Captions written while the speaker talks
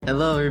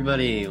Hello,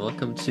 everybody.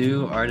 Welcome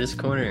to Artist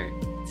Corner.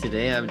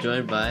 Today I'm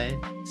joined by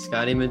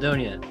Scottie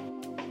Madonia.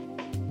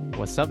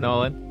 What's up,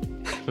 Nolan?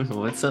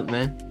 What's up,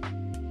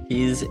 man?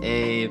 He's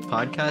a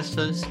podcast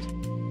host,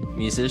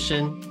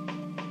 musician,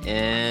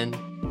 and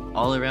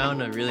all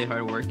around a really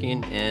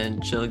hardworking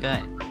and chill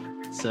guy.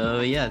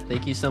 So, yeah,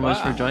 thank you so much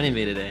for Wow. joining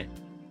me today.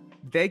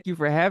 Thank you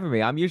for having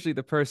me. I'm usually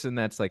the person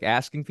that's like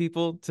asking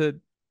people to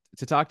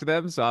talk to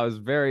them, so I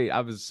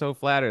was so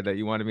flattered that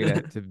you wanted me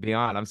to be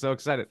on. I'm so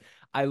excited.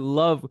 I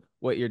love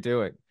what you're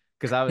doing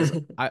because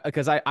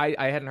I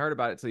hadn't heard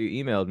about it till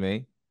you emailed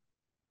me,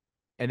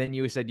 and then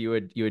you said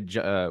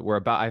were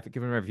about I think I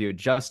remember if you had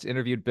just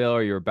interviewed Bill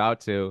or you were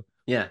about to.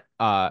 Yeah.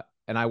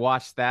 And I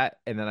watched that,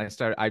 and then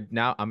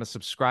I'm a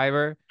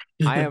subscriber.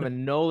 I am a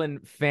Nolan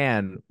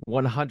fan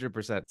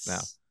 100% now.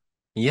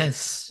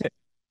 Yes,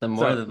 the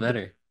more So the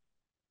better.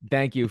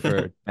 thank you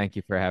for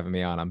having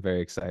me on. I'm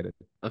very excited.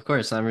 Of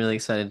course, I'm really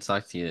excited to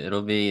talk to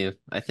you.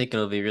 I think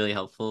it'll be really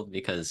helpful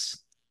because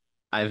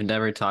I've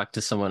never talked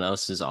to someone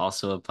else who's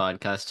also a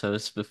podcast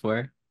host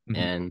before. Mhm.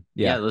 And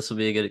yeah, Yeah, this will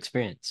be a good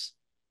experience.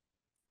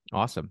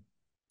 awesome.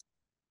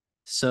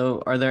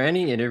 So, are there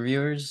any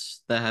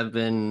interviewers that have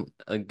been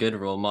a good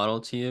role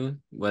model to you,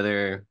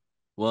 whether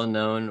well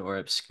known or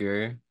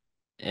obscure?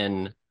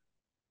 And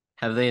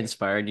have they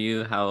inspired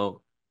you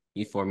how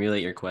you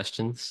formulate your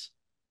questions?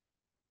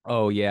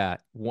 Oh yeah.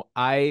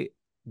 I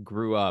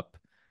grew up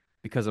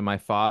because of my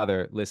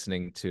father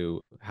listening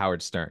to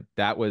Howard Stern.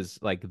 That was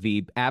like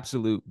the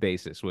absolute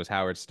basis was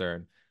Howard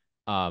Stern.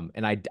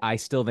 And I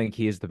still think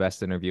he is the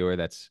best interviewer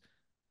that's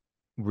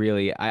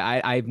really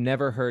I've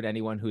never heard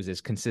anyone who's as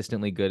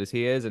consistently good as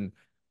he is. And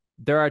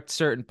there are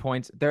certain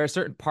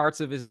parts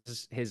of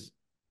his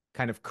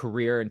kind of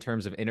career in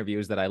terms of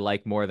interviews that I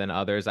like more than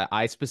others.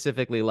 I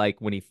specifically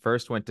like when he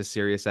first went to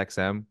Sirius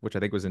XM, which I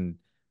think was in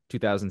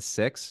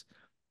 2006.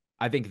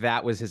 I think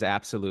that was his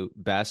absolute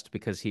best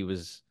because he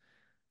was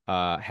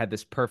had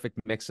this perfect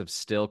mix of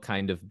still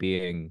kind of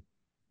being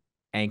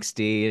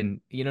angsty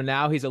and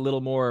now he's a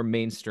little more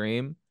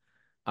mainstream.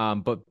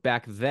 But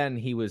back then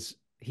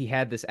he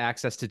had this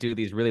access to do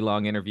these really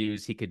long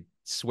interviews. He could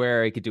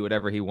swear, he could do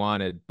whatever he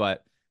wanted,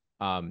 but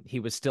he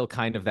was still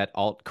kind of that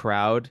alt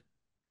crowd.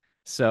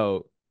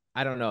 So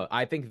I don't know.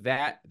 I think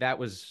that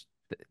was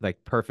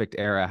like perfect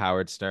era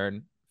Howard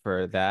Stern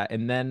for that.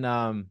 And then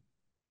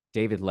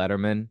David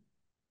Letterman.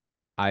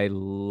 I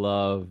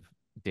love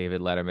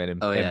David Letterman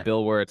Oh and yeah.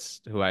 Bill Wurtz,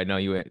 who I know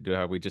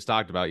we just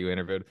talked about, you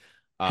interviewed.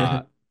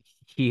 Uh,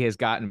 he has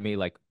gotten me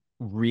like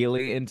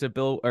really into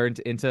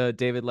into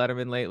David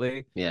Letterman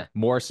lately, Yeah.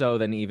 more so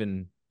than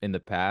even in the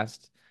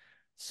past.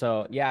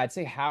 So yeah, I'd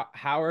say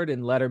Howard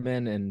and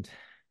Letterman, and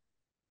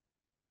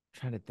I'm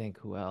trying to think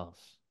who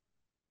else.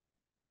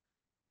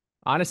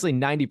 Honestly,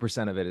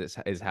 90% of it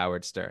is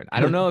Howard Stern. I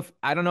don't know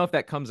if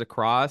that comes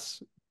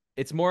across.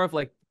 It's more of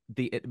like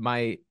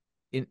my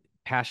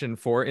passion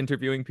for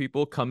interviewing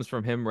people comes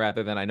from him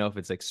rather than I know if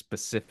it's like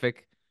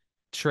specific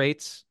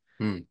traits,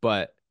 Hmm.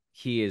 but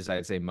he is,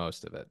 I'd say,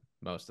 most of it,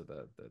 most of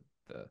the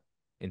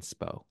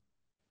inspo.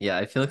 Yeah,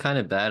 I feel kind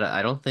of bad.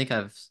 I don't think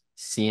I've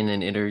seen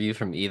an interview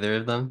from either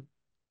of them,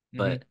 Hmm.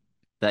 but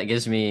that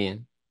gives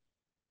me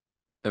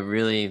a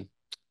really,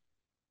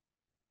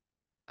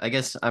 I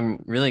guess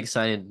I'm really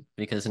excited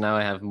because now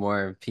I have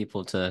more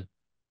people to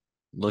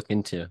look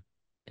into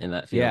in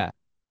that field. Yeah.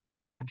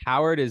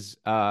 Howard is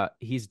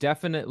he's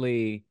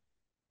definitely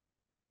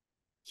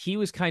he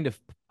was kind of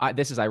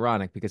this is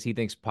ironic because he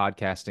thinks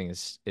podcasting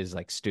is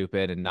like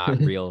stupid and not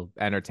real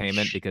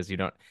entertainment because you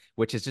don't,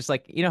 which is just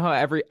like how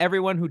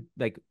everyone who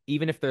like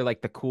even if they're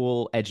like the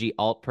cool edgy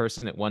alt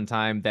person at one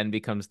time then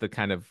becomes the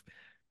kind of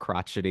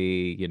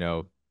crotchety,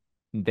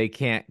 they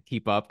can't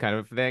keep up kind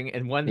of thing.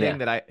 And one thing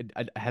Yeah. that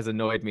I has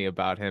annoyed me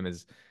about him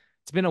is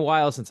it's been a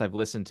while since I've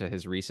listened to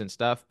his recent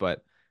stuff,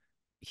 but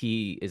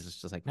he is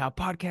just like, now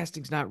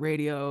podcasting's not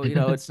radio,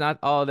 it's not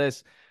all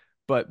this.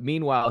 But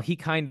meanwhile, he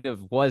kind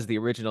of was the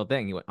original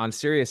thing. He went on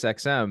Sirius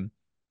XM.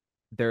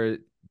 There,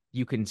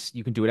 you can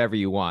do whatever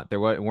you want.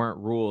 Weren't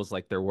rules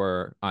like there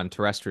were on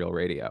terrestrial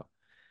radio,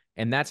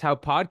 and that's how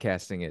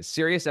podcasting is.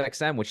 Sirius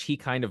XM, which he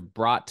kind of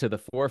brought to the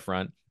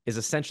forefront, is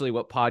essentially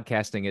what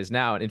podcasting is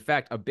now. And in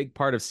fact, a big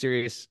part of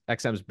Sirius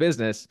XM's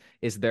business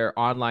is their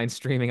online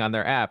streaming on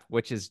their app,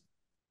 which is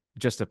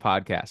just a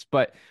podcast.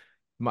 But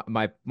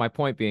my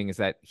point being is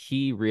that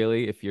he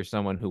really, if you're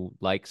someone who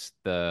likes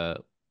the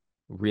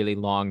really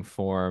long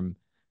form,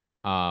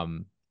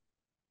 um,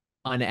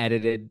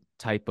 unedited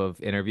type of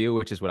interview,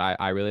 which is what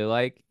I really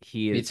like.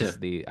 He Me is too. just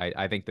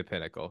I think the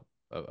pinnacle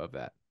of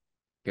that.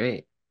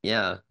 Great.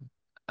 Yeah.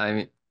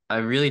 I I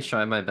really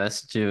try my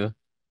best to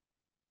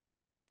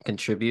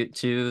contribute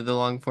to the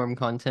long form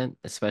content,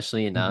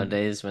 especially Hmm.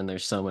 nowadays when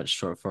there's so much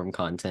short form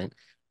content.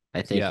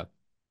 I think Yeah.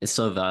 it's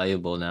so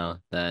valuable now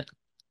that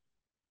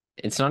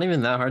it's not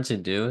even that hard to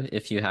do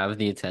if you have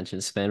the attention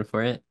span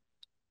for it.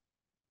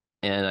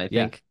 And I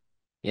Yeah. think,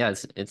 yeah,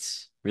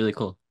 it's really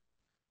cool.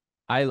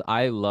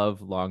 I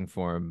love long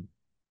form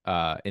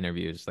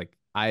interviews. Like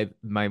I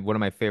my one of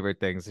my favorite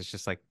things is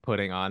just like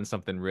putting on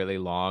something really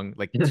long,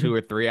 like 2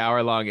 or 3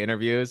 hour long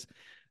interviews,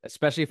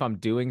 especially if I'm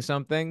doing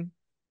something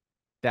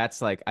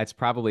that's like it's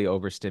probably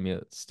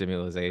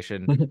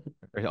overstimulation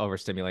or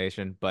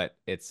overstimulation, but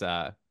it's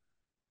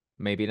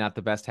maybe not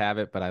the best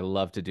habit, but I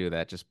love to do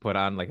that. Just put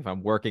on like if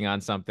I'm working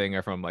on something or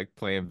if I'm like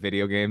playing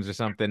video games or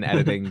something,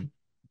 editing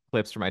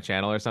clips for my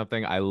channel or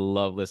something. I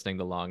love listening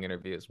to long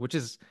interviews, which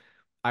is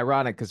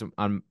ironic because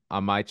on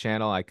my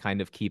channel I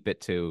kind of keep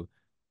it to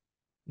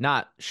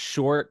not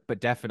short, but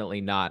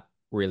definitely not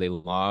really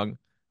long.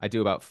 I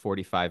do about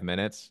 45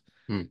 minutes.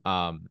 Hmm.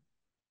 Um,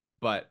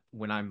 but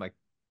when I'm like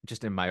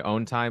just in my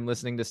own time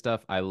listening to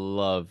stuff, I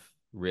love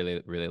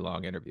really, really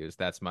long interviews.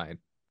 That's my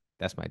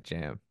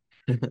jam.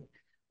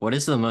 What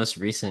is the most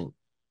recent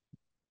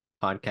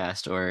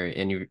podcast or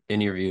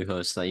interview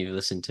host that you've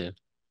listened to?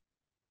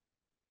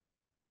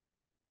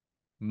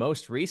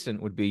 Most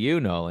recent would be you,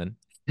 Nolan.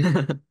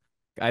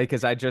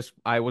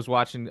 I was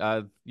watching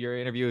your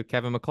interview with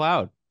Kevin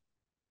MacLeod.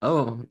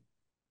 Oh, what'd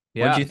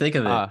Yeah. you think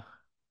of it?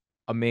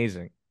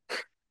 Amazing.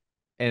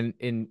 And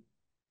in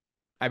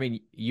I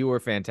mean, you were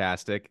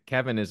fantastic.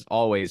 Kevin is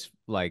always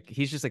like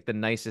he's just like the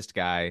nicest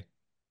guy.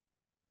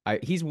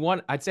 He's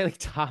one, I'd say like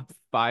top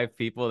five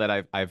people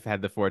that I've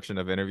had the fortune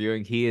of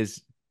interviewing. He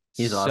is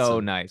He's so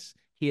awesome. nice.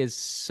 He is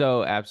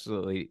so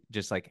absolutely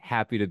just like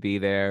happy to be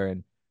there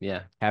and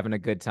Yeah. having a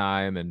good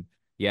time. And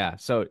yeah,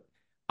 so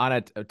on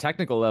a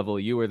technical level,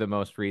 you were the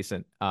most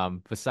recent.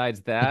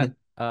 Besides that,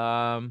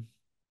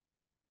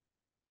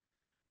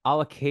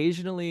 I'll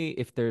occasionally,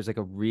 if there's like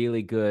a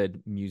really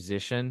good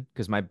musician,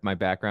 because my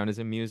background is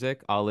in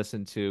music, I'll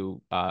listen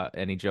to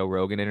any Joe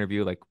Rogan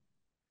interview. Like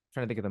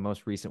trying to think of the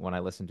most recent one I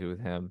listened to with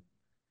him.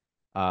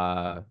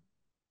 Uh,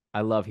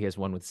 I love he has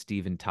one with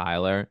Steven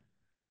Tyler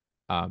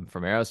from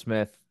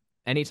Aerosmith.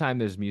 Anytime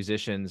there's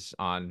musicians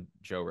on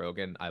Joe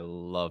Rogan, I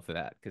love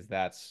that because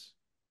that's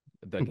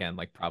again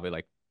like probably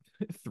like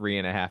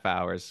 3.5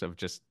 hours of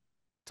just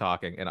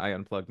talking. And I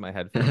unplugged my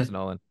headphones,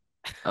 Nolan.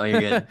 Oh, you're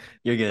good.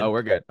 You're Oh, good.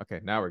 we're good. Okay,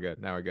 now we're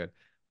good. Now we're good.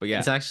 But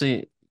It's yeah.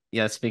 actually,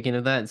 yeah, speaking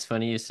of that, it's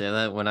funny you say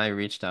that. When I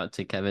reached out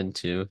to Kevin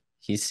too,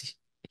 he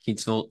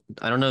told,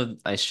 I don't know if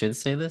I should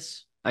say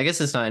this. I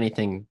guess it's not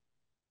anything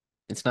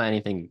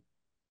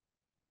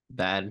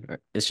bad.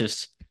 It's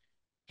just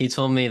he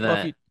told me Well,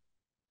 if that you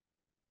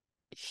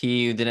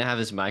he didn't have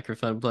his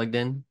microphone plugged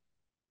in,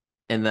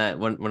 and that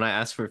when I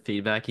asked for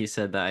feedback, he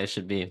said that I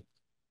should be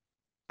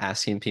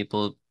asking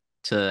people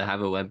to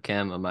have a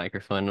webcam, a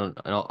microphone, and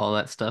all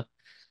that stuff.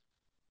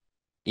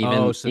 Oh,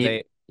 Even so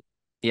they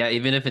yeah,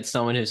 even if it's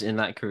someone who's in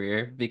that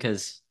career,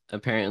 because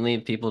apparently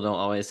people don't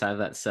always have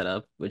that set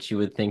up, which you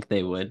would think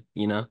they would,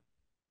 you know?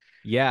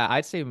 yeah,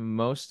 I'd say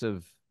most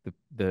of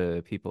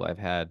the people I've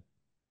had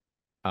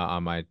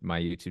on my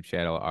YouTube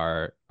channel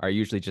are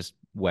usually just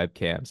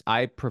webcams.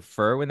 I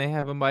prefer when they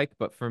have a mic,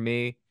 but for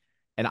me,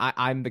 and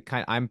I'm the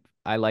kind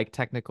I like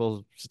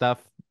technical stuff.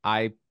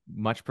 I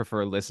much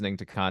prefer listening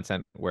to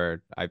content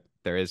where I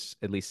there is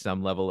at least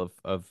some level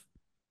of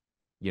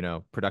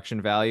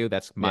production value.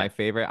 That's my Yeah.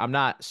 favorite. I'm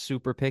not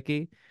super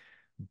picky,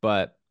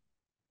 but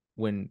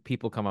when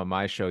people come on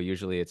my show,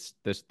 usually it's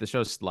the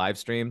show's live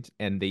streamed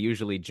and they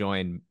usually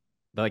join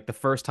like the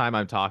first time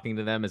I'm talking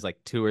to them is like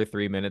 2 or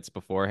 3 minutes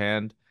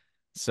beforehand.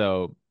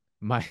 So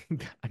my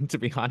to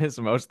be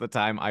honest, most of the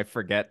time I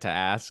forget to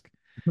ask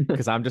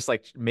because I'm just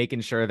like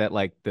making sure that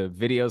like the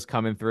video's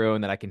coming through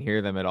and that I can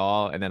hear them at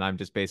all. And then I'm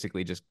just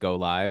basically just go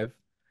live.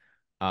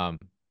 Um,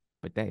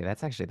 but hey,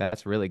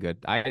 that's really good.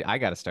 I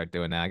gotta start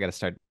doing that. I gotta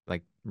start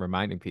like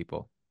reminding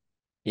people,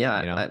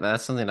 Yeah, you know?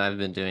 that's something I've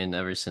been doing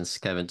ever since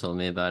Kevin told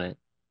me about it.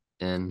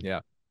 And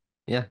Yeah.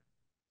 yeah.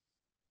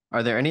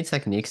 Are there any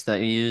techniques that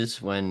you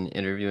use when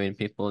interviewing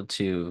people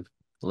to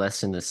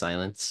lessen the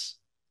silence?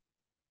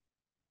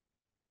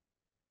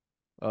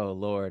 Oh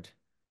Lord.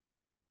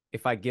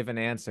 If I give an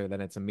answer,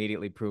 then it's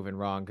immediately proven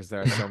wrong because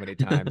there are so many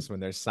times when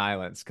there's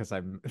silence because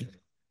I'm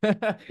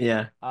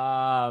Yeah.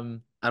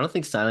 um I don't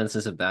think silence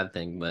is a bad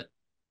thing, but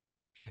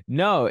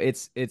no,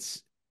 it's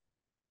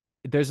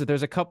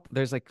there's a couple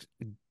there's like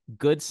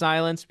good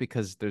silence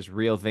because there's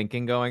real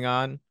thinking going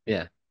on.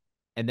 yeah.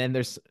 And then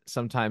there's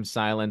sometimes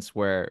silence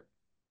where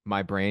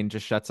my brain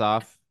just shuts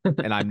off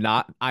and I'm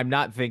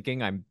not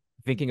thinking, I'm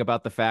thinking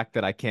about the fact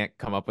that I can't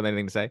come up with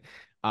anything to say.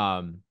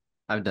 Um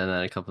I've done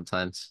that a couple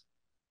times.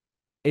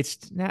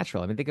 it's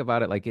natural. I mean, think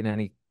about it like in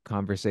any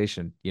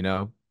conversation,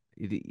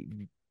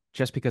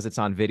 just because it's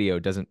on video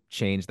doesn't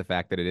change the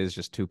fact that it is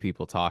just two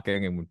people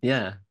talking. And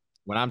Yeah.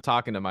 when I'm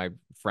talking to my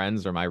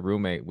friends or my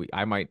roommate,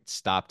 I might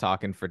stop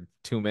talking for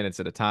 2 minutes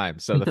at a time.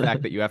 So the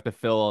fact that you have to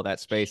fill all that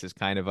space is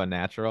kind of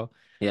unnatural.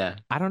 Yeah.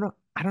 I don't know.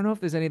 I don't know if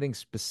there's anything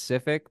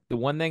specific. The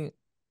one thing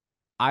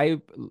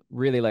I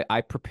really like,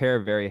 I prepare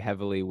very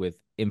heavily with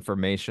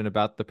information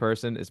about the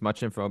person, as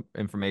much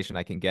information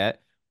I can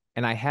get.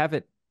 And I have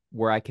it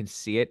where I can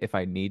see it if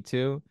I need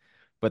to.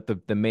 But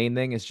the main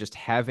thing is just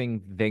having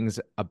things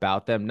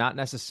about them, not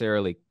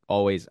necessarily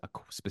always a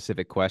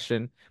specific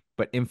question,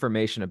 but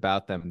information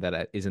about them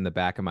that is in the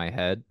back of my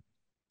head.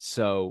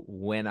 So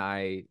when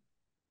I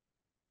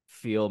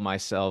feel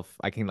myself,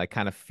 I can like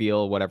kind of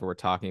feel whatever we're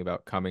talking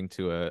about coming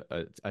to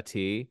a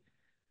T.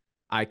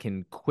 I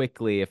can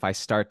quickly, if I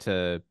start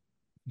to,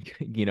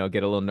 get a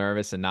little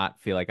nervous and not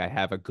feel like I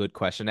have a good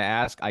question to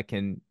ask, I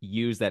can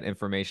use that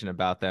information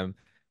about them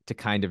to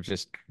kind of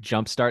just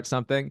jumpstart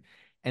something.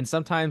 And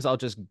sometimes I'll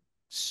just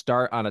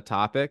start on a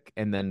topic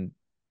and then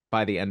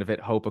by the end of it,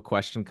 hope a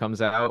question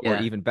comes out, or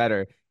Yeah, even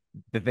better,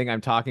 the thing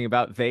I'm talking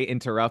about, they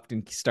interrupt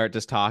and start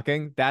just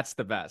talking. That's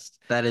the best.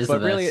 that is the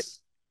But really,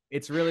 best.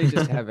 it's really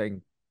just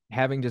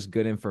having just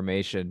good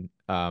information.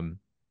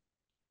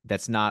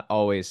 That's not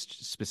always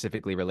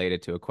specifically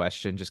related to a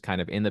question, just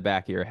kind of in the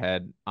back of your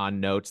head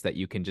on notes that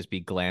you can just be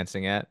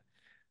glancing at.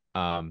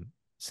 Um,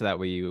 so that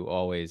way you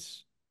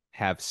always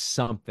have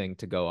something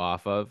to go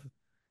off of.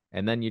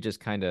 And then you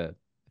just kind of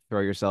throw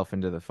yourself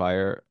into the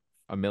fire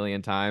a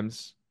million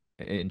times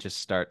and just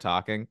start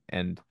talking.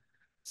 And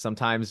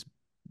sometimes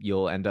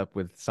you'll end up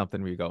with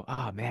something where you go,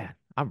 oh man,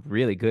 I'm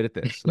really good at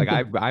this. Like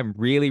I'm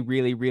really,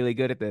 really, really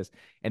good at this.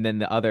 And then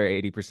the other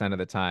 80% of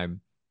the time,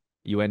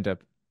 you end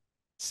up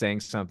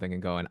saying something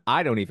and going,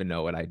 I don't even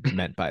know what I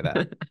meant by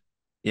that.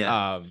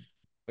 Yeah.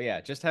 But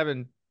yeah, just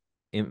having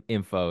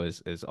info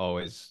is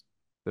always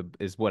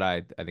is what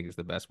I think is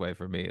the best way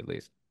for me at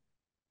least.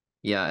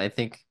 Yeah, I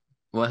think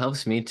what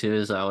helps me too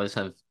is I always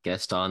have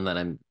guests on that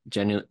I'm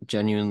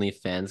genuinely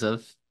fans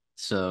of.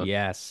 So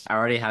Yes. I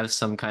already have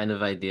some kind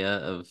of idea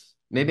of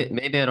Mhm.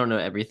 maybe I don't know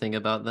everything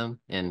about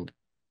them. And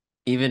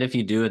even if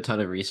you do a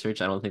ton of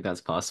research, I don't think that's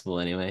possible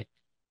anyway.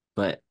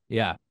 But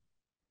Yeah.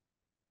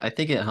 I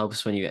think it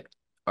helps when you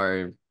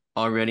are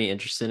already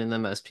interested in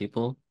them as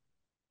people.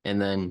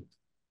 And then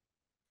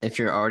if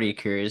you're already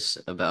curious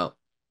about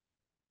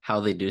how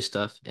they do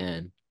stuff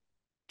and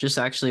just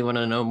actually want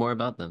to know more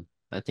about them,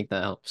 I think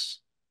that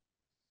helps.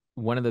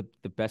 One of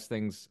the best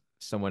things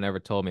someone ever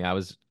told me,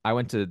 I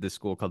went to this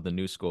school called the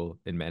New School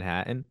in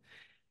Manhattan,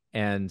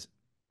 and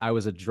I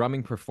was a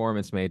drumming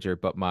performance major,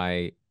 but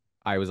my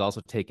I was also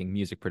taking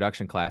music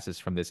production classes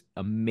from this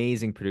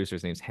amazing producer.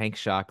 His name's Hank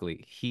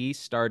Shockley. He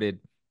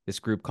started this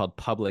group called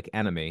Public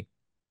Enemy,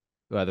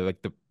 they're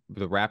like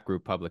the rap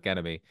group Public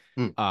Enemy.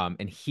 Hmm.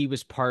 And he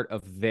was part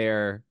of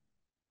their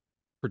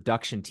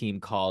production team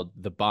called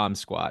the Bomb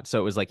Squad. So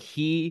it was like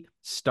he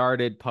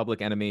started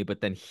Public Enemy,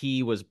 but then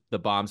he was the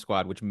Bomb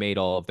Squad, which made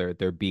all of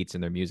their beats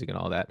and their music and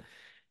all that.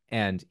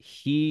 And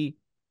he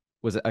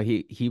was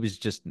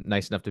just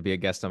nice enough to be a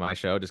guest on my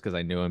show just because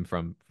I knew him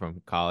from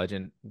college.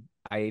 And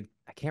I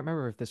can't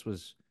remember if this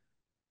was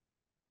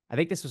I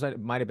think this was it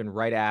might have been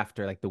right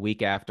after, like the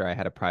week after I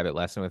had a private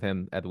lesson with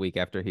him at the week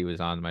after he was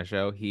on my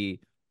show. He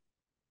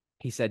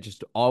said,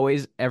 just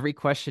always, every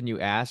question you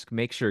ask,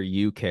 make sure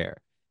you care.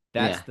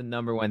 That's Yeah. the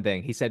number one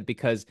thing. He said,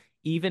 because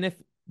even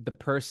if the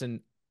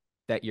person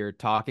that you're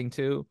talking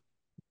to,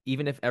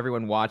 even if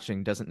everyone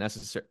watching isn't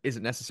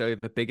necessarily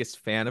the biggest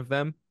fan of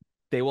them,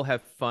 they will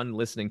have fun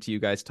listening to you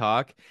guys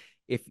talk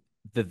if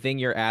the thing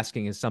you're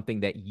asking is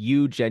something that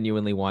you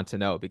genuinely want to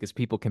know, because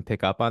people can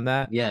pick up on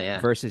that Yeah, yeah.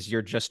 versus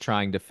you're just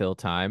trying to fill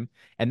time.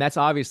 And that's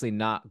obviously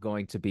not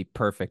going to be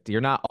perfect.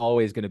 You're not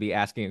always going to be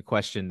asking a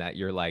question that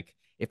you're like,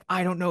 if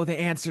I don't know the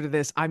answer to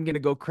this, I'm going to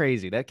go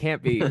crazy. That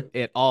can't be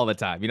it all the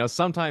time.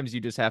 Sometimes you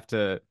just have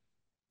to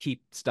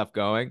keep stuff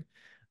going.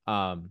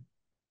 Um,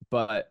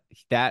 but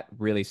that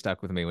really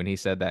stuck with me when he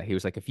said that. He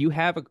was like, if you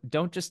have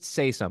don't just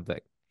say something,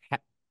 ha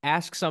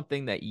ask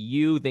something that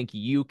you think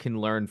you can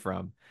learn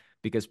from,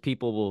 because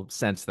people will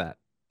sense that,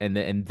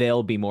 and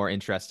they'll be more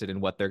interested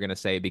in what they're going to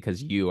say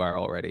because you are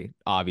already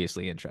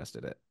obviously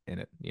interested in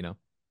it.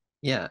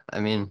 Yeah, I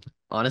mean,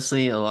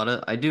 honestly,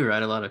 I do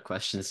write a lot of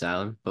questions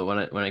down, but when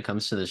it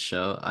comes to the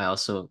show,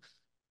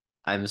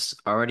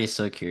 already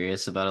so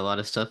curious about a lot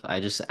of stuff. I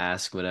just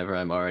ask whatever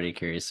I'm already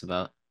curious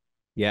about,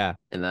 Yeah.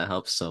 and that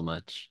helps so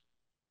much.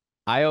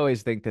 I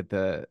always think that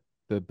the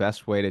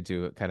best way to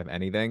do kind of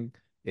anything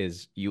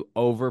is you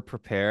over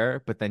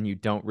prepare, but then you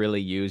don't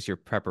really use your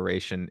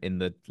preparation in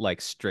the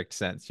like strict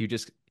sense.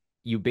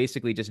 You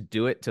basically just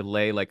do it to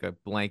lay like a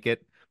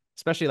blanket,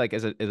 especially like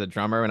as a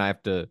drummer when I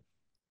have to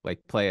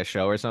like play a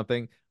show or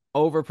something.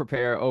 Over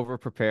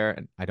prepare,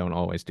 and I don't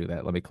always do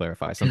that. Let me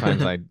clarify.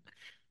 Sometimes I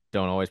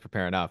don't always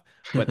prepare enough,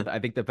 but I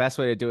think the best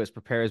way to do it is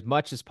prepare as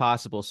much as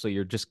possible so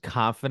you're just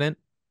confident,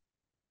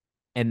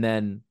 and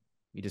then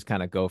you just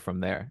kind of go from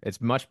there.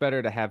 It's much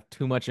better to have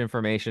too much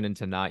information and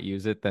to not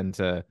use it than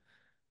to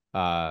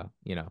uh,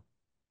 you know,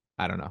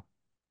 I don't know.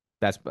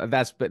 That's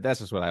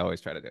just what I always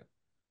try to do.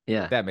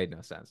 Yeah. That made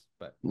no sense,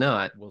 but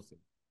No, we'll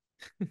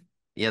see.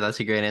 yeah, that's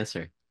a great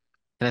answer.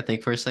 Can I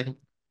think for a second?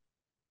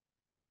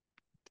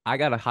 I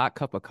got a hot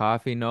cup of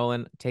coffee,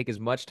 Nolan. Take as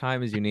much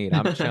time as you need.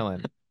 I'm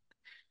chilling.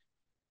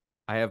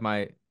 I have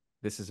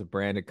this is a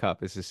branded cup.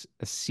 This is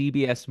a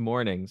CBS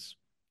Mornings,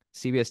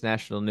 CBS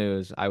National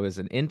News. I was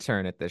an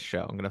intern at this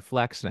show. I'm gonna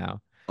flex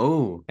now.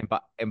 Oh.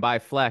 And by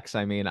flex,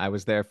 I mean I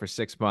was there for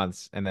 6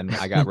 months and then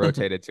I got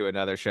rotated to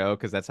another show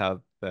because that's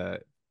how the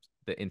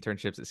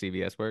internships at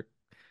CBS work.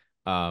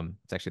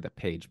 It's actually the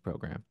Page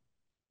program,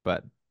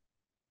 but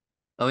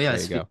Oh yeah,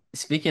 there you go.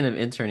 speaking of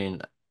interning,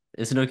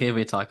 is it okay if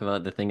we talk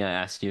about the thing I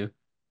asked you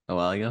a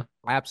while ago?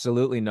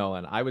 Absolutely,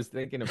 Nolan. I was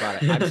thinking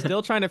about it. I'm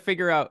still trying to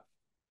figure out.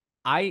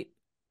 I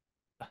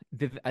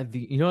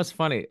you know what's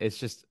funny? It's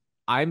just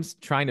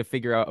trying to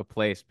figure out a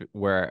place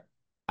where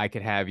I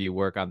could have you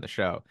work on the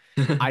show.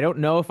 I don't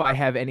know if I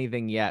have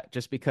anything yet,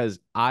 just because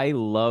I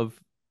love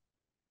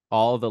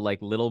all the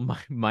like little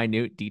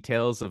minute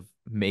details of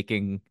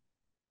making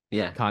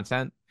Yeah.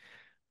 content.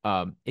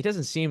 It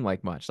doesn't seem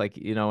like much. Like,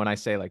 when I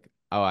say like,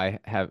 oh, I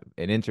have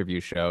an interview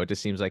show, it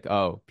just seems like,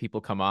 oh,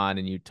 people come on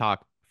and you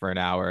talk for an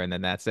hour and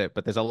then that's it.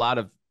 But there's a lot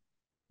of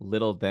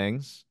little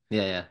things.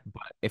 Yeah,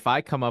 But if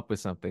I come up with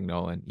something,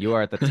 Nolan, you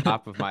are at the yeah.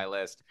 top of my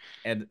list.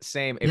 And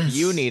same, if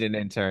you need Yes. an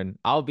intern,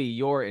 I'll be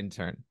your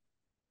intern.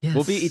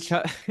 We'll be each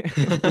Yes.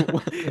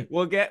 other.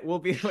 We'll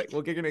be like,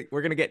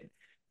 we're gonna get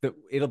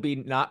it'll be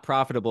not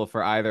profitable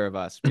for either of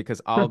us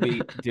because I'll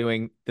be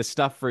doing the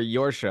stuff for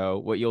your show,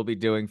 what you'll be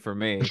doing for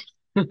me.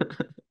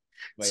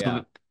 But So,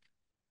 yeah,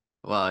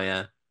 wow,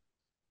 yeah.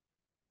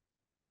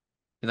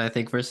 Can I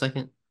think for a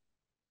second?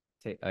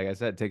 like I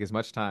said, take as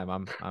much time.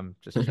 I'm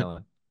just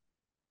chilling.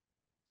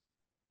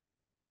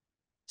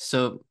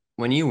 So,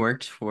 when you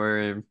worked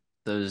for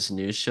those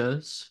news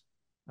shows,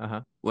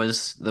 Uh-huh.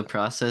 was the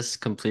process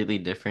completely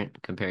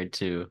different compared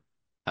to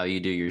how you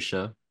do your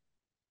show?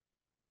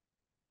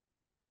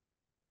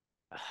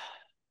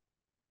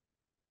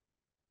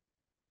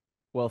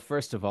 Well,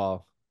 first of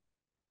all,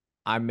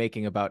 I'm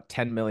making about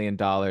 $10 million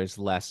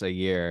less a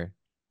year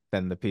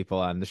than the people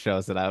on the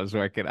shows that I was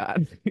working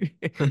on.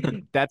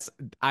 That's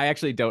I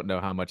actually don't know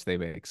how much they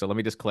make. So let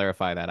me just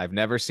clarify that. I've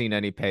never seen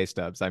any pay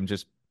stubs. I'm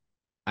just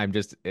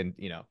in,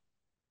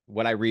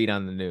 what I read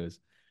on the news.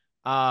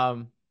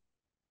 Um,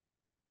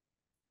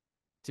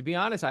 to be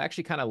honest, I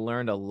actually kind of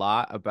learned a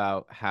lot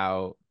about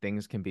how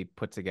things can be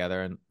put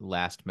together in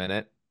last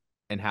minute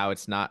and how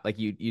it's not like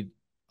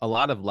a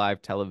lot of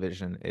live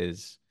television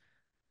is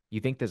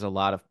you think there's a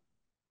lot of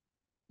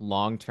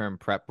long-term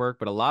prep work,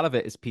 but a lot of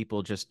it is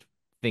people just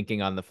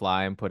thinking on the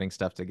fly and putting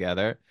stuff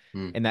together.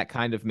 Hmm. And that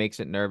kind of makes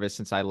it nervous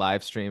since I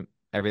live stream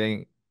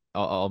everything,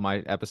 all my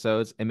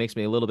episodes. It makes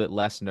me a little bit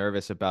less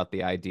nervous about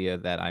the idea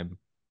that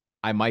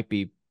I might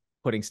be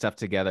putting stuff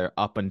together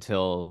up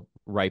until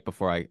right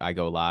before I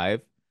go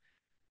live.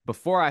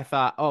 Before I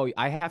thought, oh,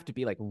 I have to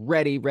be like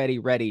ready, ready,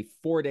 ready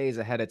 4 days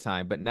ahead of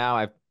time. But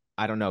now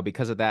I don't know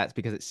because of that. It's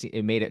because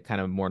it made it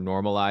kind of more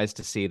normalized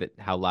to see that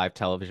how live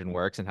television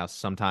works and how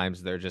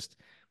sometimes they're just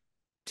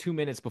 2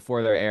 minutes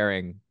before they're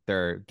airing,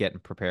 they're getting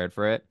prepared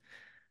for it.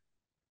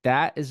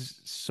 That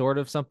is sort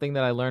of something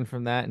that I learned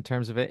from that in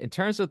terms of it. In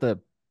terms of the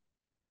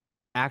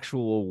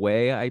actual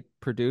way I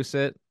produce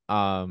it,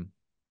 well,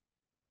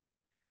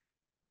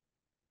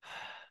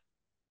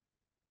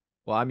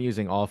 I'm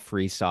using all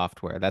free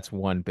software. That's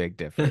one big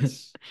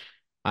difference.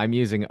 I'm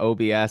using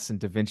OBS and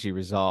DaVinci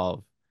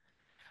Resolve.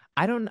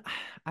 I don't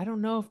I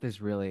don't know if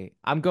there's really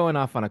I'm going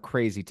off on a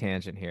crazy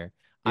tangent here.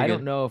 You're I don't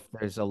good. know if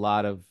there's a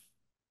lot of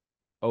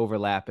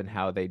overlap in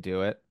how they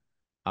do it.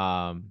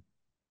 Um,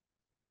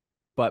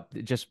 But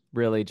just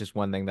really just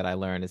one thing that I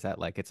learned is that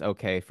like it's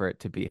okay for it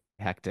to be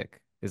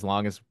hectic as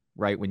long as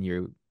right when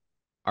you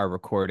are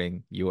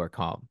recording, you are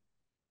calm.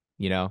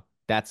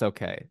 That's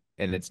okay.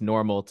 And it's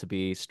normal to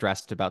be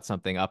stressed about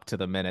something up to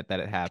the minute that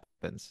it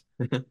happens.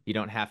 You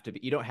don't have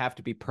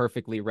to be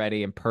perfectly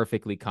ready and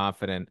perfectly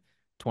confident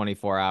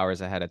 24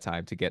 hours ahead of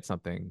time to get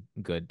something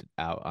good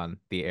out on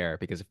the air.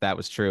 Because if that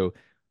was true,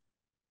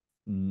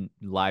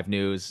 live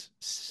news,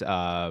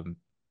 Saturday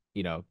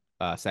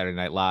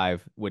Night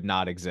Live would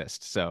not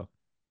exist. So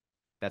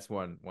that's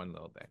one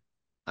little thing.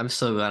 I'm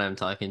so glad I'm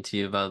talking to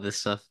you about this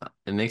stuff.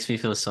 It makes me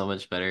feel so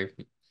much better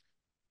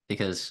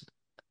because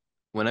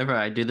whenever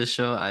I do this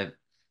show, I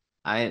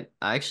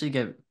actually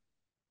get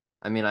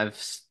I mean I've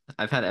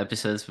had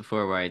episodes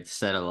before where I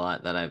said a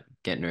lot that I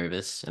get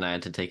nervous and I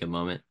had to take a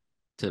moment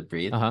to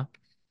breathe. Uh-huh.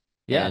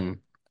 Yeah. And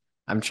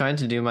I'm trying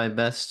to do my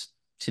best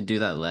to do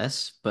that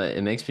less, but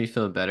it makes me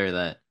feel better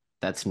that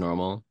that's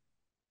normal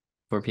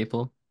for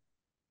people.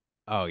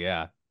 Oh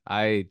yeah.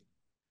 I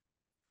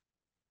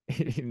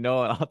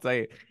no, I'll tell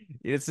you,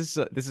 this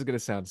is gonna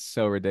sound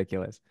so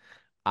ridiculous.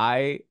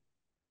 I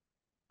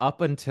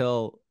up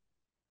until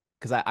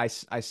because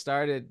I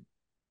started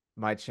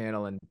my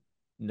channel in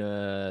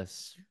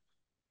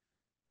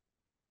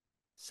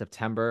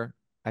September,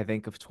 I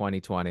think, of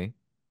 2020,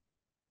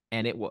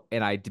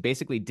 and I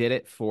basically did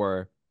it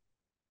for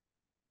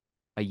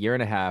a year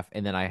and a half,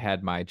 and then I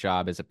had my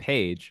job as a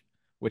page,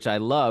 which I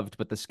loved,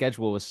 but the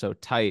schedule was so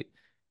tight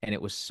and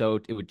it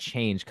would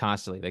change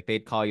constantly. Like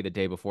they'd call you the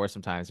day before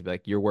sometimes and be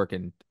like, you're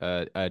working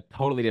a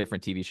totally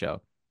different TV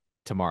show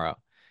tomorrow.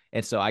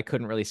 And so I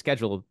couldn't really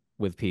schedule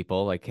with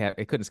people. Like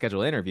I couldn't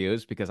schedule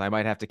interviews because I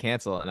might have to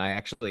cancel. And I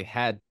actually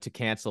had to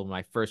cancel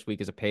my first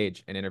week as a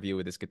page, an interview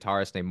with this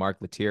guitarist named Mark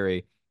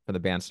Lettieri from the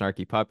band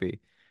Snarky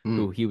Puppy,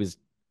 who Mm. he was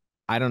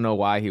I don't know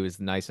why he was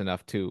nice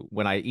enough to,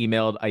 when I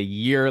emailed a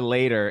year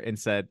later and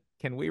said,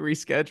 "Can we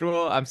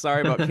reschedule? I'm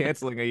sorry about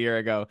canceling a year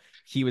ago."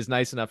 He was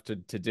nice enough to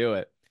do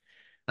it.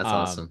 That's Um,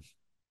 awesome.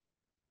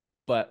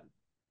 but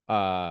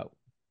uh,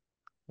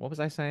 what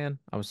was I saying?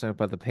 I was saying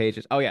about the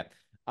pages. Oh yeah.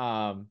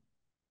 Um,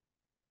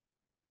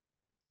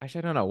 Actually,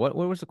 I don't know. What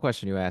was the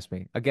question you asked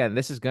me? Again,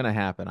 this is gonna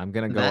happen. I'm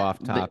gonna go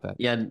off topic.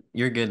 Yeah,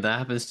 you're good. That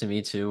happens to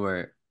me too,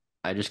 where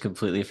I just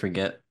completely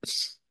forget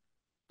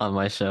on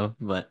my show.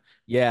 But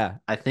Yeah.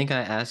 I think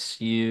I asked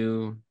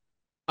you,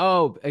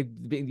 Oh,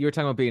 you were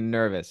talking about being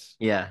nervous.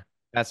 yeah.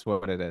 That's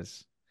what it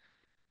is.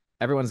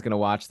 Everyone's gonna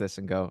watch this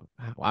and go,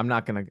 I'm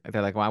not gonna.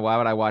 They're like, why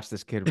would I watch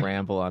this kid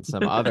ramble on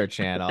some other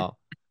channel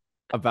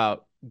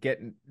about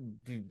getting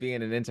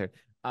being an intern?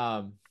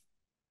 Um,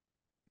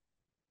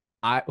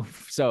 I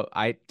so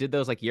I did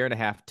those like year and a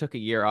half, took a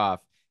year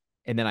off,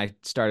 and then I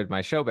started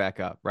my show back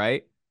up,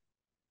 right?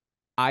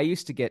 I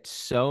used to get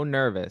so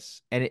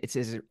nervous, and it's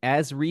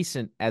as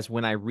recent as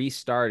when I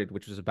restarted,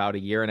 which was about a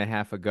year and a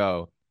half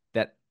ago,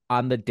 that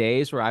on the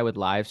days where I would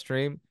live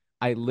stream,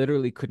 I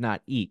literally could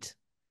not eat.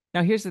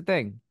 Now, here's the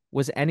thing.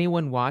 Was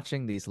anyone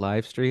watching these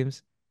live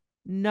streams?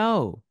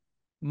 No.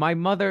 My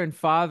mother and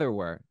father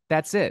were.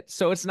 That's it.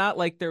 So it's not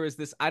like there was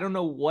this, I don't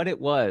know what it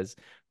was,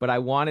 but I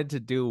wanted to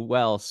do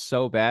well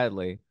so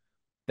badly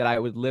that I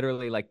would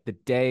literally like the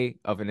day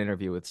of an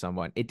interview with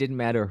someone, it didn't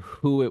matter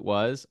who it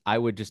was, I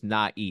would just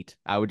not eat.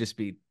 I would just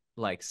be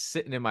like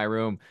sitting in my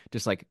room,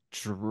 just like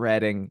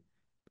dreading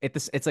it.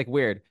 It's like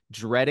weird,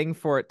 dreading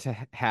for it to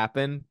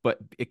happen, but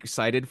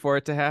excited for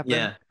it to happen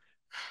Yeah.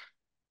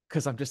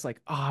 because I'm just like,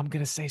 oh, I'm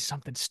gonna say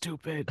something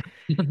stupid,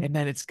 and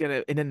then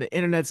and then the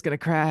internet's gonna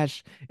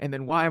crash, and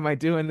then why am I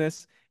doing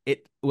this?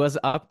 It was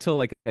up till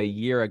like a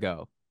year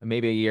ago,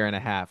 maybe a year and a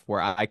half,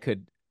 where I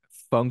could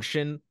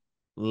function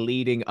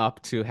leading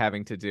up to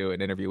having to do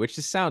an interview, which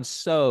just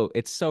sounds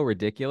it's so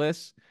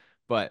ridiculous.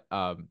 But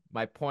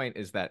my point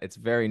is that it's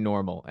very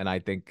normal, and I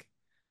think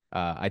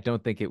I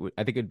don't think it would.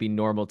 I think it'd be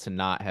normal to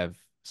not have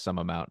some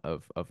amount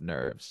of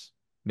nerves.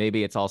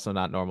 Maybe it's also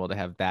not normal to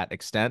have that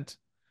extent,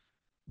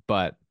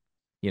 but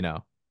you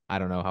know, I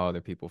don't know how other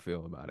people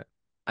feel about it.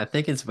 I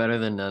think it's better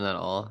than none at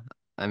all.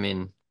 I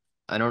mean,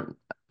 I don't,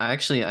 I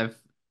actually,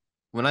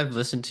 when I've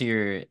listened to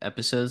your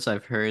episodes,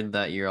 I've heard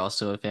that you're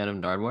also a fan of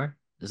Nardwuar.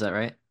 Is that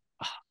right?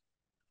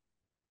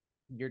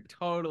 You're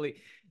totally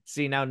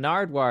see now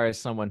Nardwar is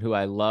someone who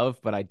I love,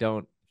 but I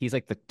don't. He's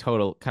like the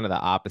total kind of the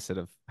opposite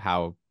of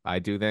how I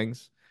do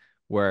things,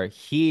 where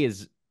he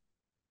is.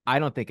 I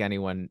don't think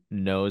anyone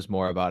knows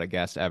more about a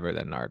guest ever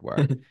than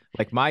Nardwar.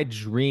 Like my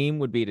dream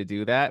would be to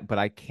do that, but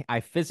I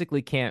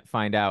physically can't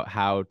find out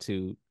how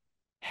to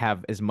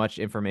have as much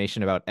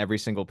information about every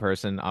single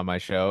person on my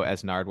show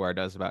as Nardwar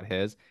does about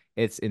his.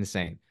 It's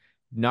insane.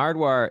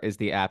 Nardwar is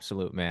the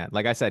absolute man.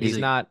 Like I said, He's he's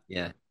a, not.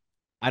 yeah,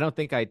 I don't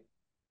think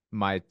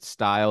my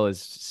style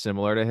is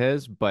similar to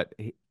his, but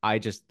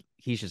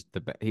he's just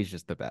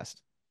the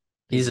best.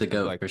 He's he's a just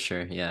goat like for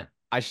sure. Yeah.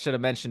 I should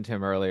have mentioned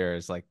him earlier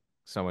as like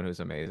someone who's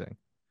amazing.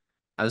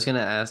 I was gonna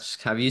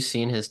ask, have you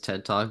seen his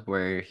TED Talk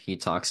where he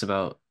talks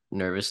about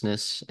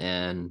nervousness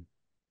and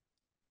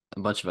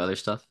a bunch of other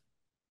stuff?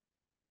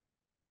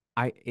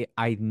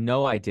 I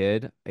know I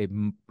did.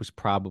 Was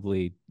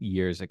probably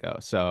years ago,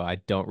 so I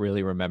don't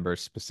really remember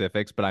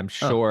specifics, but I'm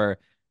Oh, sure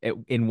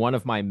in one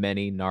of my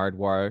many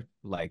Nardwar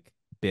like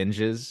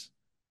binges,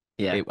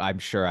 yeah. I'm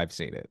sure I've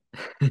seen it.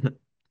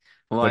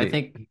 Well, But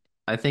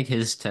I think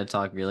his TED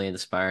Talk really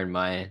inspired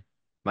my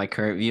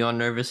current view on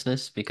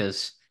nervousness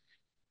because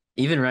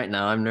even right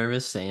now I'm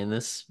nervous saying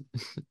this,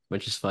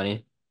 which is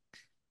funny.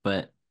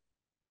 But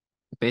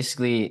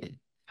basically,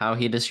 how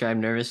he described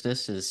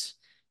nervousness is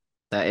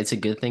that it's a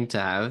good thing to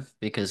have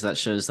because that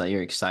shows that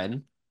you're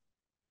excited.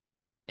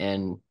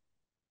 And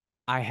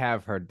I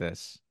have heard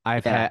this.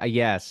 I've yeah, had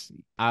yes.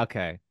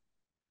 Okay.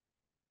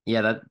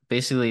 yeah,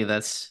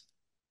 that's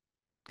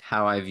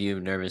how I view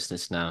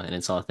nervousness now, and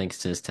it's all thanks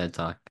to his TED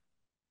Talk.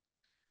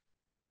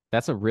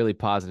 That's a really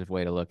positive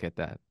way to look at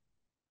that.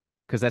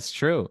 Because that's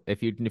true.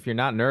 If you're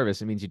not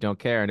nervous, it means you don't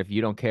care. And if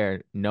you don't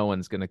care, no one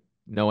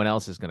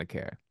else is gonna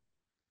care.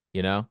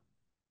 You know?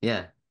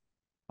 Yeah.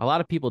 A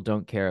lot of people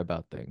don't care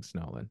about things,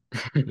 Nolan.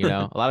 You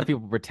know? A lot of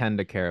people pretend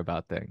to care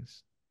about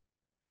things.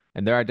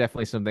 And there are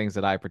definitely some things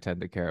that I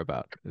pretend to care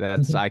about.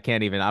 That's I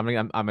can't even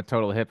I'm a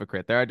total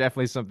hypocrite. There are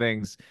definitely some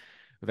things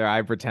where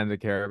I pretend to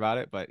care about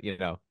it, but you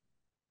know,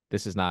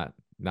 this is not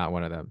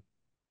one of them.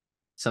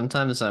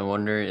 Sometimes I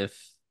wonder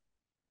if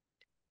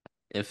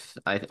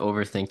I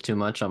overthink too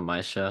much on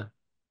my show,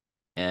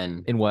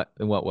 and In what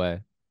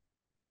way?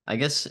 I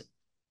guess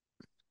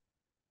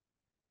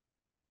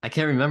I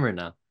can't remember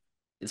now.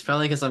 It's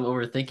probably because I'm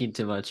overthinking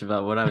too much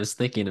about what I was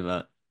thinking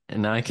about,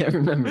 and now I can't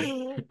remember.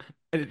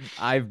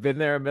 I've been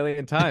there a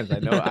million times. I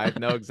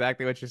know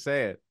exactly what you're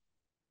saying.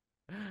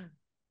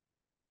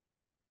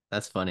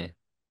 That's funny.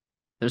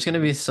 There's gonna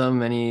be Mhm. so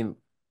many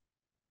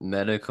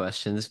meta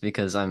questions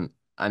because I'm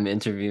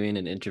interviewing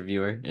an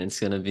interviewer, and it's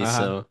gonna be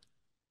Uh-huh.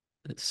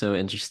 so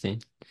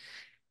interesting.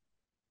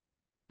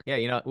 Yeah,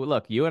 you know, well,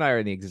 look, you and I are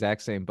in the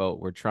exact same boat.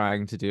 We're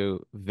trying to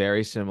do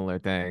very similar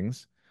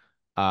things,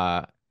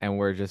 and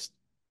we're just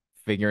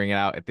figuring it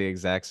out at the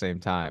exact same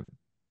time.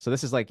 So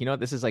this is like, you know,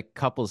 this is like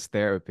couples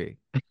therapy.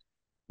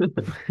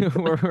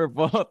 We're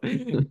both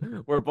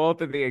we're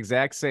both in the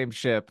exact same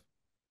ship.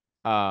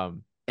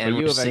 Um, but And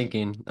you we're have a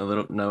sinking a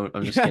little. No,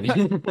 I'm just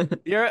kidding.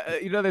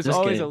 there's Just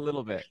always a kidding.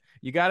 little bit.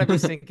 You got to be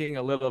sinking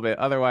a little bit,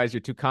 otherwise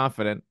you're too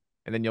confident,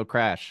 and then you'll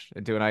crash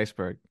into an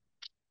iceberg.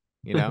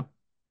 You know.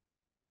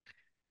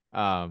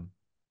 But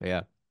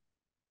yeah.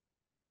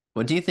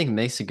 What do you think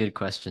makes a good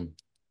question?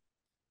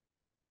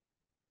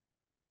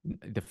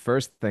 The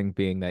first thing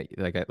being that,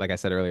 like I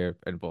said earlier,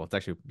 and well, it's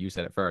actually you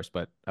said it first,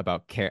 but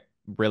about care,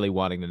 really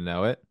wanting to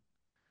know it.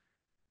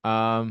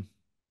 Um,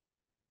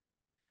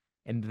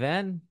 and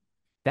then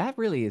that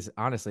really is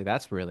honestly,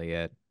 that's really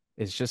it.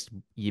 It's just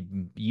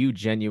you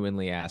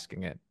genuinely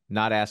asking it,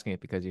 not asking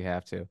it because you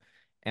have to.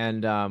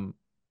 And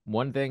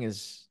one thing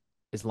is,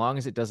 as long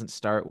as it doesn't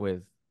start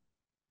with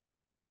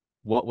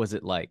what was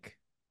it like?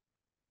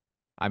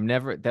 I'm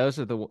never those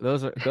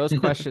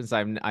questions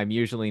I'm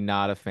usually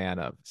not a fan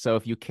of. So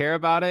if you care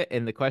about it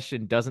and the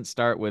question doesn't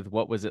start with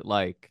what was it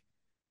like,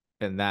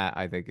 then that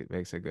I think it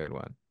makes a good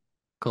one.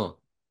 Cool.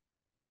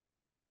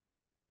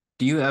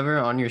 Do you ever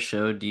on your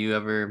show, do you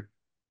ever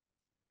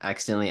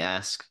accidentally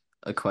ask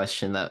a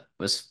question that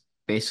was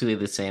basically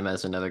the same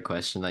as another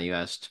question that you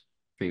asked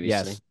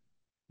previously? Yes.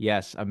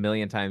 Yes, a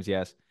million times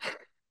yes.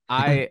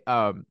 I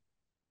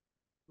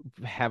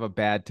have a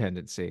bad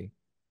tendency,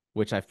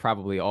 which I've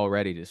probably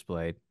already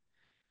displayed,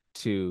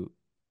 to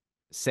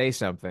say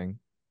something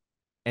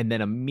and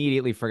then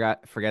immediately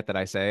forget that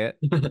I say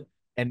it,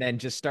 and then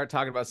just start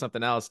talking about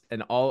something else,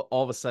 and all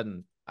of a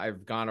sudden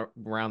I've gone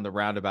around the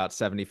roundabout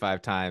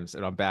 75 times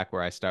and I'm back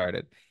where I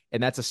started.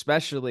 And that's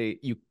especially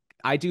you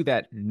I do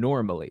that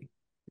normally.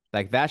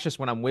 Like that's just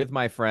when I'm with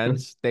my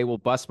friends, they will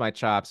bust my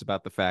chops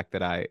about the fact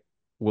that I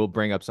will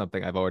bring up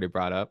something I've already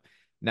brought up.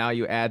 Now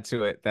you add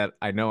to it that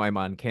I know I'm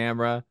on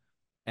camera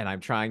and I'm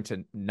trying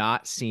to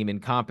not seem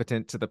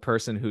incompetent to the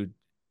person who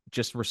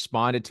just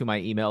responded to my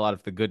email out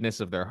of the goodness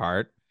of their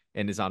heart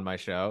and is on my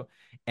show.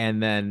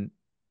 And then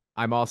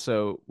I'm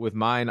also with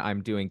mine,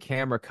 I'm doing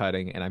camera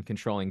cutting and I'm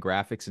controlling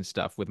graphics and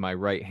stuff with my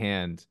right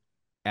hand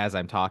as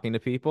I'm talking to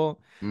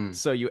people. Mm.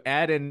 So you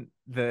add in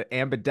the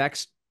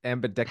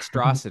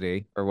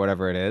ambidextrosity or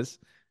whatever it is,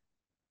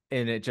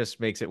 and it just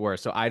makes it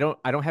worse. So I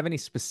don't have any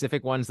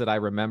specific ones that I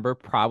remember,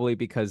 probably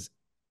because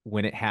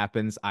when it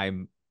happens,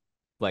 I'm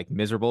like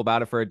miserable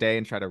about it for a day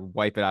and try to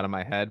wipe it out of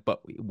my head.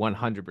 But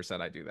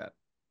 100% I do that.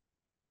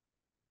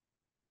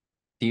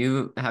 Do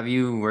you have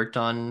you worked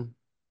on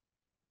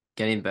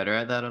getting better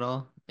at that at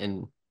all?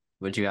 And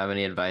would you have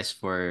any advice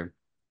for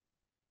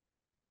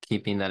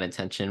keeping that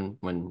attention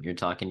when you're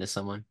talking to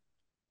someone?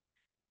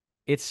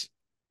 It's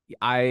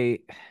I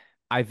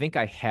I think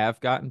I have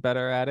gotten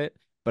better at it,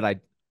 but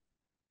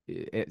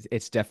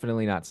it's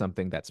definitely not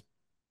something that's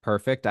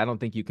perfect. I don't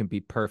think you can be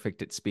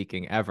perfect at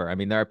speaking ever. I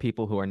mean, there are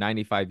people who are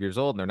 95 years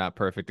old and they're not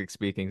perfect at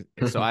speaking,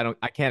 so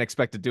I can't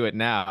expect to do it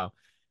now.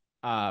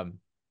 Um,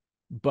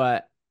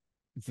 but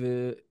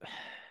the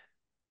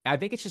I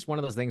think it's just one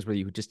of those things where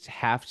you just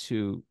have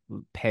to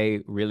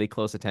pay really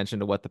close attention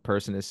to what the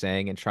person is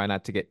saying and try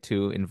not to get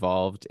too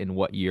involved in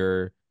what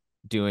you're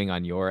doing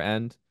on your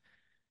end.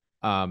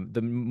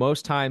 The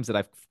most times that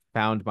I've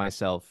found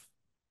myself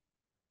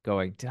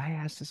going, did I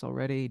ask this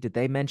already? Did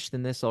they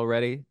mention this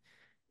already?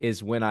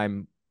 Is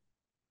when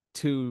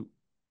too,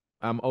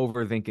 I'm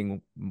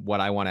overthinking what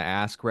I want to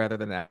ask rather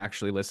than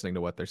actually listening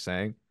to what they're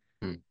saying.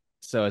 Hmm.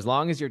 So as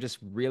long as you're just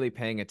really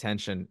paying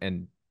attention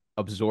and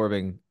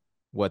absorbing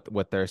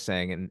what they're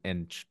saying,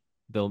 and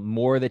the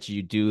more that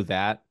you do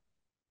that,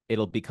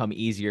 it'll become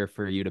easier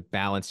for you to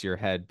balance your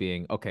head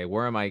being, okay,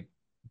 where am I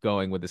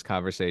going with this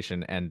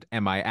conversation? And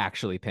am I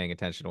actually paying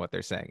attention to what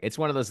they're saying? It's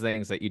one of those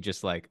things that you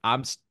just like,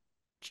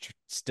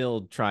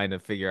 still trying to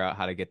figure out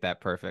how to get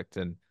that perfect.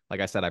 And like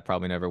I said, I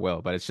probably never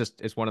will, but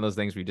it's one of those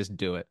things where you just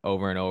do it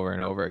over and over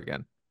and over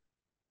again.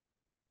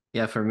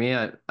 Yeah, for me,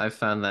 I've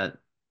found that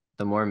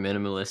the more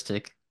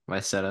minimalistic my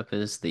setup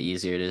is, the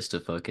easier it is to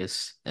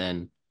focus.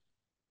 And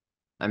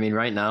I mean,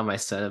 right now my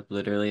setup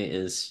literally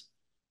is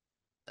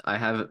I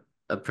have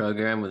a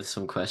program with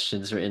some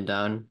questions written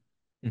down,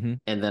 Hmm.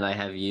 and then I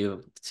have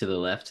you to the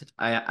left.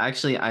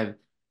 I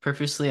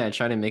purposely I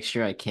try to make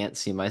sure I can't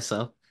see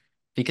myself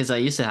because I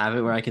used to have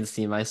it where I can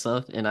see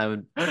myself, and I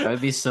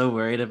would be so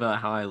worried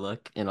about how I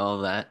look and all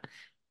of that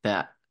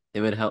that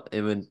it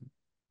would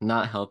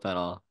not help at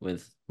all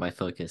with my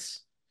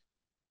focus.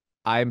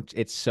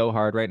 It's so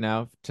hard right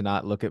now to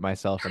not look at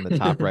myself in the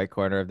top right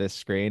corner of this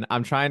screen.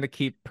 I'm trying to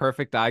keep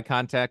perfect eye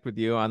contact with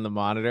you on the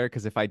monitor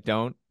because if I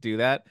don't do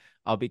that,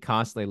 I'll be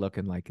constantly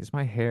looking like, is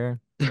my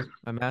hair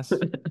a mess?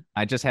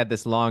 I just had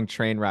this long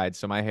train ride,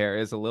 so my hair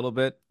is a little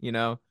bit,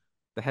 the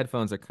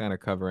headphones are kind of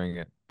covering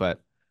it,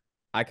 but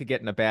I could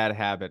get in a bad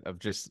habit of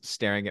just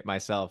staring at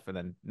myself and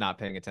then not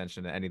paying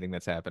attention to anything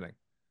that's happening.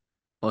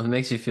 Well, if it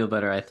makes you feel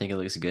better, I think it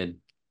looks good.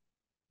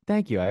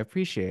 Thank you. I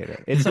appreciate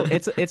it.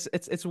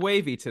 It's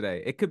wavy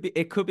today. It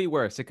could be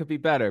worse. It could be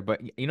better.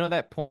 But you know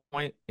that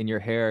point in your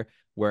hair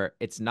where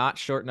it's not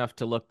short enough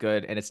to look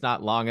good and it's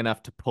not long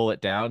enough to pull it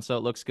down so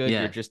it looks good.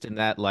 You're Yeah. just in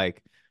that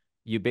like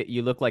you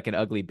look like an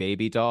ugly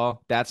baby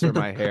doll. That's where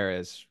my hair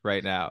is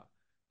right now.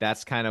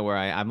 That's kind of where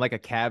I'm like a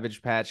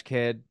Cabbage Patch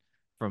Kid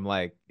from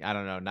like I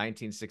don't know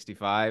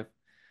 1965.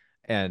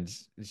 And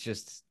it's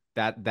just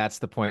that's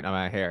the point on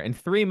my hair. In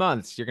 3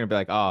 months, you're gonna be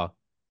like, oh,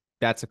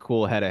 that's a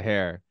cool head of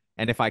hair.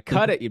 And if I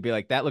cut it, you'd be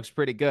like, that looks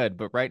pretty good.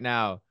 But right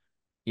now,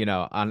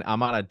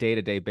 I'm on a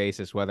day-to-day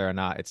basis whether or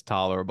not it's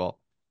tolerable.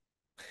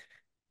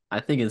 I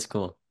think it's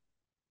cool.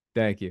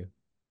 Thank you.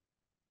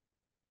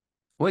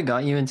 What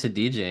got you into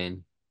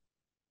DJing?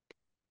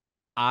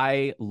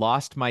 I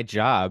lost my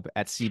job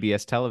at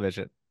CBS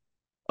television.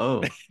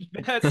 Oh,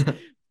 That's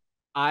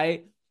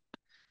I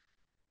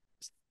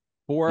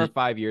 4 or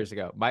 5 years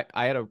ago.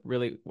 I had a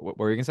really what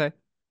were you gonna say?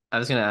 I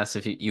was gonna ask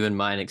if you would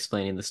mind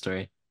explaining the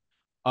story.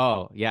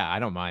 Oh, yeah, I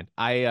don't mind.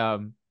 I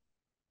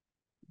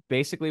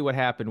basically what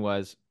happened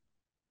was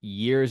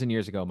years and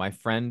years ago, my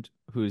friend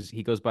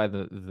he goes by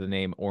the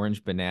name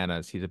Orange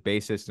Bananas. He's a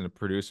bassist and a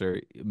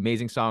producer,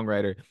 amazing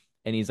songwriter,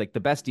 and he's like the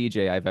best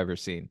DJ I've ever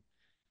seen.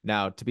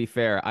 Now, to be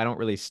fair, I don't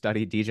really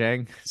study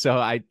DJing, so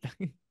I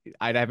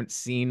haven't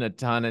seen a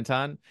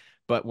ton,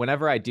 but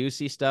whenever I do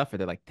see stuff, or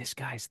they're like, this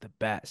guy's the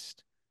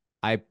best,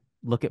 I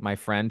look at my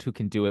friend who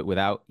can do it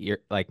without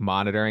like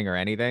monitoring or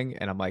anything,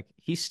 and I'm like,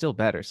 he's still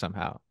better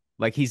somehow.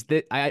 Like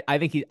I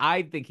think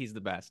he's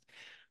the best,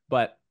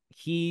 but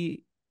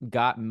he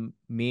got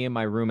me and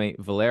my roommate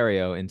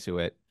Valerio into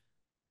it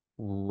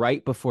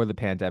right before the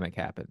pandemic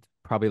happened,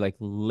 probably like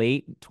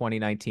late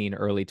 2019,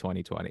 early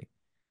 2020.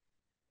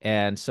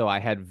 And so I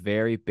had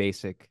very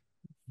basic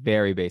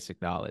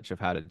knowledge of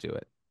how to do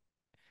it.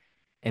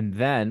 And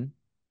then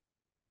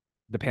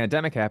the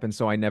pandemic happened,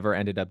 so I never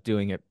ended up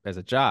doing it as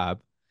a job.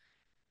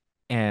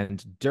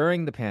 And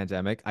during the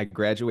pandemic, I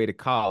graduated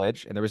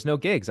college and there was no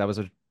gigs. I was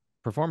a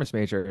performance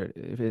major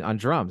on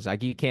drums.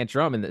 Like you can't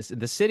drum in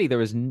the city. There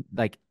was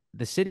like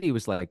the city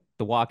was like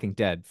The Walking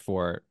Dead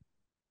for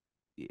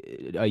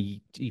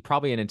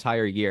probably an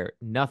entire year.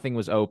 Nothing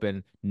was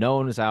open. No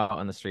one was out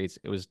on the streets.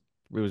 It was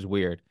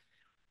weird.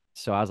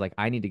 So I was like,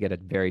 I need to get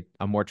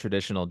a more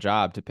traditional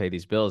job to pay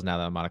these bills now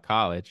that I'm out of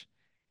college.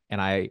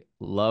 And I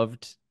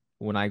loved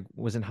when I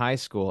was in high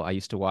school, I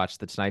used to watch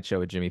The Tonight Show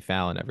with Jimmy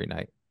Fallon every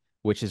night,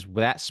 which is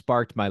that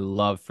sparked my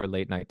love for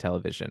late night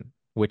television,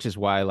 which is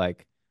why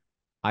like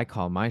I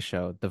call my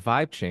show The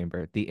Vibe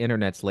Chamber, the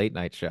internet's late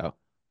night show.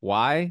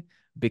 Why?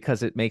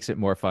 Because it makes it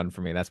more fun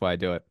for me. That's why I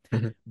do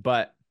it.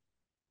 But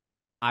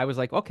I was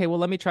like, okay, well,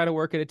 let me try to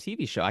work at a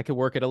TV show. I could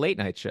work at a late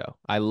night show.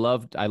 I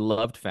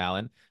loved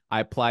Fallon.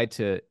 I applied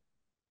to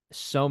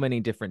so many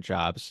different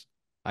jobs.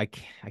 I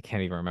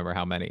can't even remember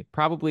how many.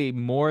 Probably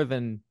more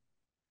than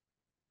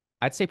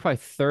I'd say probably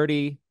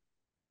 30,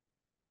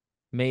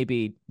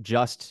 maybe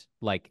just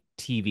like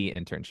TV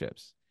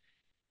internships.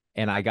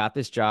 And I got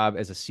this job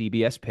as a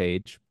CBS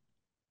page,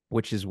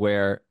 which is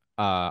where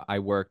I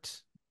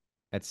worked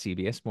at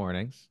CBS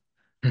Mornings.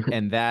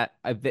 And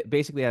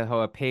basically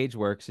how a page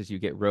works is you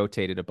get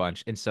rotated a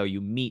bunch. And so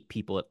you meet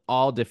people at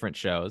all different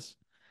shows.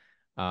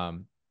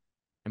 Um,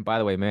 And by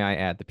the way, may I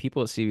add, the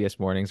people at CBS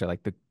Mornings are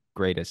like the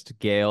greatest.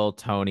 Gayle,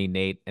 Tony,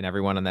 Nate, and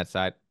everyone on that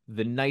side,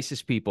 the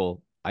nicest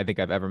people I think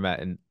I've ever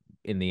met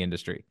in the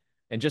industry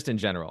and just in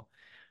general.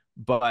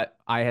 But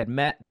I had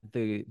met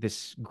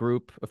this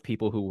group of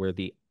people who were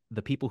the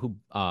people who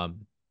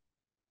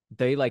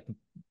they like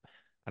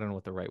I don't know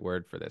what the right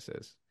word for this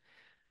is.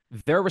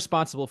 They're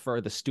responsible for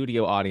the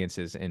studio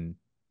audiences in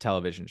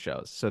television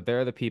shows. So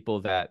they're the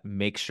people that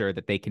make sure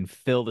that they can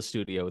fill the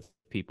studio with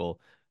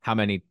people, how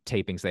many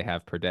tapings they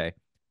have per day.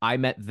 I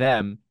met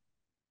them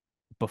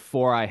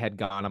before I had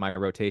gone on my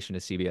rotation to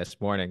CBS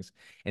Mornings.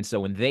 And so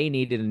when they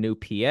needed a new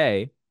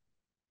PA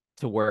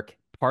to work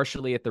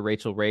partially at the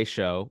Rachel Ray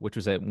show, which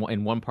was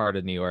in one part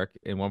of New York,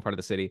 in one part of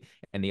the city,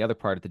 and the other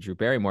part at the Drew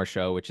Barrymore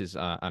show, which is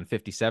on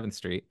 57th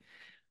Street,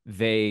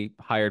 they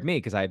hired me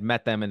because I had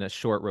met them in a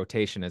short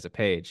rotation as a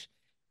page.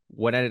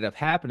 What ended up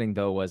happening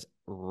though was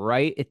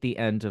right at the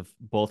end of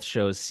both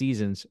shows'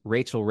 seasons,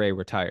 Rachel Ray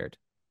retired.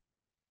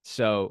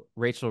 So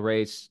Rachel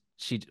Ray's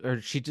she I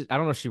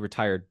don't know if she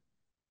retired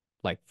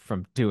like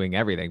from doing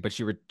everything, but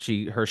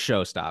she her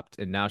show stopped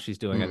and now she's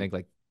doing I Mhm. think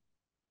like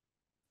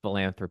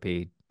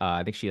philanthropy.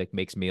 I think she like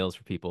makes meals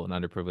for people in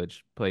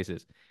underprivileged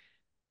places.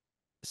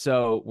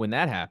 So when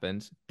that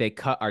happened, they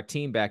cut our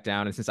team back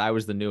down, and since I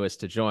was the newest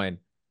to join,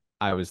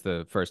 I was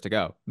the first to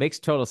go. Makes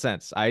total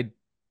sense. As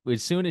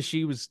soon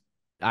as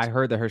I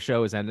heard that her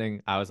show was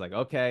ending, I was like,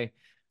 okay,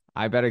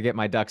 I better get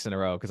my ducks in a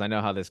row because I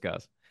know how this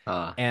goes.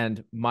 Ah,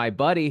 And my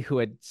buddy who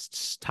had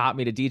taught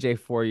me to DJ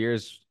 4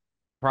 years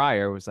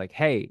prior was like,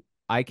 hey,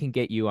 I can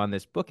get you on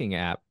this booking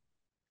app.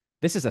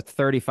 This is a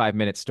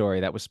 35-minute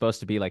story that was supposed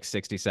to be like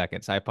 60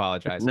 seconds. I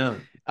apologize.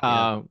 no,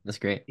 yeah, Um, that's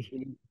great.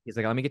 he's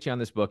like, let me get you on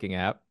this booking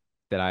app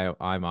that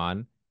I'm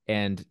on.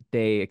 And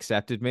they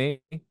accepted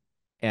me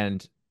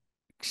and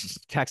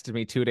texted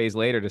me 2 days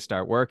later to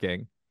start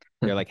working.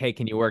 They're like, hey,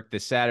 can you work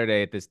this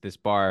Saturday at this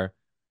bar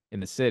in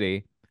the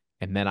city?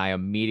 And then I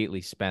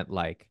immediately spent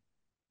like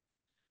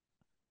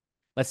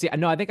let's see.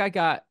 No,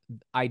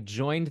 I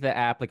joined the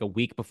app like a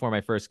week before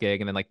my first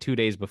gig, and then like 2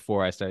 days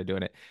before I started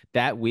doing it.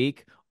 That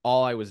week,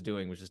 all I was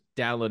doing was just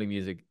downloading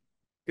music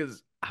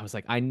because I was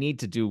like, I need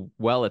to do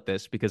well at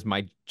this because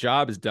my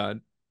job is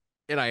done,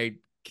 and I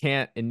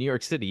can't in New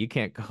York City, you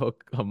can't go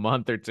a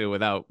month or two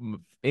without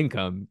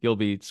income. You'll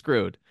be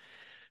screwed.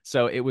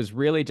 So it was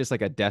really just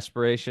like a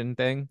desperation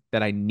thing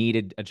that I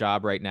needed a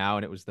job right now,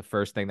 and it was the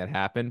first thing that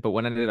happened. But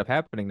what ended up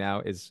happening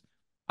now is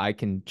I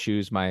can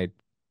choose my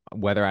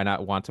whether I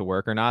not want to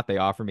work or not. They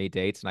offer me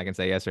dates, and I can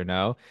say yes or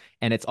no,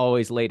 and it's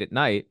always late at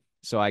night,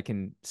 so I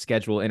can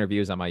schedule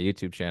interviews on my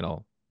YouTube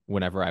channel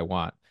whenever I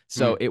want.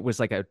 So Hmm. it was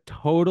like a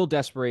total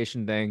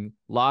desperation thing.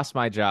 Lost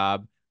my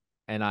job,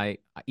 and I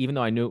even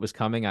though I knew it was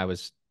coming, I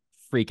was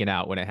freaking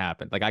out when it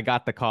happened. Like I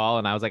got the call,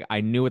 and I was like,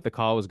 I knew what the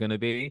call was going to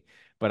be,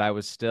 but I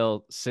was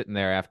still sitting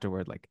there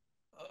afterward, like,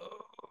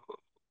 oh,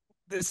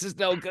 this is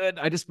no good.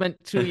 I just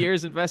spent 2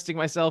 years investing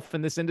myself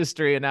in this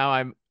industry, and now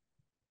I'm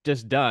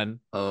just done.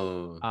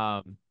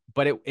 Oh.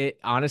 But it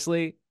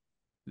honestly,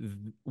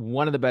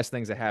 one of the best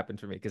things that happened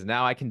for me because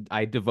now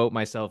I devote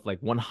myself like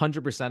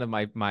 100% of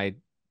my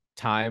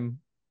time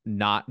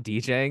not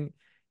DJing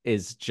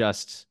is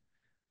just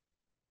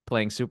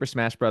playing Super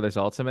Smash Brothers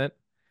Ultimate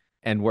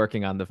and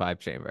working on the Vibe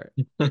Chamber.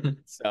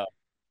 So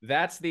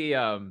that's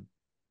the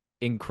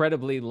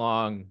incredibly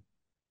long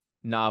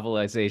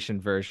novelization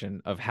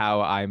version of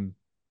how I'm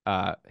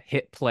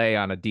hit play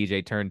on a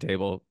DJ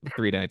turntable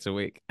 3 nights a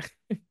week.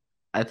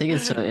 I think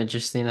it's so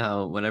interesting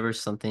how whenever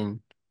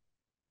something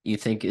you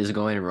think is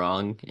going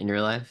wrong in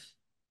your life,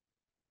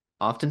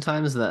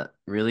 oftentimes that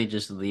really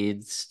just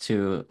leads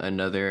to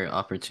another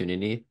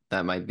opportunity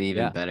that might be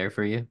even Yeah. better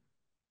for you.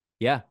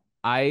 Yeah.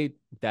 I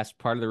That's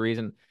part of the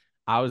reason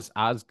I was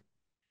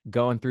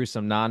going through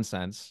some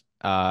nonsense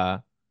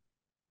at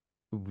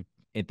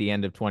the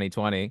end of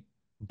 2020,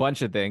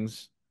 bunch of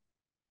things,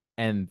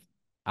 and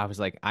I was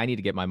like, I need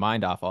to get my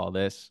mind off all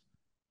this.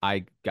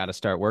 I got to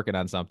start working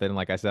on something.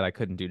 Like I said, I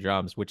couldn't do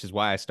drums, which is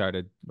why I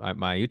started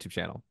my YouTube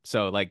channel.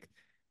 So like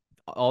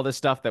all this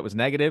stuff that was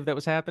negative that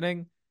was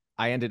happening,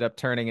 I ended up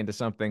turning into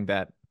something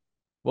that,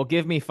 well,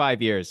 give me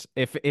 5 years.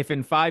 If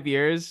in 5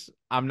 years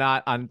I'm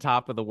not on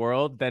top of the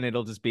world, then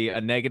it'll just be a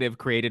negative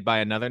created by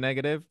another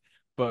negative.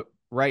 But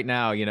right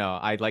now,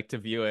 I'd like to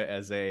view it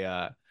as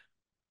a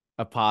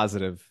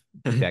positive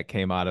that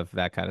came out of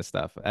that kind of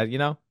stuff.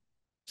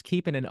 Just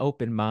keeping an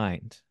open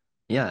mind.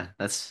 Yeah,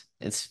 it's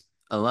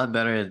a lot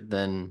better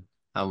than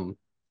how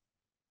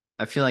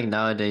I feel like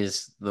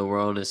nowadays the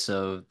world is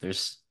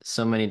there's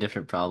so many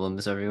different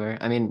problems everywhere.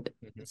 I mean,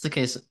 Mhm. it's the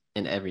case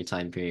in every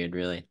time period,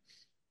 really.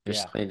 There's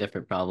so Yeah, many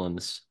different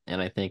problems,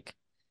 and I think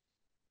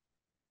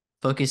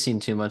focusing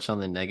too much on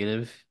the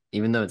negative,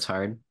 even though it's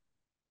hard,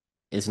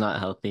 is not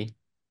healthy.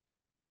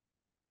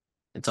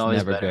 It's it's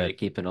always never better to good.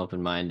 keep an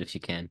open mind if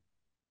you can.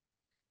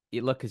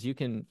 Look, because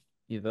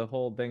the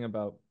whole thing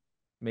about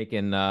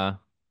making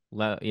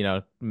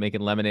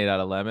making lemonade out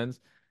of lemons.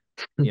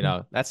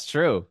 That's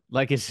true.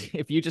 Like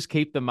if you just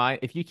keep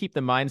if you keep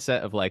the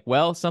mindset of like,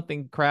 well,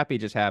 something crappy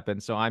just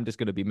happened, so I'm just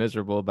going to be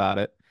miserable about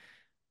it.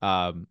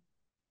 Um,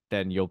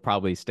 then you'll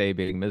probably stay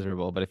being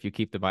miserable. But if you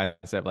keep the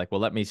mindset of like,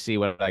 well, let me see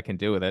what I can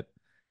do with it,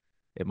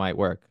 it might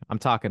work. I'm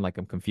talking like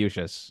I'm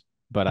Confucius,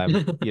 but I'm.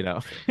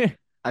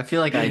 I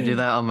feel like I do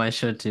that on my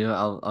show too.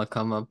 I'll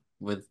come up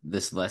with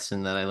this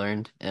lesson that I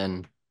learned,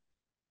 and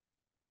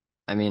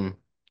I mean,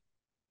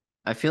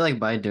 I feel like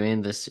by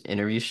doing this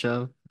interview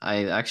show,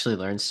 I actually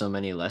learned so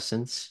many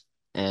lessons,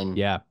 and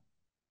Yeah,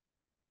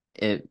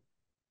 it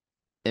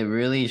it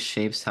really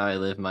shapes how I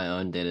live my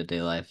own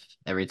day-to-day life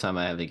every time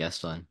I have a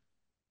guest on.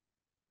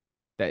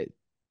 that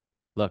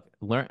look,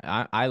 learn.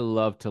 I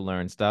love to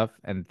learn stuff,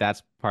 and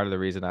that's part of the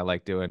reason I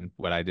like doing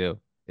what I do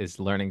is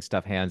learning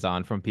stuff hands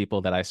on from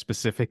people that I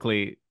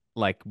specifically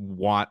like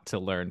want to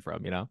learn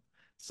from.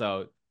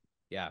 So,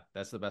 yeah,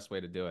 that's the best way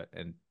to do it.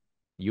 And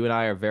you and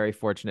I are very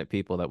fortunate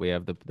people that we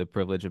have the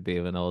privilege of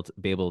being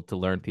able to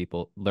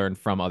learn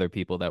from other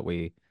people that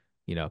we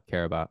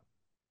care about.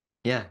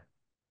 Yeah.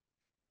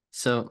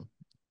 So,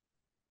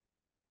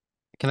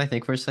 can I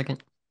think for a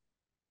second?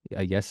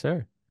 Yes,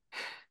 sir.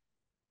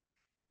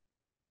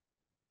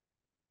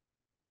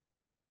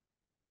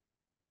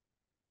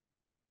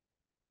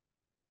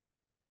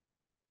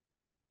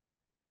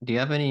 Do you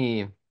have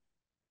any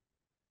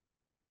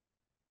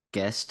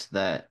guest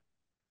that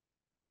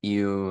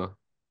you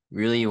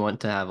really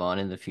want to have on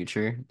in the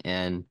future,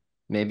 and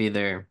maybe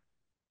they're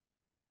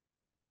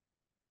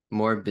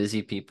more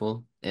busy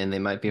people and they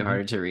might be Hmm.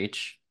 harder to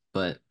reach,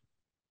 but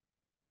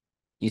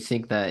you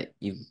think that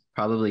you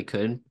probably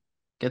could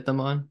get them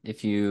on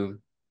if you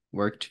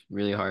worked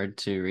really hard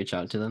to reach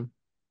out to them?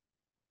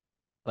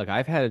 Like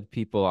I've had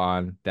people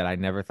on that I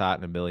never thought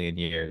in a million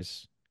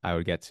years I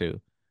would get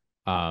to.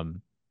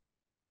 Um,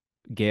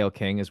 Gayle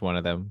King is one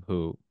of them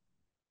who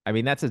I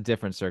mean, that's a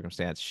different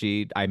circumstance.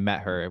 I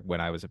met her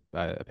when I was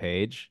a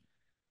page,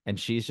 and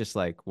she's just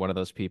like one of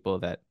those people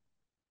that,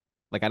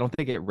 like, I don't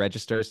think it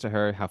registers to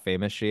her how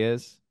famous she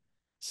is.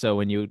 So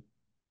when you,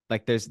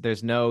 like,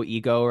 there's no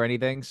ego or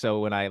anything. So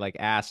when I like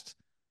asked,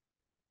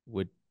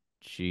 would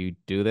she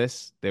do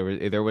this?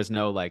 There was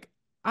no like,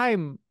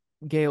 I'm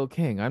Gayle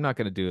King. I'm not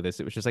going to do this.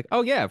 It was just like,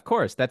 oh yeah, of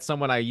course. That's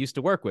someone I used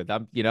to work with.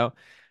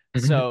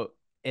 So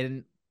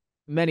and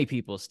Many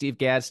people, Steve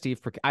Gadd,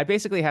 I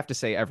basically have to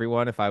say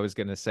everyone if I was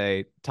going to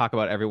say talk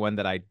about everyone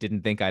that I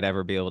didn't think I'd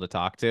ever be able to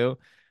talk to,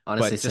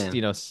 Honestly, but just, same.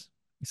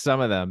 some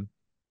of them.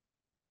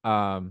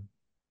 Um,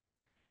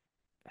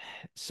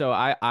 so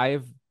I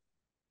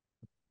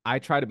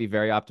try to be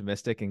very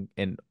optimistic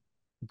and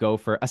go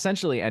for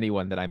essentially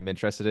anyone that I'm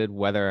interested in,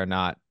 whether or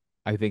not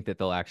I think that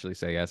they'll actually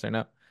say yes or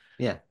no.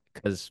 Yeah.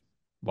 Because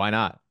why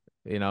not?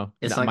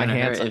 It's not My gonna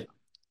hurt hands, if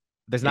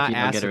there's if not you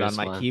don't get a acid on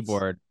my response.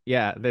 keyboard.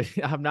 Yeah,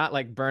 I'm not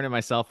like burning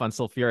myself on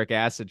sulfuric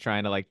acid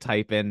trying to like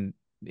type in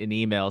an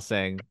email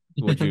saying,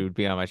 "Would you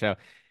be on my show?"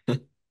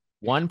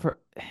 One per,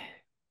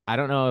 I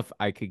don't know if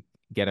I could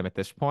get him at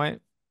this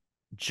point.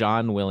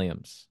 John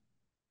Williams,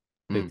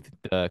 the Hmm.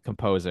 the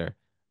composer.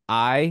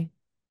 I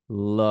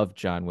love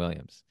John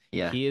Williams.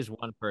 Yeah. He is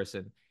one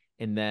person,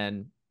 and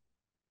then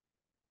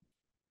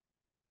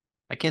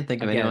I can't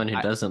think of again, anyone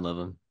who doesn't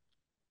love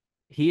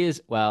he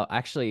is, well,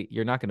 actually,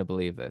 you're not going to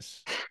believe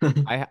this.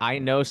 him. I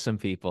know some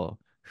people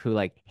who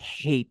like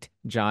hate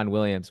John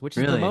Williams, which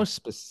is the Really? most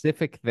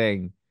specific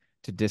thing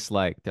to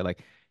dislike. They're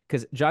like,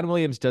 because John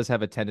Williams does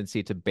have a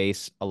tendency to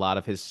base a lot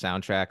of his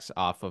soundtracks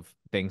off of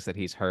things that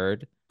he's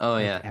heard, Oh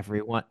yeah. Yeah,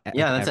 like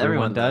that's everyone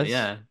everyone though. does.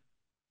 Yeah.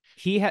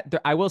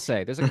 I will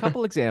say, there's a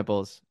couple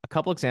examples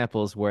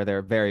where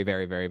they're very,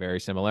 very, very, very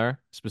similar.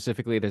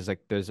 Specifically, there's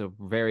a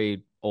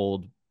very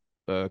old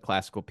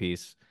classical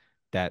piece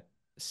that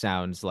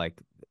sounds like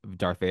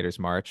Darth Vader's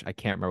March. I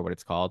can't remember what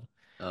it's called.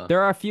 Oh,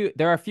 There are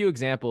a few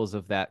examples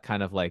of that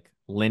kind of like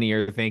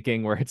linear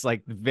thinking where it's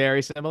like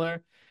very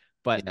similar,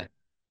 but yeah.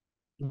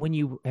 when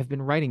you have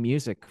been writing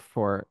music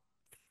for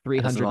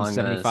As long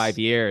 375 as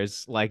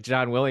years like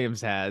John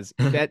Williams has,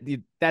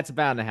 that's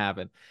bound to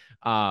happen.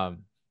 So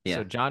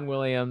yeah. John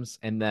Williams,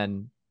 and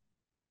then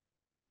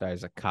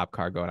there's a cop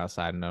car going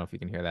outside. I don't know if you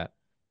can hear that.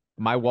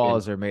 My Good.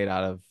 walls are made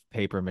out of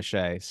paper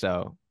mache,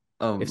 so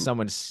if Um,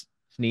 someone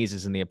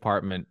sneezes in the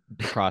apartment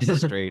across the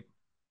street,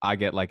 I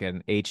get like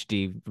an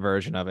HD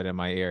version of it in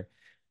my ear.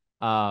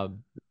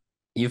 Um,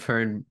 you've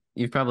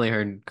probably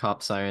heard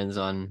cop sirens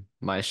on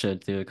my show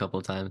too a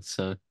couple times,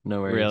 so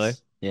no really.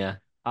 worries. Yeah.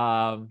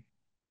 Um,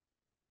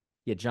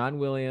 Yeah, John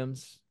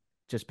Williams,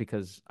 just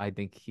because I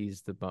think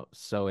he's the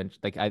most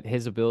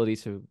his ability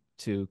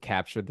to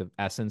capture the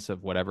essence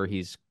of whatever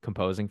he's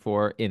composing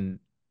for in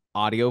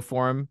audio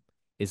form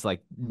is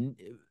like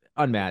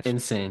unmatched,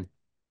 Insane.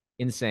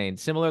 insane.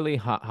 Similarly,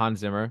 Hans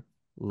Zimmer,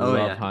 Oh love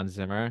yeah. Hans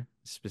Zimmer,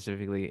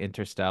 specifically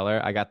Interstellar.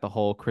 I got the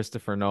whole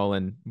Christopher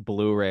Nolan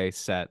Blu-ray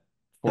set,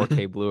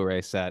 4K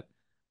Blu-ray set,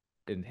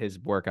 and his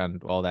work on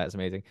all that is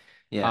amazing.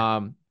 Yeah.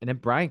 And then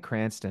Bryan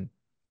Cranston.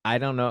 I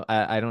don't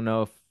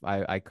know if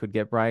I could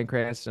get Bryan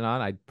Cranston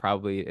on. I'd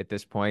probably at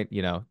this point,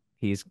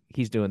 he's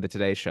doing the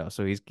Today Show,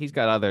 so he's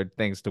got other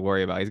things to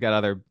worry about. He's got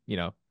other,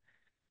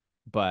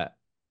 but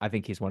I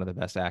think he's one of the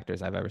best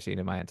actors I've ever seen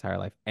in my entire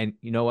life. And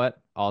you know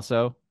what?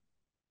 Also,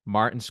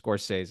 Martin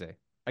Scorsese.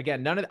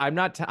 Again, I'm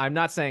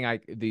not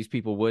saying these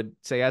people would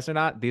say yes or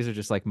not. These are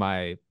just like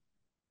my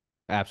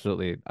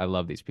absolutely I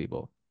love these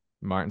people.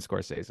 Martin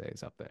Scorsese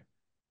is up there.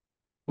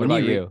 What When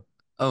about you re you?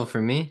 Oh,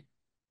 for me?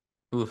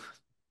 Oof.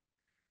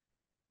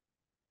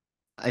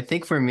 I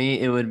think for me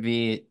it would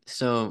be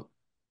so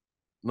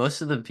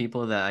most of the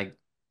people that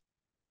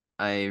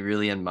I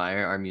really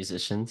admire are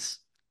musicians.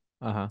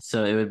 Uh-huh.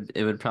 So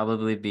it would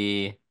probably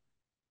be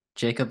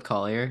Jacob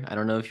Collier. I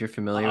don't know if you're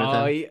familiar with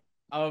Oh, him.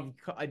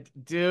 yeah.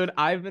 Dude,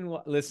 I've been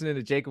listening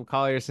to Jacob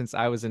Collier since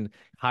I was in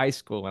high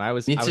school, and Me I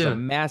was a too.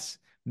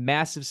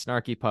 massive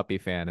Snarky Puppy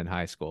fan in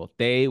high school.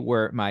 They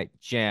were my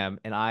jam,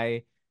 and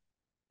I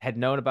had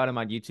known about him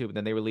on YouTube, and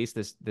then they released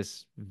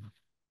this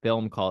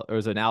film called, or it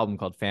was an album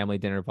called Family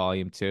Dinner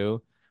Volume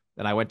 2.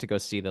 And I went to go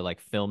see the like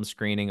film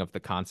screening of the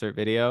concert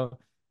video,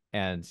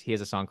 and he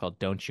has a song called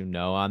Don't You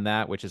Know on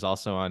that, which is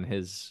also on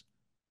his,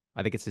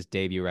 I think it's his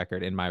debut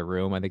record, In My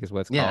Room, I think is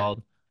what it's Yeah,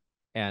 called.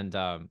 And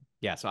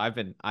yeah, so I've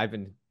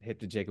been hip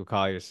to Jacob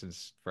Collier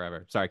since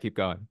forever. Sorry, keep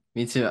going.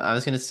 me too. I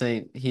was gonna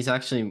say he's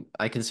actually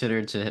I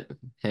consider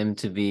him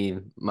to be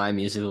my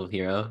musical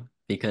hero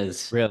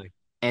because Really?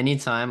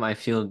 anytime I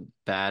feel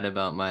bad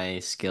about my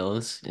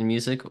skills in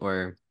music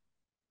or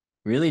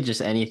really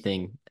just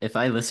anything, if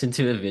I listen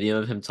to a video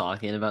of him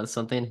talking about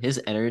something,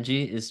 his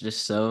energy is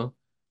just so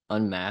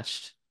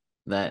unmatched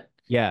that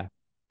Yeah.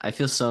 I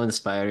feel so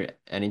inspired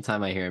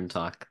anytime I hear him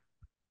talk.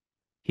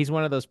 He's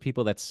one of those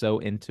people that's so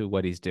into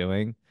what he's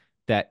doing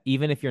that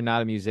even if you're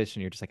not a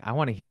musician, you're just like, I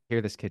want to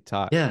hear this kid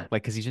talk. Yeah.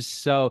 Like, because he's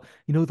just so,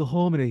 the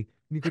harmony,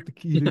 and you got the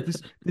key, like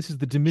this is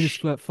the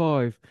diminished flat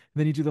five, and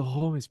then you do the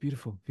harmony. It's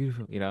beautiful,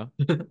 beautiful.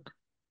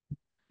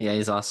 Yeah,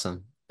 he's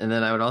awesome. And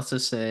then I would also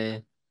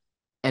say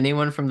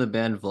anyone from the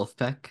band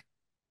Wolfpack.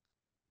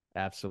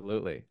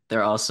 Absolutely.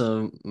 They're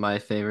also my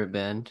favorite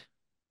band.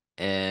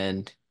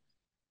 And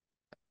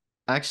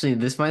actually,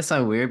 this might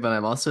sound weird, but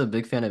I'm also a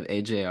big fan of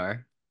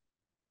AJR,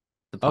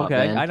 the pop Okay,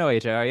 I band. know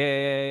HR.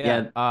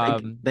 Yeah,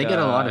 they get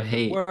a lot of The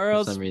hate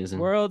for some reason.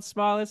 world's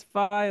smallest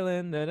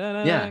violin. Da, da,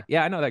 da, da. Yeah,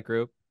 Yeah, I know that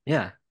group.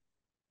 yeah,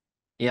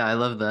 yeah, I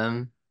love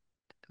them.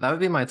 That would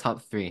be my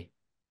top three.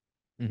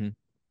 Hmm.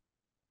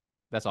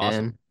 That's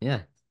awesome. And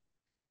yeah.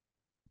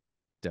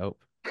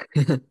 Dope.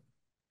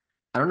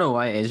 I don't know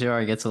why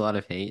AJR gets a lot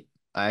of hate.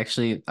 I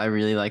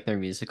really like their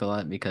music a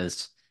lot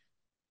because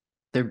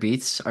their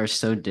beats are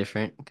so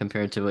different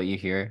compared to what you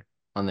hear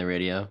on the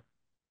radio.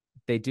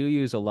 They do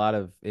use a lot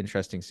of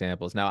interesting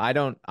samples. Now,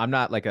 I'm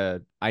not like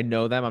I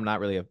know them. I'm not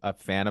really a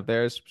fan of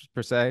theirs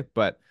per se,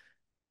 but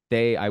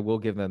I will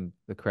give them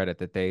the credit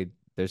that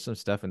there's some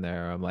stuff in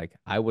there. I'm like,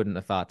 I wouldn't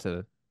have thought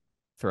to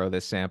throw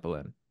this sample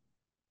in,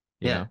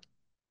 you Yeah. know?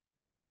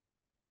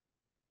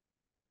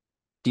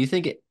 Do you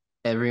think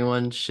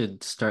everyone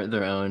should start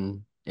their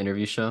own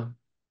interview show?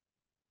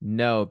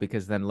 No,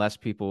 because then less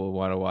people will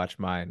want to watch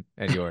mine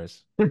and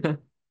yours.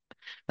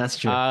 That's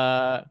true.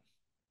 Uh,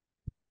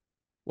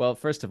 well,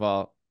 first of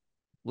all,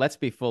 let's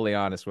be fully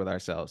honest with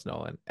ourselves,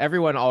 Nolan.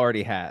 Everyone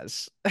already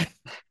has.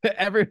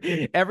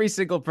 Every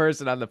single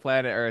person on the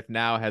planet Earth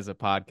now has a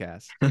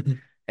podcast.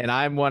 And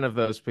I'm one of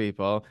those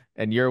people,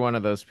 and you're one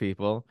of those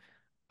people.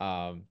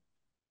 Um,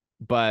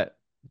 but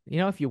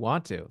if you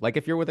want to, like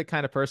if you're with the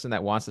kind of person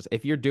that wants this,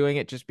 if you're doing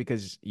it just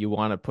because you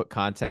want to put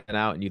content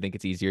out and you think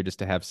it's easier just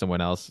to have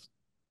someone else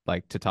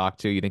like to talk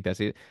to, you think that's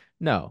it?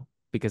 No,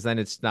 because then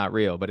it's not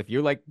real. But if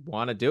you like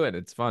want to do it,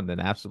 it's fun, then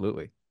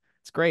absolutely.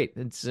 It's great.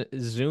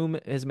 Zoom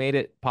has made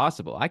it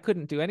possible. I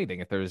couldn't do anything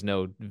if there was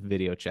no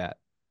video chat,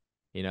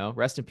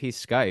 Rest in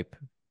peace, Skype.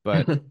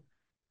 But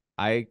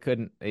I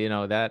couldn't,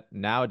 that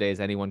nowadays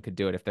anyone could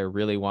do it. If they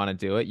really want to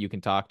do it, you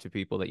can talk to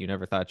people that you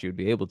never thought you would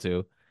be able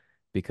to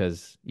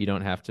because you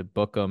don't have to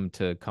book them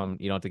to come.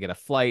 You don't have to get a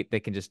flight. They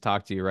can just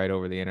talk to you right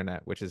over the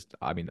internet, which is,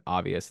 I mean,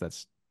 obvious.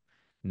 That's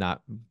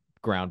not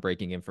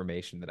groundbreaking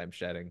information that I'm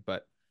shedding,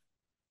 but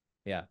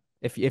yeah,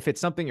 if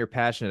it's something you're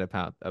passionate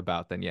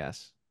about, then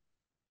yes.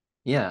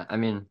 Yeah, I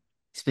mean,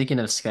 speaking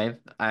of Skype,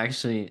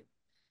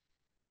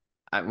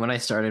 when I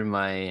started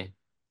my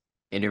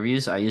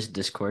interviews, I used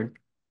Discord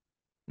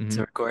to Hmm.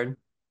 record.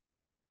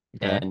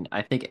 Okay, And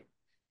I think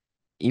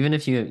even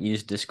if you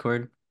use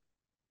Discord,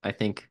 I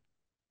think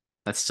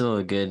that's still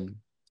a good,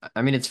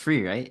 I mean, it's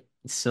free, right?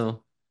 It's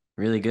still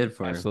really good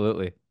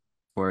absolutely.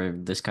 for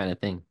this kind of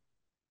thing.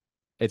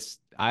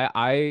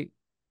 I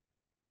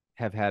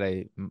have had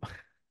a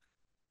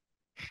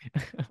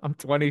I'm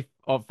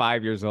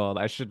 25 years old.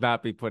 I should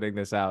not be putting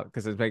this out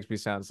because it makes me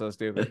sound so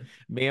stupid.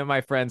 Me and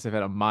my friends have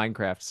had a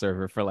Minecraft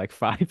server for like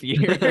 5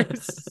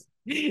 years.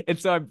 And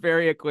so I'm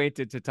very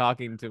acquainted to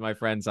talking to my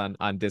friends on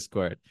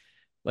Discord.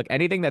 Like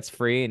anything that's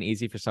free and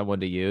easy for someone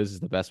to use is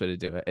the best way to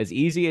do it. As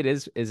easy it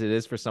is as it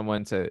is for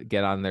someone to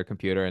get on their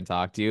computer and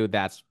talk to you,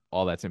 that's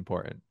all that's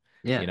important,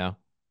 you Yeah. know?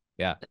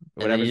 Yeah. And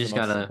then Whatever's the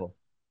most simple.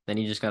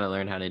 you just gotta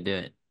learn how to do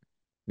it.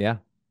 Yeah,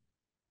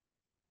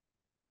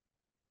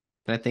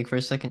 Can I think for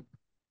a second?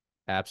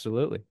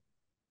 absolutely.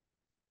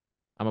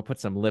 I'm gonna put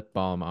some lip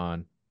balm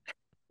on.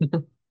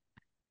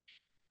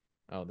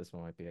 Oh, this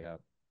one might be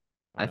out.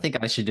 I think I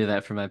Honestly. should do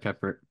that for my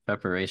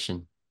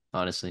preparation,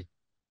 honestly.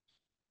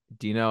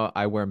 Do you know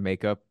I wear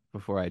makeup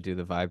before I do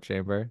the vibe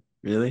chamber?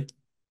 Really?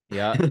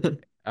 Yeah.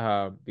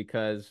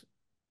 Because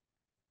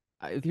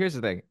here's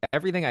the thing.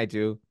 Everything I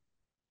do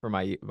for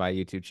my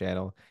YouTube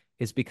channel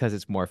is because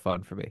it's more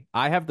fun for me.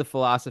 I have the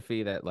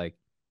philosophy that like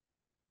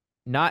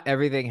not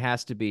everything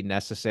has to be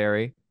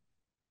necessary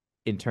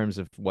in terms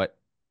of what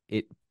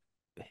it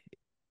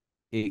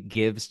it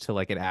gives to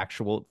like an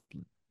actual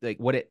like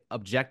what it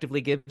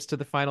objectively gives to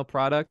the final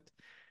product.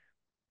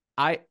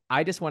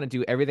 I just want to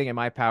do everything in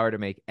my power to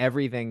make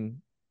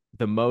everything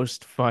the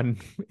most fun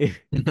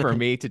for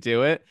me to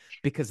do it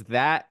because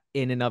that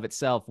in and of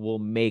itself will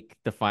make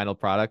the final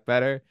product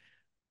better.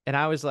 And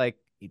I was like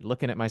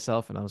looking at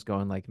myself and I was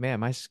going like,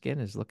 man, my skin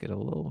is looking a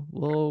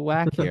little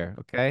whack here.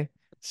 Okay.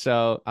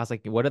 So I was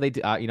like, what do they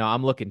do?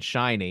 I'm looking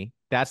shiny.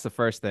 That's the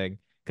first thing.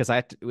 Because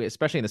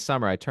especially in the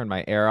summer, I turn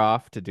my air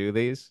off to do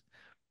these.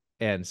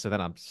 And so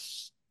then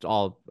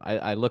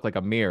I look like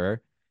a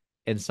mirror.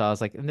 And so I was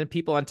like, and then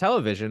people on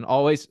television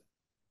always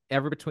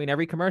between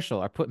every commercial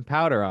are putting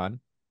powder on.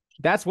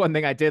 That's one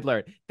thing I did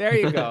learn. There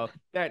you go.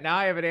 There now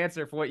I have an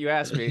answer for what you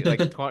asked me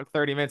like 20,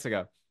 30 minutes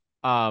ago.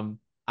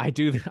 I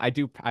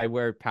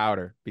wear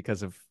powder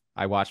because of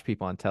I watch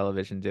people on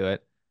television do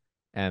it,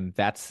 and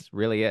that's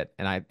really it.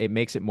 And it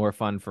makes it more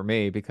fun for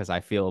me because I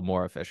feel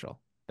more official.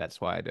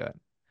 That's why I do it.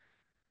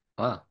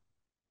 Wow.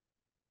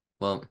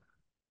 Well,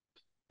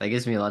 that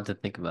gives me a lot to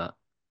think about.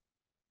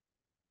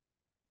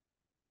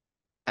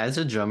 As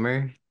a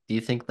drummer, do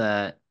you think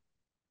that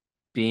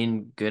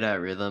being good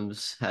at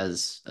rhythms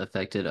has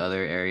affected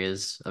other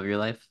areas of your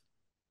life?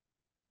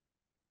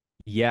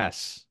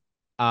 Yes.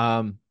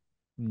 Um,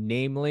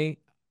 namely,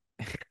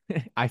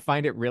 I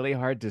find it really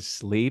hard to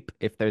sleep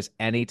if there's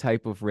any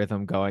type of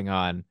rhythm going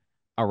on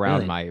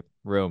around Really? my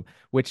room,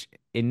 which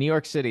in New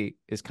York City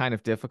is kind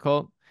of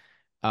difficult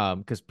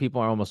because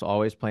people are almost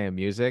always playing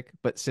music.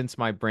 But since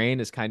my brain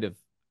is kind of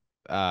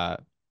uh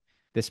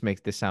this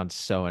makes this sound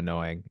so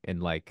annoying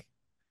and like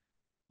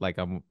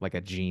I'm like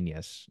a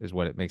genius is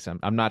what it makes.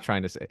 I'm not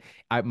trying to say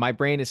my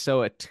brain is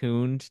so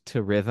attuned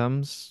to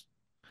rhythms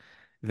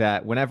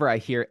that whenever I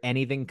hear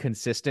anything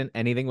consistent,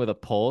 anything with a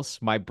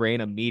pulse, my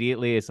brain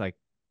immediately is like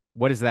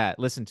what is that?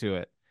 Listen to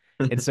it.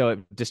 And so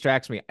it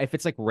distracts me. If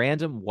it's like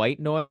random white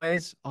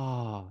noise,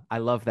 oh, I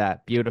love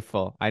that.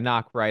 Beautiful. I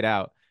knock right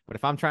out. But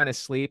if I'm trying to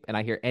sleep and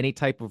I hear any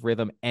type of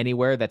rhythm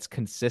anywhere that's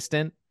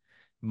consistent,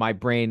 my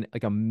brain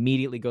like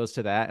immediately goes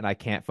to that and I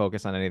can't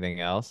focus on anything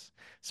else.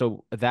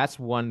 So that's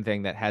one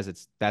thing that has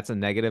its that's a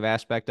negative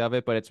aspect of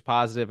it, but it's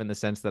positive in the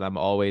sense that I'm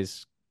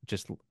always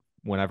just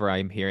whenever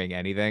I'm hearing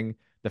anything,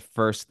 the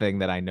first thing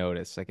that I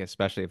notice, like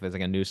especially if it's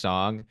like a new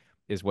song,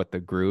 is what the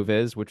groove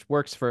is, which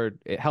works for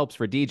it helps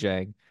for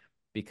DJing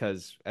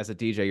because as a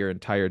DJ, your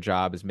entire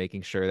job is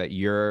making sure that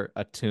you're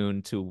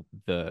attuned to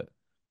the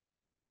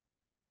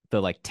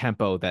like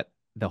tempo that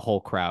the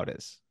whole crowd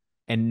is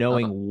and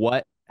knowing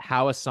Oh,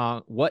 how a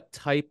song, what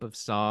type of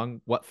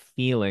song, what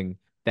feeling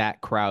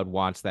that crowd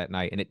wants that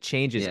night. And it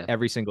changes yeah.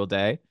 every single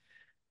day.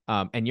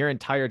 And your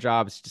entire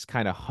job is just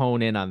kind of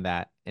hone in on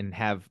that and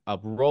have a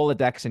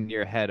Rolodex in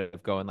your head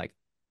of going like,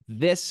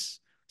 this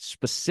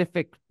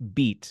specific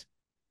beat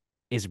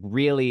is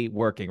really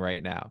working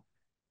right now.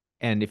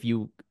 And if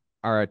you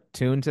are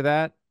attuned to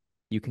that,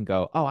 you can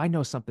go, "Oh, I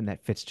know something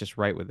that fits just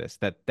right with this.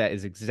 That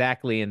is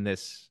exactly in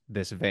this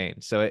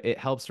vein." So it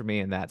helps for me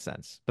in that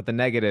sense. But the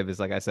negative is,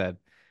 like I said,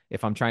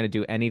 if I'm trying to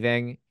do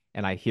anything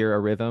and I hear a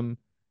rhythm,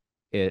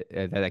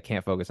 that I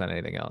can't focus on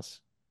anything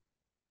else.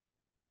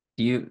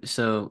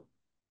 So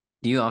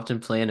do you often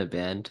play in a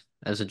band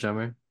as a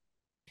drummer?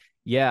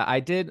 Yeah, I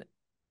did.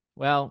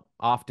 Well,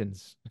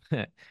 oftens.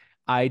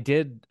 I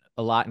did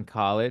a lot in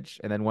college,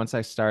 and then once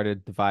I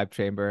started the Vibe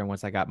Chamber and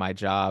once I got my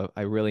job,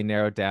 I really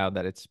narrowed down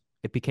that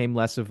it became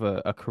less of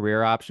a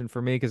career option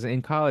for me because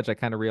in college I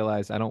kind of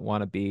realized I don't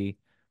want to be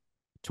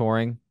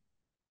touring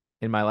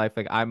in my life.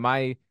 Like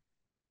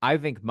I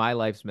think my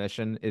life's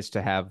mission is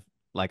to have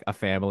like a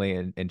family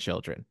and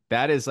children.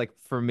 That is like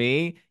for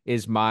me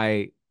is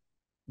my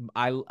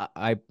I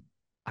I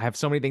have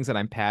so many things that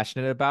I'm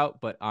passionate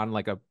about, but on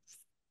like a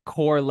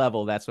core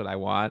level, that's what I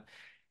want.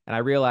 And I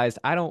realized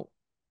I don't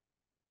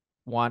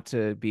want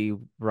to be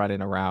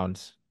running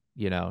around,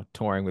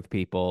 touring with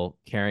people,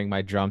 carrying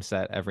my drum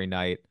set every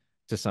night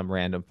to some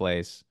random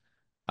place,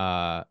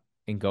 uh,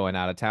 and going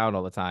out of town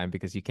all the time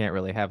because you can't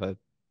really have a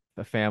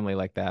family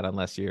like that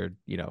unless you're,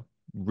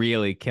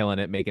 really killing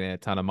it, making it a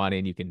ton of money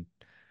and you can,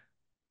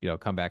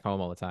 come back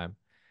home all the time.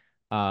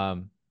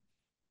 Um,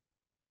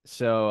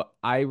 so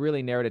I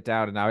really narrowed it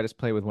down and now I just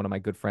play with one of my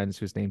good friends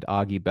who's named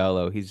Augie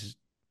Bello.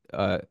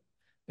 Uh,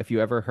 if you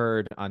ever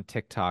heard on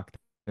TikTok,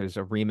 there's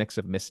a remix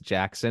of Miss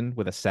Jackson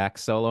with a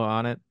sax solo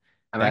on it.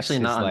 I'm That's actually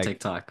his not on like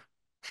TikTok.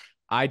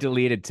 I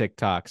deleted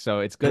TikTok,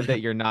 so it's good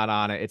that you're not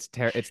on it.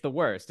 It's the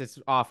worst. It's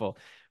awful.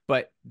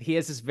 But he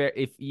has this very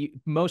if you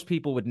most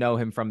people would know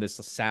him from this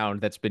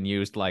sound that's been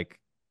used like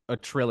a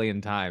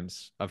trillion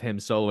times of him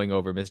soloing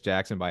over Miss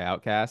Jackson by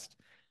Outkast.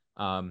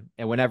 And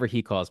whenever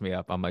he calls me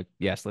up, I'm like,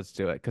 yes, let's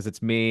do it. Because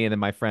it's me and then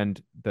my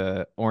friend,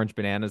 the Orange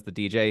Bananas, the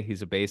DJ,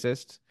 he's a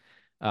bassist.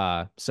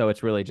 So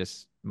it's really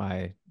just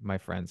my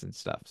friends and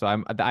stuff.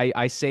 So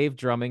I save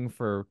drumming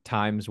for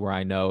times where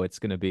I know it's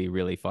gonna be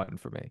really fun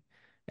for me.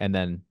 And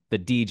then the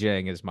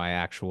DJing is my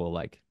actual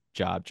like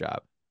job.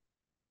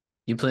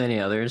 You play any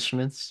other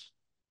instruments?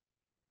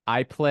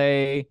 I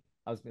play,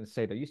 I was gonna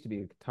say there used to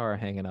be a guitar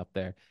hanging up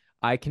there.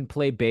 I can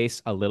play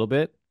bass a little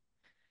bit.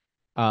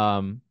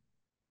 Um,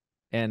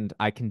 and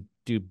I can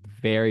do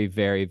very,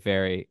 very,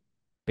 very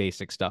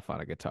basic stuff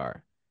on a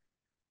guitar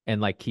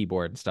and like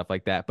keyboard and stuff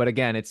like that. But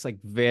again, it's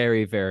like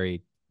very,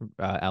 very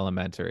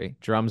elementary.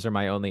 Drums are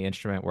my only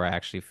instrument where I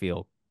actually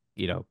feel,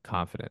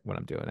 confident when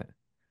I'm doing it.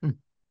 Hmm.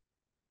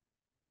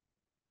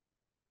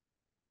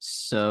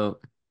 So,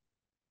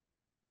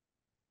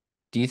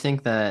 do you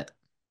think that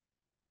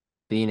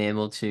being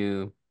able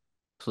to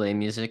play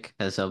music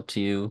has helped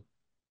you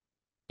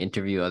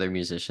interview other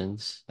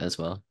musicians as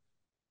well?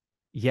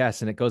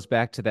 Yes, and it goes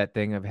back to that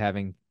thing of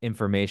having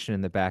information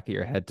in the back of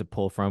your head to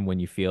pull from when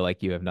you feel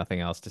like you have nothing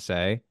else to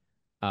say.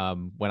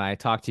 When I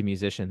talk to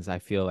musicians, I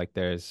feel like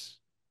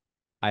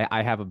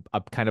I have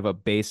a kind of a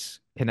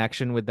base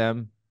connection with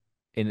them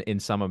in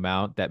some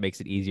amount that makes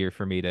it easier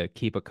for me to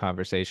keep a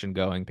conversation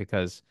going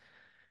because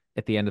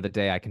at the end of the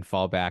day, I can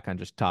fall back on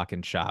just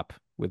talking shop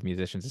with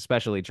musicians,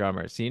 especially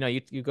drummers. So,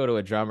 you go to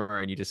a drummer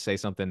and you just say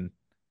something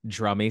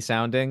drummy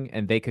sounding,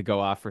 and they could go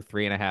off for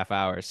 3.5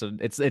 hours. So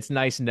it's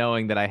nice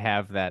knowing that I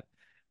have that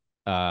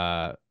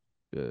uh,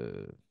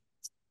 uh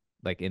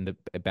like in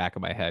the back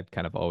of my head,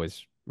 kind of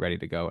always ready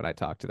to go when I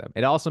talk to them.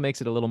 It also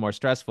makes it a little more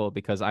stressful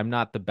because I'm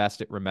not the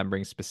best at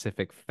remembering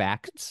specific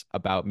facts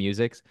about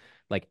music,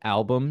 like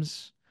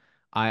albums.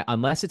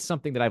 Unless it's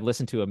something that I've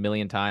listened to a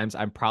million times,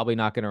 I'm probably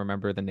not going to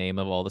remember the name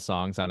of all the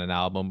songs on an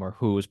album or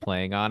who's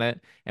playing on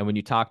it. And when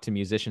you talk to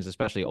musicians,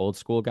 especially old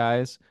school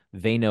guys,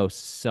 they know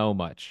so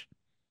much.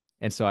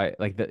 And so I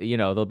like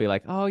they'll be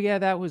like, "Oh yeah,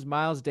 that was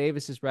Miles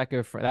Davis's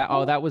record for that.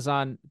 Oh, that was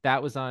on,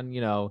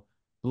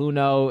 Blue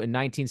Note in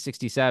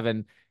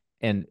 1967."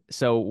 And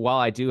so while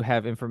I do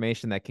have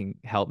information that can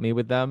help me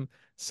with them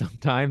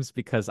sometimes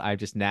because I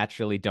just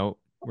naturally don't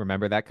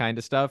remember that kind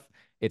of stuff,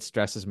 it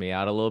stresses me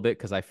out a little bit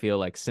because I feel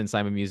like since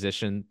I'm a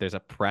musician, there's a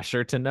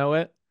pressure to know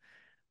it.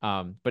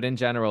 But in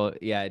general,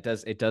 yeah, it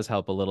does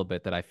help a little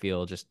bit that I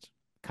feel just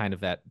kind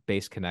of that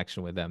base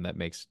connection with them that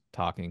makes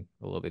talking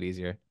a little bit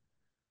easier.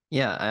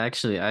 Yeah, I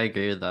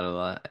agree with that a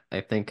lot.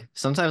 I think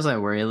sometimes I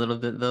worry a little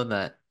bit though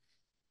that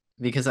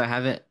because I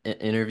haven't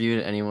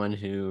interviewed anyone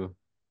who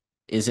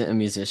isn't a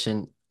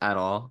musician at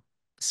all,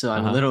 so I'm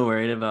a Uh-huh. little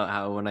worried about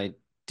how when I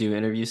do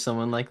interview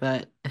someone like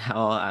that,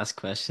 how I'll ask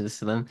questions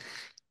to them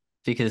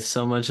because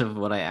so much of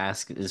what I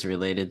ask is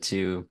related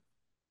to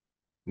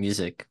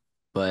music.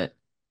 But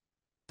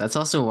that's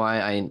also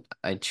why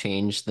I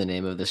changed the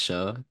name of the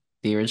show.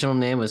 The original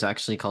name was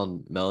actually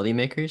called Melody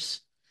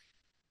Makers.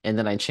 And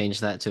then I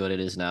changed that to what it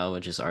is now,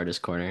 which is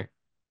Artist Corner.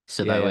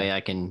 So Yeah, that yeah. way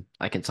I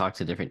can talk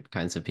to different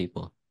kinds of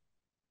people.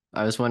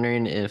 I was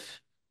wondering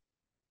if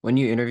when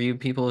you interview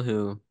people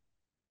who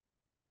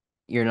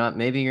you're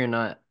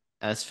not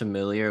as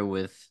familiar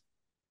with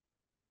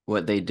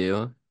what they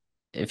do,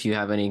 if you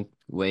have any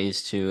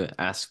ways to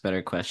ask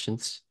better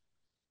questions.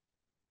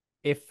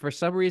 If for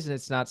some reason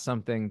it's not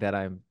something that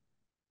I'm,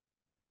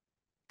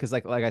 because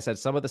like I said,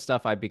 some of the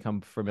stuff I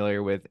become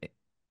familiar with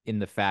in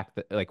the fact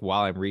that like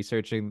while I'm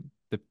researching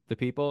the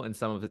people, and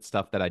some of it's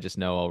stuff that I just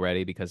know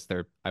already because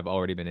I've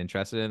already been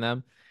interested in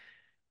them.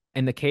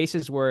 In the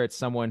cases where it's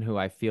someone who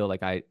I feel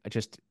like I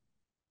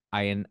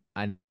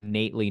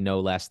innately know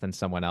less than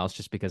someone else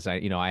just because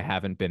I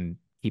haven't been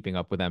keeping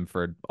up with them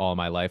for all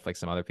my life like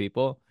some other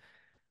people.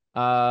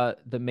 The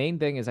main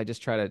thing is I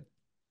just try to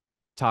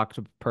talk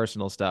to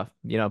personal stuff,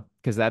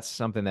 because that's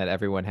something that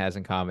everyone has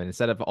in common.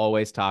 Instead of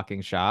always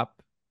talking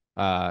shop,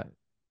 uh,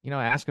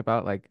 ask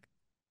about like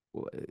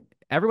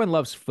everyone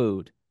loves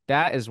food.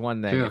 That is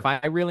one thing. True.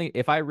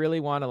 If I really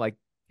want to like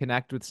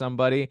connect with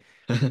somebody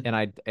and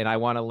I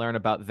want to learn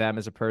about them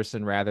as a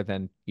person rather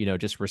than,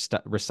 just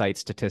recite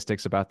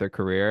statistics about their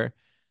career,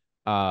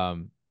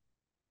 um,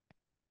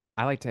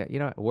 I like to,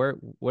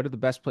 what are the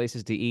best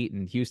places to eat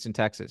in Houston,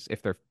 Texas,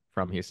 if they're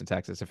from Houston,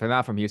 Texas. If they're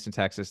not from Houston,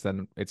 Texas,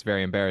 then it's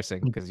very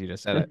embarrassing because you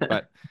just said it.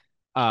 But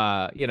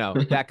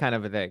that kind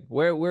of a thing.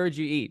 Where would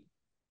you eat?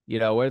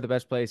 Where are the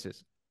best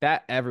places?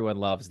 That everyone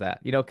loves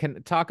that.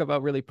 Can talk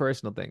about really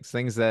personal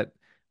things that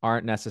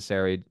aren't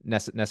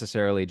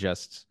necessarily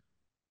just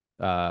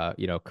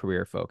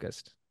career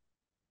focused.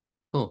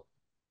 Cool.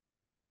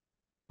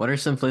 What are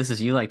some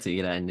places you like to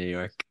eat at in New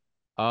York?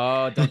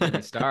 Oh, don't get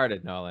me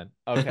started, Nolan.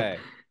 Okay.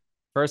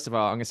 First of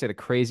all, I'm gonna say the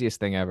craziest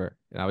thing ever.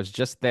 And I was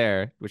just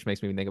there, which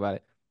makes me think about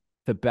it.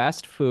 The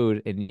best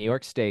food in New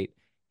York State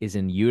is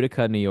in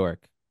Utica, New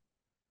York,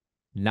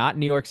 not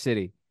New York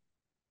City.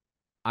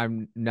 I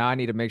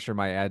need to make sure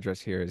my address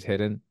here is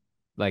hidden.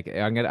 Like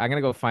I'm gonna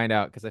go find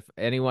out because if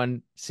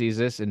anyone sees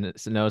this and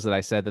knows that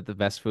I said that the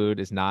best food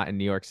is not in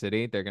New York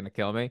City, they're gonna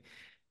kill me.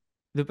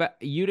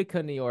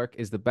 Utica, New York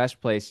is the best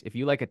place. If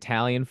you like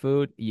Italian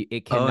food,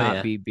 it Oh cannot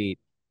yeah. be beat.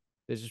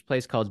 There's this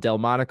place called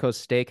Delmonico's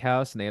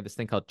Steakhouse, and they have this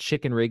thing called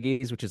Chicken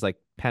Riggies, which is like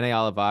penne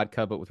alla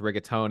vodka, but with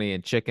rigatoni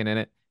and chicken in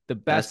it. The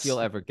best That's you'll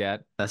ever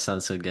get. that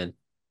sounds so good.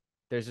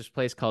 There's this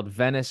place called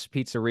Venice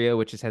Pizzeria,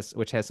 which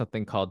has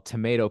something called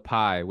tomato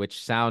pie,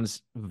 which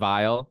sounds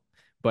vile,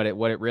 but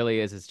what it really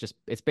is just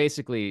it's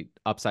basically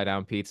upside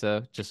down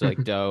pizza, just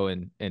like dough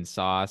and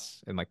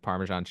sauce and like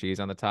Parmesan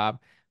cheese on the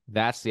top.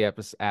 That's the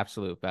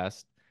absolute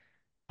best.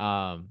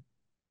 Um,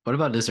 What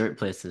about dessert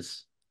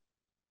places?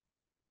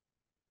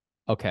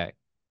 Okay,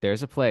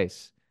 there's a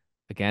place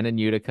again in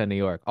Utica, New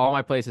York. All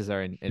my places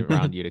are in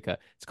around Utica.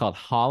 It's called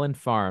Holland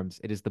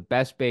Farms. It is the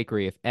best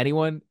bakery. If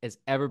anyone has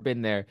ever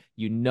been there,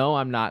 you know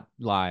I'm not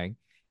lying.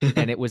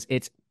 And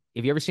it's.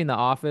 Have you ever seen The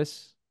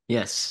Office?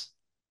 Yes.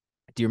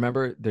 Do you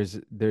remember?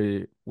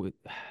 There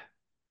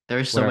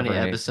are so Whatever many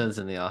her name. episodes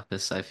in The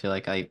Office. I feel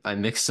like I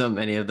mix so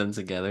many of them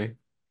together.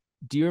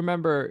 Do you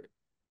remember?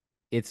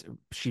 It's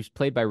she's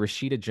played by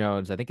Rashida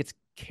Jones. I think it's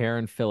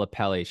Karen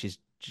Filippelli. She's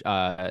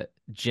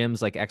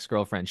Jim's like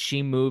ex-girlfriend.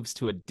 She moves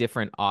to a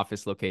different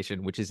office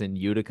location, which is in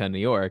Utica, New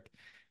York.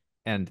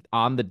 And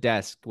on the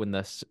desk when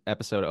this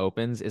episode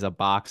opens is a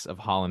box of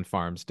Holland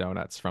Farms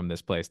donuts from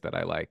this place that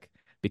I like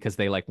because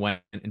they like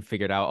went and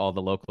figured out all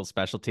the local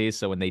specialties.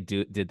 So when they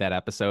did that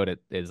episode, it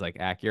is like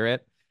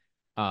accurate.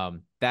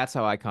 That's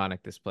how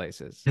iconic this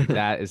place is.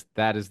 That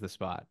is the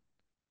spot.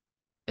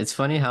 It's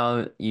funny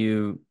how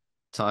you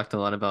talked a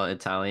lot about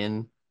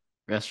Italian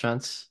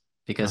restaurants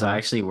because I Uh-huh.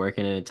 actually work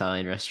in an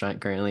Italian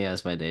restaurant currently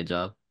as my day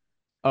job.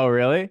 Oh,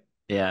 really?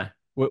 Yeah,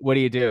 What do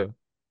you do?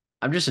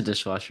 I'm just a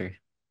dishwasher.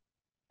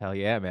 Hell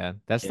yeah,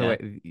 man. That's the Yeah.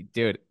 way,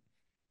 dude.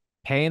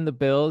 Paying the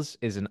bills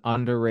is an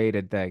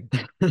underrated thing.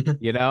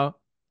 You know,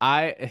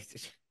 I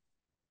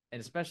and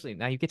especially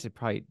now you get to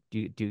probably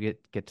do you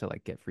get to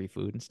like get free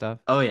food and stuff.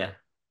 Oh yeah.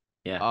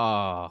 Yeah.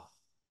 Oh,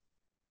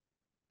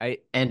 I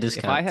And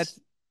if I had discounts.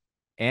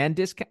 and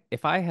discount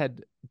if I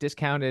had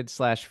discounted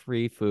slash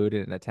free food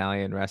in an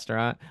Italian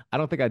restaurant, I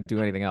don't think I'd do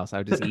anything else. I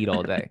would just eat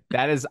all day.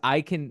 That is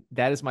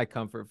my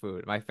comfort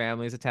food. My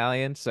family's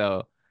Italian,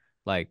 so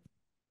like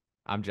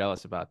I'm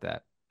jealous about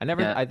that. I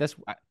never Yeah. I that's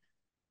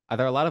Are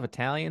there a lot of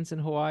Italians in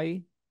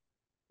Hawaii?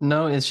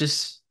 No, it's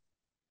just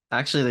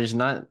actually there's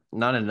not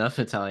enough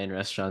Italian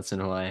restaurants in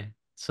Hawaii.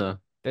 So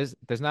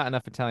there's not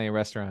enough Italian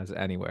restaurants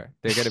anywhere.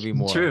 There got to be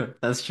more. True,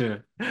 that's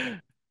true.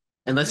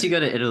 Unless you go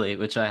to Italy,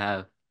 which I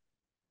have.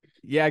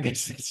 Yeah, I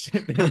guess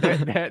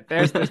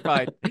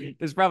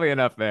there's probably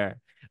enough there.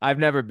 I've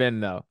never been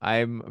though.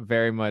 I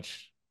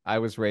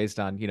was raised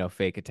on,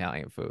 fake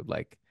Italian food,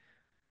 like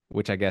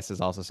which I guess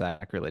is also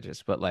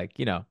sacrilegious, but like,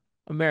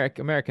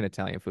 American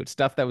Italian food,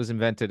 stuff that was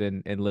invented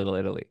in Little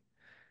Italy,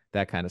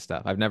 that kind of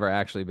stuff. I've never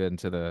actually been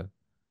to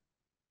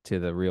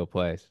the real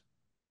place.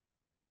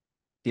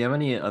 Do you have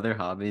any other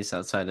hobbies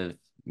outside of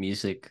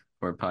music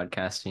or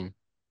podcasting?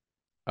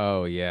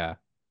 Oh yeah.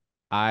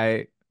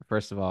 I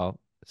First of all,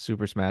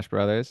 Super Smash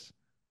Brothers,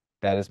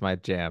 that is my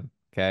jam,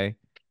 okay?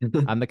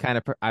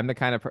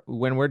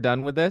 When we're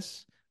done with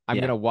this, I'm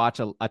Yeah, gonna watch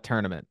a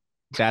tournament.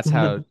 That's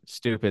how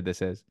stupid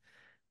this is.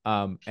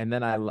 And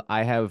then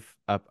I have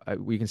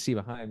we can see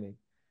behind me.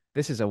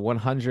 This is a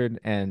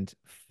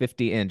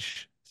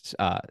 150-inch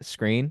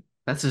screen,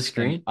 that's a and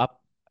screen.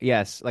 up,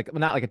 yes, like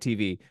not like a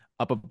TV.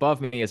 Up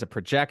above me is a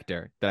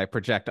projector that I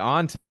project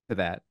onto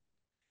that.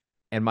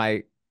 And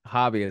my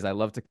hobby is I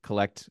love to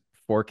collect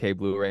 4K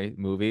Blu-ray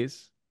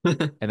movies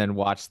and then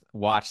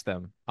watch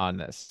them on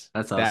this.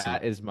 That's awesome.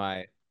 That is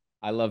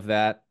I love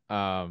that.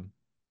 I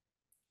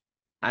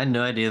had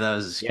no idea that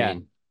was a Yeah.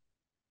 screen.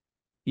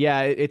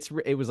 Yeah,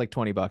 it was like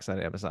 $20 on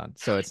Amazon.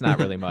 So it's not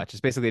really much.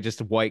 It's basically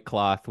just white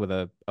cloth with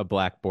a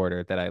black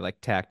border that I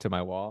like tack to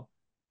my wall.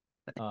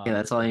 Yeah,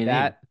 that's all But you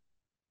need.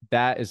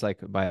 that is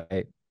like my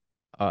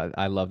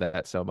I love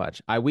that so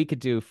much. We could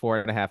do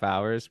 4.5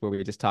 hours where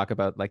we just talk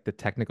about like the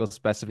technical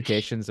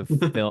specifications of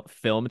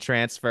film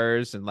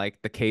transfers and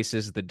like the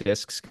cases the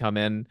discs come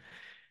in,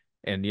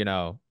 and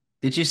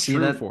Did you see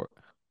true that? for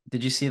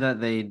Did you see that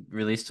they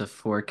released a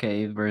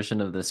 4K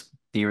version of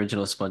the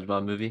original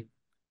SpongeBob movie?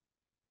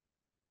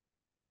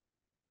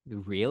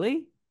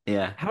 really?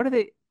 Yeah, How do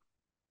they?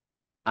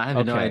 I have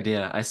no Okay,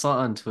 idea. I saw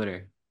it on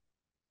Twitter.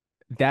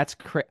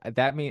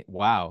 that mean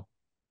wow.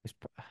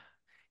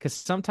 Because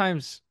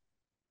sometimes,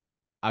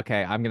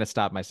 okay, I'm gonna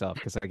stop myself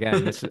because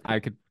again, I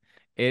could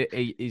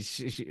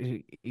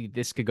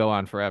this could go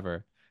on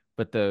forever.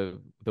 But the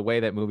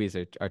way that movies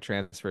are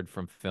transferred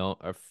from film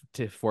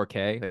to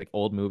 4K, like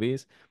old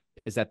movies,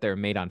 is that they're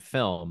made on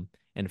film,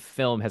 and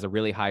film has a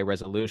really high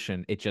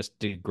resolution. It just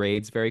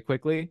degrades very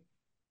quickly.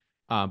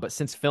 But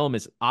since film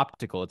is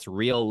optical, it's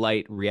real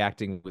light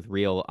reacting with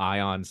real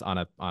ions on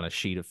a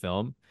sheet of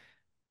film.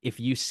 If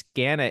you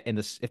scan it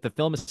if the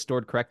film is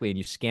stored correctly and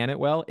you scan it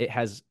well, it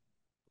has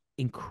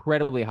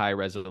incredibly high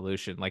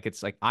resolution. Like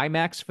it's like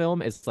IMAX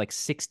film is like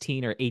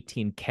 16 or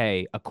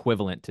 18K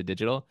equivalent to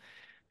digital.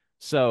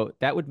 So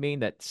that would mean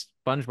that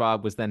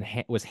SpongeBob was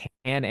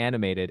hand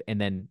animated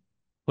and then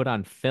put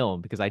on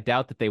film, because I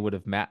doubt that they would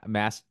have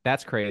mass.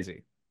 That's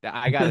crazy.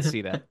 I got to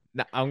see that.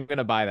 I'm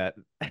gonna buy that.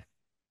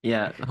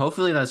 Yeah,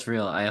 hopefully that's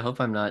real. I hope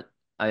I'm not.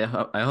 I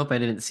hope I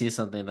didn't see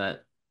something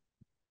that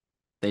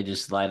they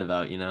just lied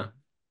about, you know?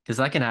 Because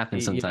that can happen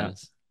You know,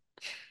 sometimes.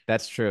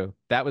 that's true.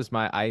 That was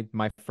my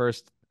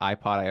first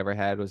iPod I ever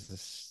had was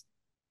this,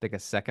 like a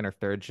second or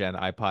third gen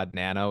iPod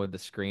Nano with the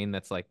screen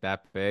that's like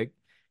that big,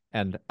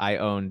 and I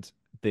owned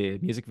the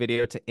music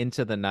video to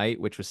Into the Night,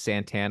 which was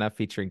Santana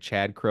featuring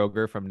Chad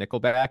Kroeger from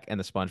Nickelback, and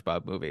the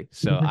SpongeBob movie.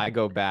 So I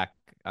go back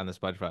on the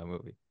SpongeBob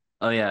movie.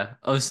 Oh yeah.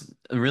 Oh,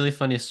 a really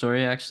funny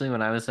story actually.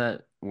 When I was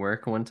at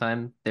work one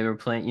time, they were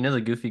playing, you know,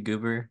 the Goofy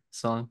Goober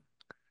song?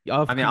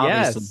 I mean,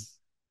 obviously, Yes.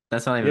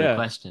 that's not even a Yeah.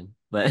 question,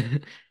 but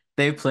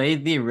they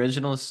played the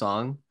original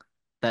song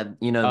that,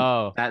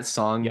 Oh, that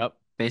song yep.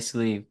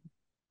 basically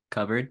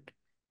covered.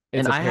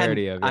 And It's a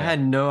parody of, I yeah.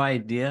 had no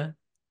idea.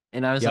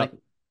 And I was like,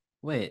 Yep.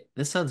 wait,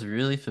 this sounds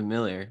really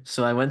familiar.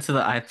 So I went to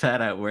the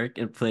iPad at work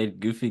and played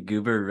Goofy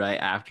Goober right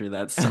after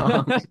that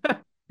song.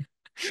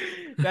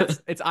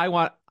 I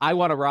want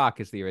to rock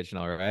is the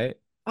original, right?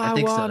 I I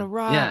think want so. to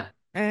rock Yeah.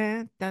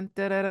 and dun,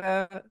 da, da,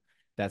 da, da.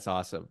 That's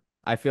awesome.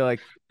 I feel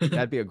like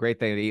that'd be a great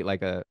thing to eat,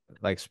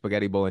 like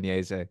spaghetti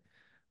bolognese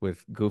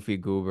with Goofy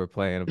Goober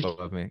playing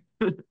above me.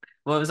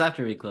 Well, it was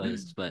after we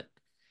closed, but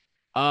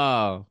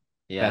Oh,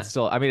 that's yeah.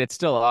 still, I mean, it's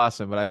still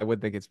awesome, but I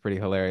would think it's pretty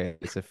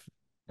hilarious if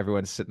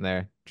everyone's sitting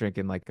there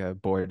drinking like a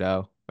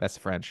Bordeaux. That's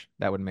French.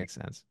 That would make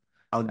sense.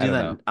 I'll I do don't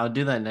that. know. I'll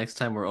do that next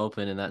time we're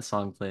open and that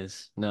song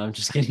plays. No, I'm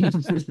just kidding.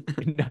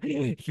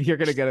 You're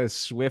gonna get a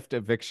swift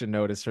eviction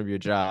notice from your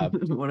job.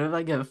 What if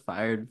I get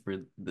fired for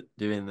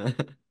doing that?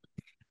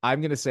 I'm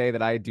gonna say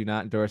that I do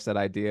not endorse that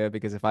idea,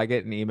 because if I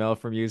get an email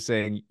from you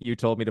saying you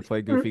told me to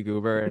play Goofy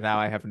Goober and now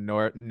I have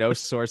no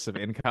source of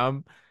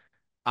income,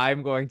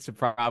 I'm going to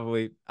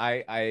probably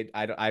I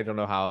don't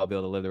know how I'll be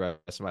able to live the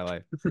rest of my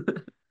life.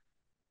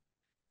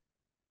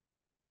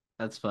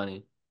 That's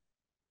funny.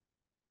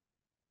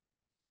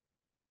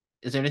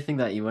 Is there anything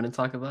that you want to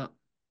talk about?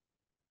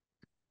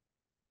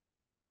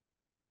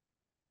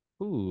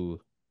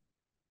 Ooh,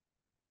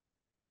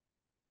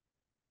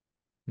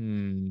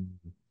 hmm,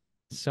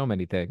 so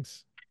many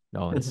things,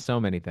 Nolan, so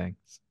many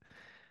things.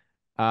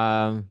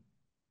 Um,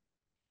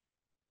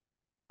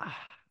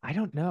 I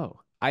don't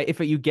know. If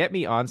you get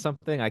me on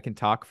something, I can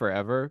talk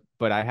forever,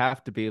 but I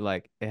have to be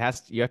like,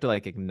 you have to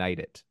like ignite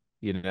it,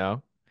 you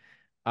know?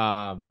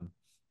 Um,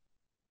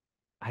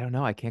 I don't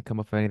know. I can't come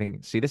up with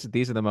anything. See,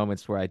 these are the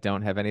moments where I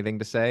don't have anything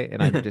to say,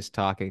 and I'm just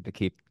talking to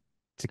keep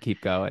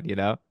going, you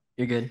know?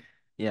 You're good.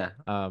 Yeah.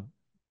 Um,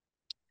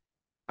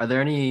 Are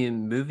there any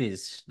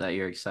movies that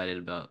you're excited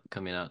about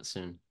coming out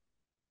soon?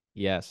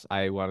 yes,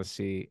 I want to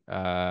see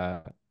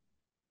well,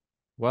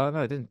 no,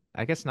 I didn't.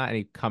 I guess not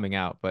any coming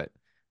out, but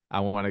I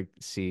want to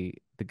see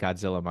the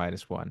Godzilla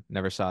minus one.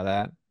 Never saw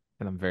that,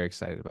 and I'm very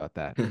excited about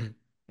that.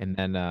 And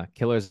then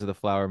Killers of the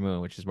Flower Moon,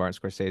 which is Martin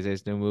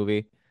Scorsese's new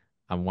movie.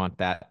 I want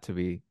that to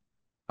be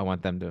I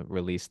want them to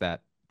release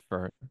that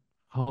for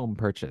home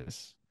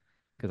purchase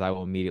because I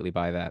will immediately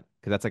buy that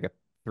because that's like a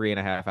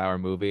 3.5 hour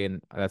movie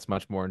and that's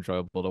much more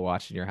enjoyable to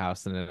watch in your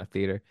house than in a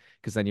theater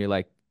because then you're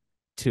like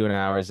 2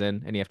 hours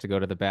in and you have to go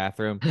to the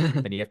bathroom.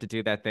 Then you have to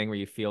do that thing where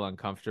you feel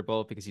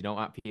uncomfortable because you don't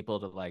want people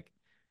to like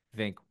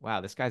think,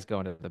 wow, this guy's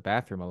going to the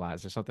bathroom a lot.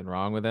 Is there something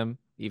wrong with him?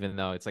 Even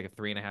though it's like a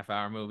 3.5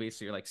 hour movie.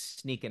 So you're like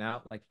sneaking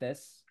out like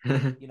this,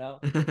 you know?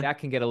 That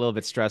can get a little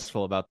bit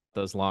stressful about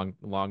those long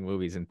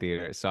movies in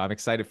theaters. So I'm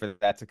excited for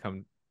that to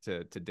come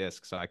to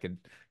disc so I can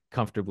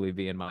comfortably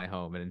be in my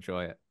home and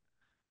enjoy it.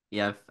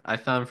 Yeah, I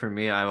found for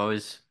me, I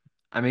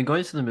mean,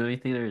 going to the movie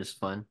theater is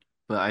fun,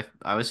 but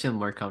I always feel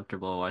more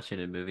comfortable watching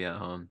a movie at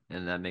home,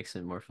 and that makes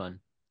it more fun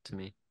to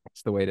me.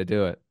 It's the way to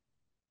do it.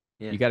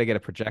 Yeah. You got to get a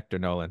projector,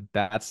 Nolan.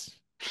 That's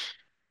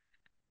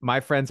my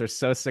friends are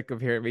so sick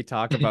of hearing me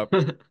talk about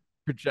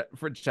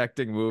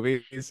projecting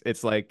movies.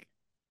 It's like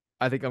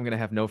I think I'm gonna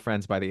have no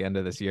friends by the end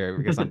of this year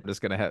because I'm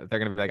just gonna have they're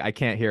gonna be like, I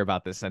can't hear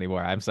about this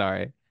anymore. I'm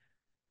sorry.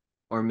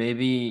 Or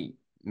maybe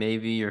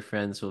your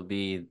friends will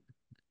be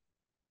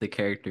the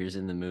characters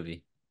in the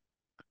movie.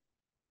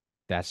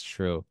 That's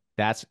true.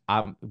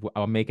 I'm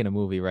making a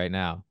movie right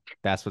now.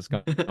 That's what's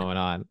going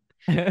on.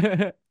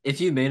 If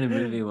you made a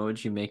movie, what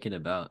would you make it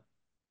about?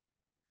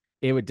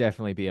 It would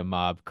definitely be a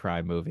mob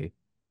crime movie.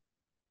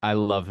 I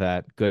love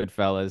that.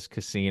 Goodfellas,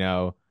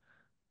 Casino.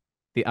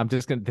 I'm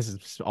just gonna. This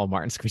is all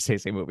Martin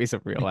Scorsese movies.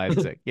 I'm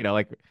realizing,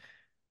 like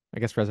I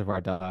guess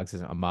Reservoir Dogs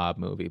isn't a mob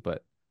movie,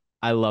 but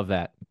I love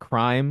that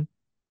crime.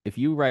 If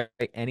you write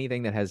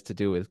anything that has to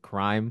do with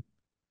crime,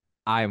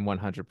 I am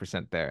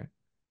 100% there.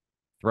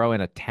 Throw in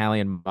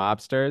Italian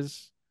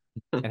mobsters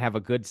and have a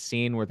good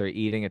scene where they're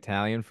eating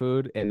Italian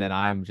food, and then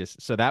I'm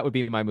just so that would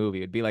be my movie.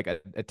 It'd be like an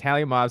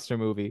Italian mobster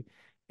movie,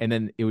 and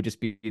then it would just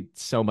be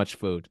so much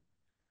food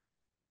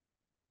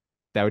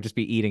that would just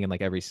be eating in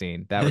like every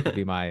scene. That would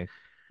be my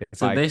if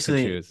So I could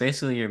basically, choose.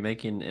 basically you're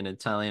making an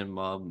Italian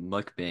mob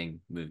mukbang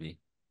movie.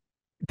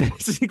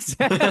 That's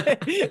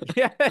exactly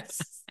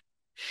yes.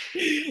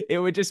 It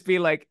would just be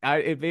like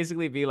it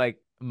basically be like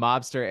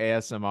mobster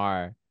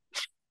ASMR,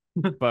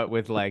 but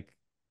with like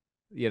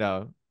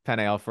penne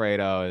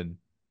Alfredo and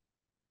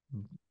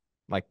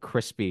like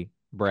crispy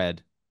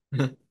bread.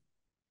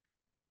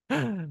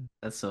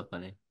 That's so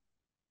funny.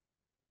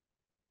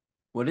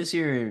 What is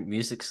your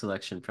music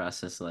selection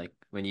process like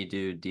when you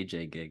do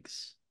DJ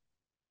gigs?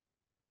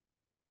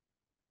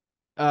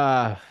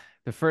 Uh,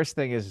 the first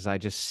thing is I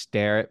just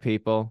stare at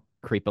people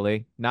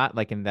creepily, not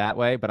like in that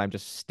way, but I'm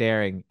just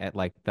staring at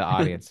like the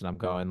audience and I'm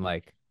going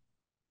like,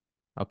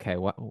 okay,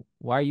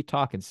 why are you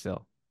talking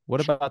still?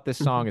 What about this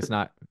song is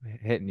not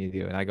hitting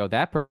you? And I go,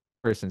 that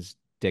person's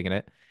digging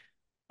it.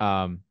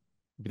 But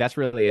that's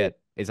really it.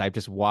 Is I'm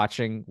just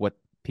watching what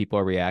people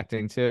are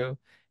reacting to,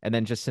 and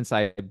then just since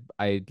I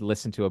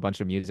listen to a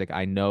bunch of music,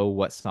 I know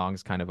what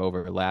songs kind of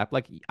overlap.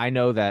 Like I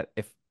know that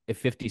if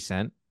 50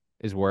 Cent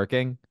is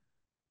working,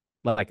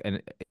 like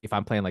and if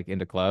I'm playing like in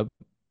the club,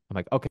 I'm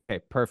like, okay,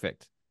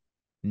 perfect.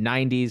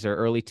 90s or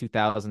early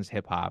 2000s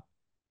hip hop.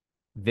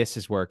 This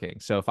is working.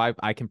 So if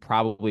I can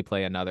probably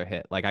play another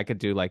hit. Like I could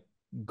do like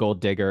Gold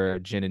Digger, or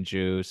Gin and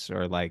Juice,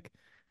 or like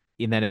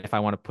and then if I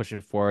want to push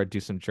it forward, do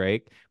some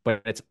Drake.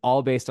 But it's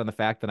all based on the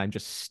fact that I'm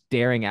just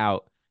staring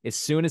out. As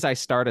soon as I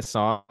start a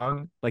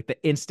song, like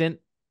the instant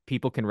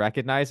people can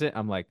recognize it,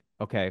 I'm like,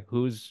 okay,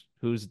 who's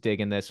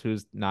digging this,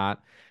 who's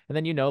not. And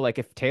then like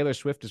if Taylor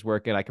Swift is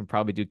working, I can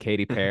probably do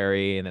Katy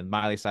Perry and then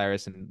Miley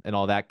Cyrus and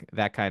all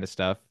that kind of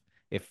stuff.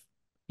 If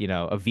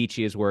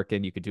Avicii is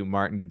working, you could do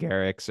Martin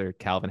Garrix or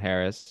Calvin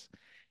Harris.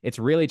 It's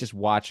really just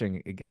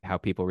watching how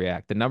people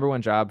react. The number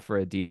one job for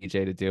a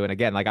DJ to do, and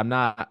again, like I'm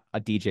not a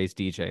DJ's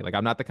DJ. Like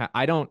I'm not the kind.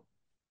 I don't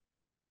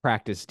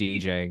practice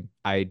DJing.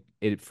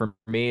 For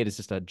me, it is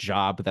just a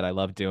job that I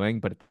love doing.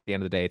 But at the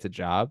end of the day, it's a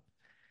job.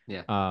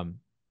 Yeah. Um,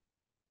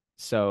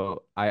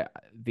 so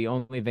the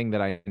only thing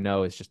that I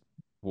know is just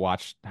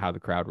watch how the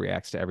crowd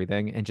reacts to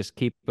everything and just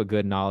keep a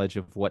good knowledge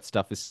of what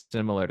stuff is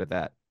similar to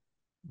that.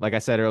 Like I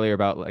said earlier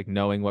about like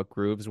knowing what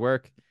grooves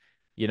work,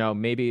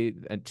 maybe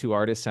two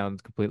artists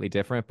sound completely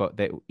different, but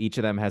each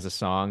of them has a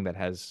song that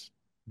has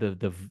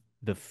the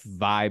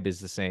vibe is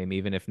the same,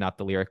 even if not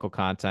the lyrical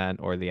content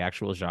or the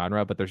actual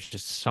genre, but there's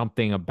just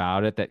something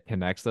about it that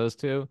connects those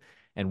two.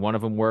 And one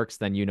of them works,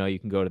 then you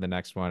can go to the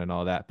next one and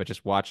all that. But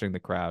just watching the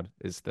crowd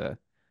is the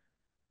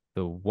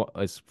what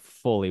is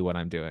fully what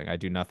I'm doing. I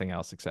do nothing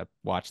else except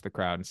watch the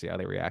crowd and see how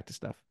they react to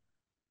stuff.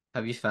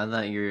 Have you found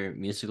that your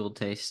musical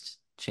taste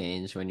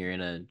change when you're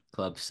in a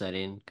club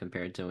setting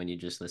compared to when you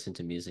just listen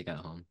to music at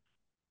home?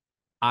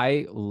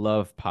 I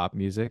love pop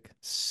music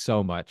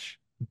so much,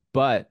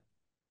 but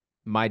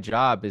my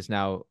job is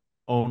now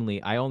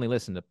I only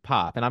listen to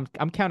pop, and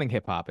I'm counting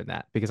hip hop in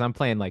that because I'm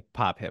playing like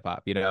pop hip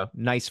hop,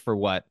 Nice for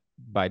What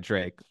by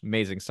Drake,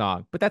 amazing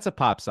song, but that's a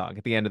pop song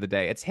at the end of the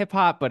day. It's hip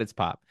hop, but it's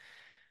pop.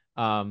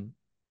 Um,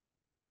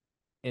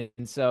 and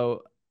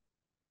so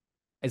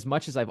as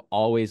much as I've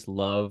always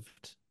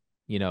loved,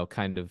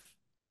 kind of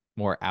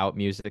more out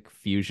music,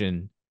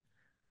 fusion,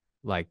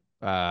 like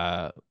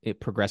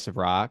progressive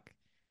rock,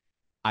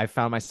 I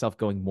found myself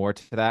going more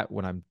to that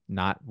when I'm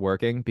not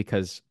working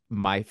because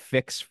my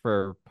fix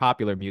for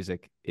popular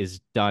music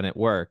is done at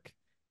work.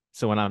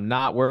 So when I'm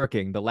not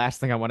working, the last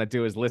thing I want to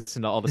do is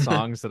listen to all the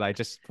songs that I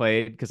just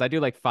played because I do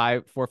like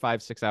 4,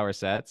 5, 6 hour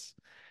sets.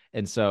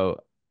 And so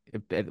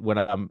when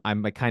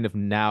I'm like kind of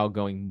now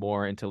going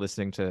more into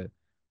listening to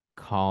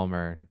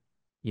calmer,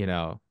 you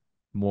know,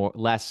 more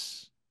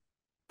less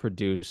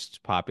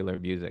produced popular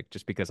music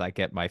just because I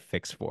get my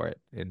fix for it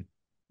in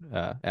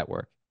at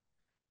work.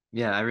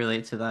 Yeah, I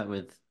relate to that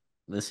with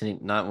listening,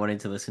 not wanting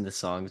to listen to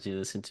songs you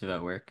listen to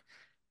at work.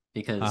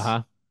 Because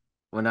Uh-huh.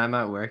 when I'm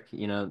at work,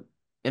 in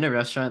a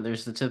restaurant,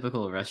 there's the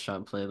typical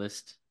restaurant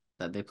playlist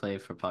that they play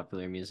for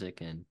popular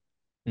music, and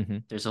Hmm.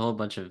 there's a whole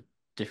bunch of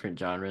different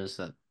genres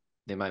that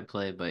they might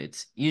play, but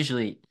it's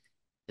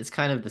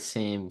kind of the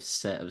same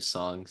set of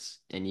songs,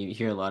 and you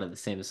hear a lot of the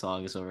same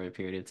songs over a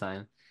period of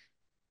time.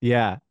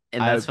 Yeah.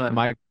 And I that's why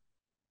my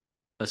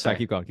oh Sorry, sorry.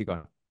 keep going, keep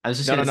going. I was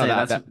just No, no, gonna no, say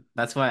that that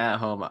that's why at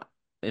home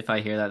if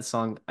I hear that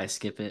song, I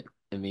skip it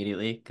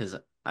immediately because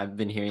I've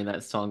been hearing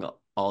that song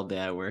all day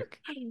at work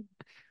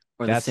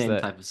or the that's same the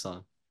type of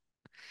song.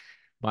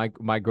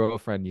 my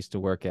girlfriend used to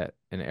work at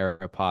an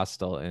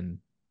Aeropostale in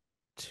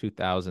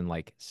 2000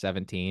 like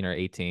 17 or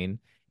 18,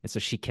 and so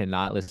she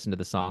cannot listen to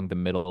the song The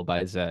Middle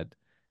by Zed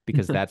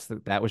because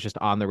that was just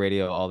on the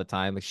radio all the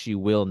time. Like she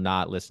will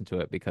not listen to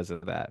it because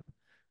of that.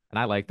 And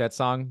I like that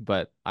song,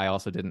 but I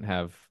also didn't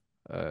have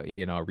a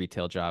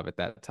retail job at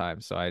that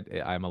time, so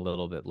I'm a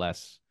little bit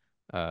less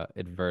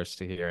adverse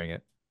to hearing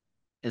it.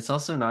 It's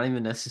also not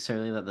even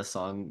necessarily that the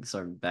songs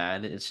are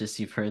bad. It's just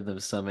you've heard them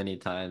so many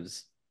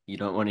times, you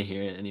don't want to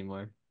hear it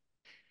anymore.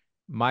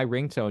 My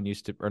ringtone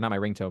used to, or not my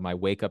ringtone, my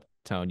wake up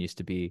tone used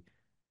to be,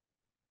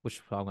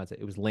 which song was it?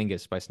 It was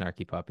Lingus by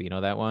Snarky Puppy. You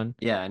know that one?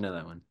 Yeah, I know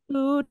that one.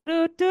 Doo,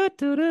 doo, doo,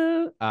 doo,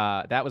 doo.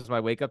 That was my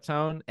wake up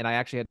tone, and I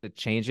actually had to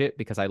change it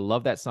because I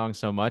love that song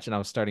so much, and I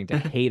was starting to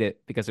hate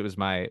it because it was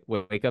my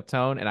wake up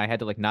tone, and I had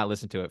to like not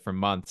listen to it for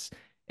months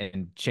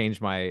and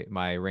change my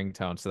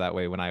ringtone so that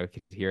way when I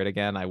could hear it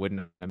again, I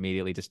wouldn't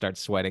immediately just start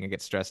sweating and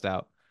get stressed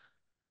out.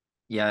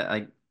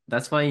 Yeah,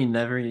 that's why you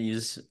never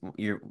use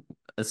your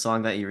a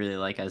song that you really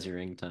like as your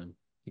ringtone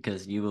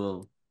because you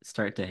will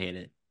start to hate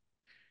it.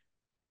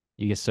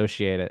 You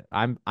associate it.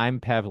 I'm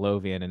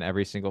Pavlovian in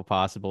every single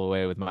possible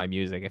way with my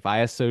music. If I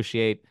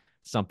associate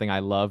something I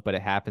love, but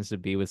it happens to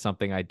be with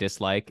something I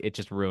dislike, it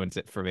just ruins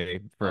it for me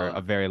for Oh,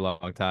 a very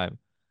long time.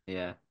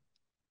 yeah.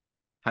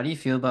 How do you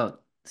feel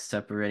about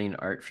separating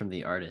art from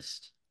the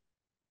artist?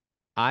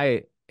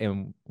 I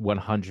am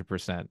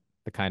 100%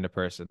 the kind of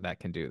person that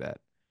can do that.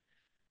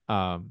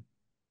 Um,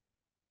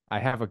 I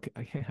have a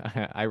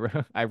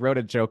I wrote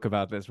a joke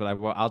about this, but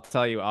I'll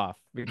tell you off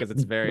because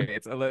it's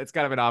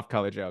kind of an off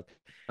color joke.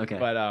 Okay.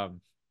 But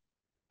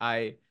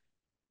I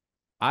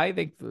I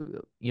think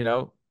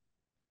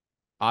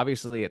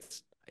obviously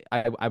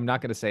I'm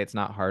not going to say it's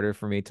not harder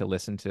for me to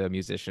listen to a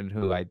musician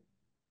who I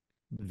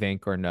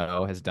think or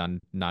know has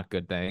done not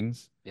good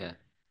things. Yeah.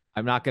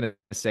 I'm not going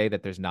to say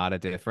that there's not a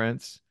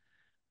difference,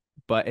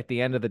 but at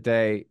the end of the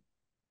day,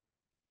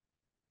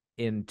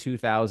 in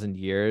 2000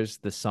 years,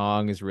 the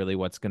song is really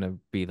what's going to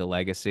be the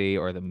legacy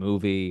or the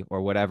movie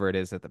or whatever it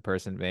is that the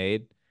person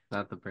made.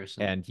 Not the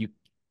person. And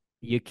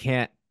you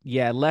can't,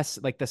 yeah, less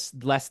like this,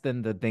 less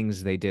than the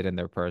things they did in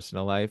their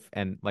personal life.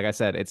 And like I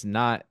said, it's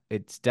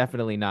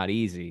definitely not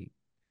easy.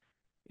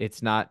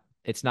 It's not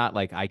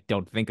like I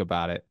don't think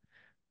about it,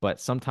 but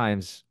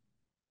sometimes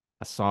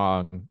a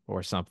song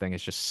or something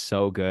is just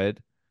so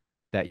good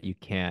that you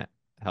can't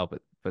help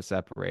it but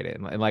separate it.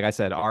 And like I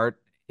said,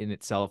 art in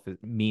itself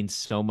means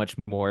so much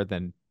more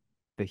than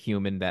the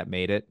human that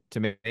made it to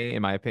me,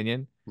 in my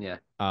opinion. Yeah.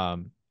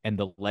 And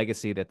the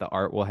legacy that the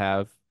art will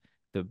have.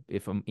 The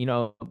if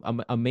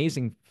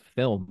amazing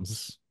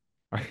films.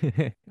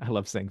 I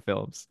love saying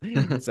films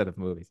instead of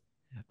movies.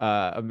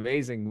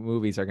 Amazing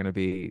movies are going to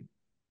be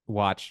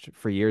watched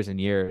for years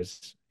and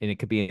years, and it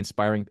could be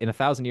inspiring. In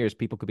 1,000 years,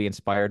 people could be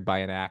inspired by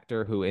an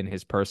actor who, in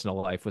his personal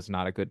life, was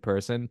not a good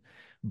person,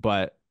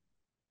 but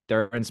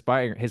they're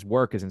inspiring. His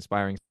work is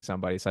inspiring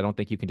somebody. So I don't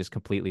think you can just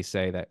completely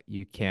say that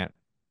you can't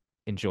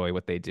enjoy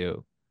what they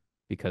do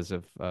because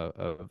of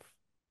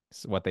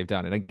what they've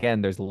done. And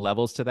again, there's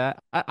levels to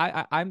that.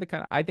 I'm the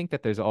kind of, I think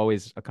that there's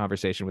always a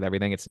conversation with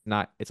everything. It's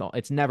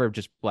never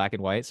just black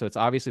and white. So it's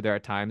obviously there are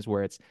times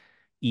where it's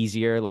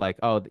easier, like,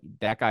 oh,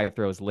 that guy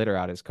throws litter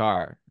out his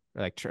car,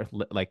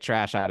 like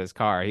trash out his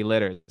car. He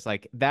litters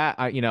like that.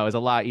 Is a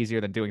lot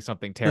easier than doing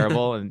something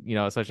terrible and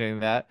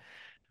associating that.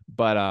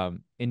 But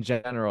in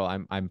general,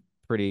 I'm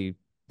pretty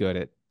good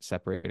at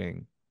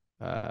separating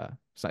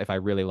so if I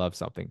really love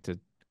something to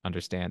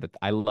understand that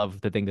I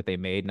love the thing that they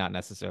made, not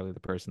necessarily the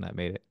person that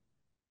made it.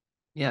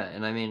 Yeah,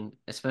 and I mean,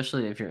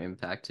 especially if you're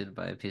impacted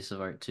by a piece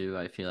of art too,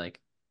 I feel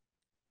like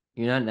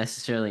you're not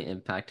necessarily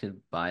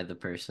impacted by the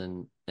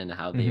person and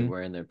how they Hmm.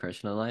 were in their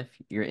personal life.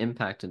 You're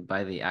impacted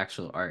by the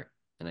actual art.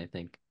 And I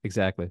think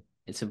Exactly.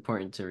 it's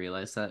important to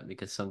realize that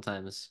because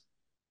sometimes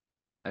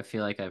I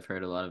feel like I've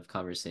heard a lot of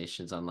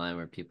conversations online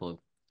where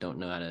people don't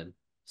know how to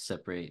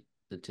separate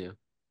the two.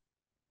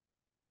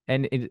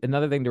 And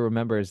another thing to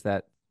remember is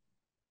that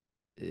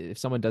if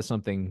someone does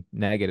something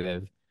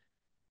negative,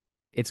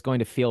 it's going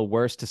to feel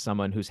worse to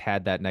someone who's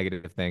had that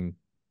negative thing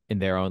in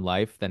their own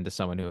life than to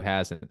someone who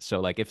hasn't. So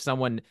like if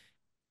someone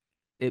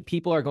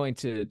people are going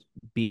to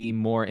be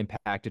more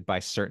impacted by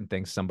certain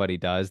things somebody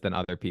does than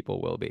other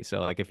people will be. So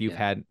like if you've Yeah.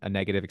 had a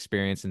negative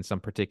experience in some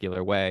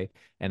particular way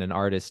and an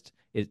artist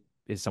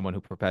is someone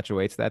who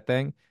perpetuates that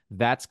thing,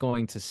 that's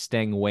going to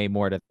sting way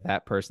more to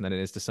that person than it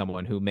is to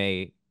someone who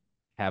may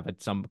have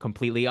some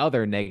completely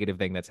other negative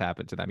thing that's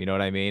happened to them. You know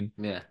what I mean?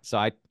 Yeah. So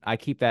I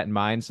keep that in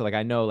mind. So like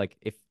I know like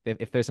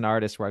if there's an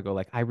artist where I go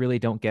like I really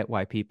don't get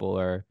why people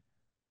are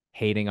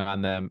hating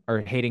on them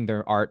or hating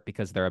their art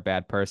because they're a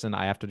bad person,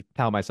 I have to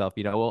tell myself,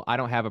 well, I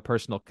don't have a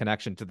personal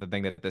connection to the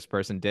thing that this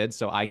person did,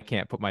 so I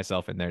can't put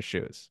myself in their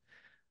shoes.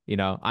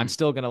 I'm Hmm.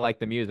 still gonna like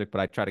the music,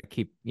 but I try to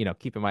keep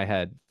in my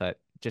head that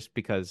just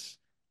because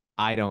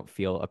I don't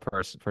feel a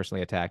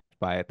personally attacked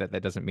by it,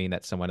 that doesn't mean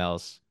that someone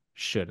else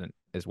shouldn't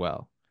as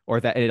well. Or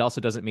that it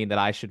also doesn't mean that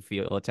I should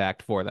feel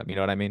attacked for them. You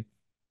know what I mean?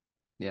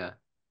 Yeah.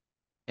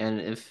 And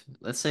if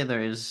let's say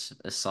there is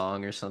a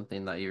song or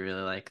something that you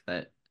really like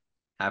that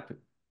happen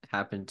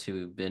happened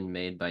to have been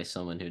made by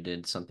someone who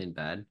did something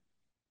bad,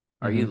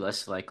 are you Hmm.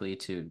 less likely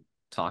to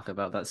talk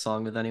about that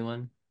song with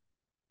anyone?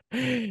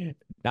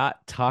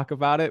 Not talk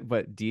about it,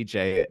 but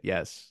DJ it.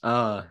 Yes.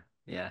 Oh,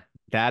 yeah.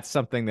 That's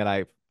something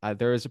that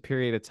there was a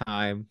period of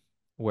time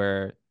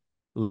where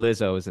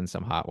Lizzo is in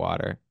some hot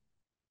water,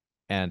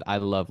 and I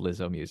love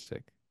Lizzo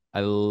music.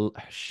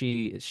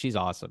 She's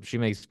awesome. She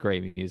makes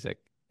great music.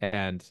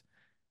 And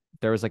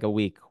there was like a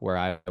week where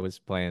I was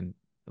playing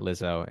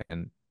Lizzo,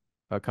 and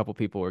a couple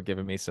people were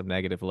giving me some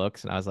negative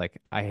looks, and I was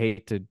like, I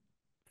hate to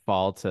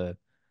fall to,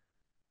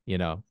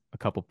 a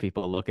couple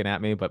people looking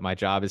at me, but my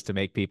job is to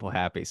make people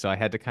happy. So I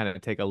had to kind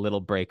of take a little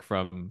break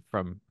from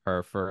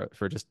her for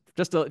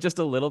just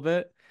a little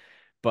bit.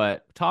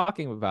 But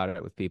talking about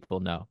it with people,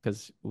 no,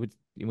 because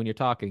when you're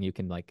talking, you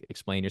can like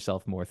explain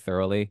yourself more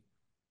thoroughly,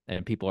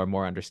 and people are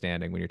more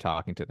understanding when you're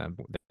talking to them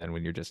than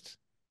when you're just,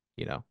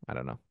 I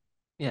don't know.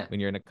 Yeah. When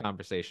you're in a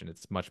conversation,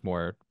 it's much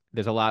more.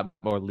 There's a lot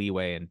more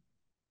leeway and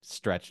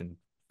stretch and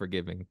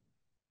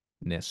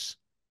forgivingness.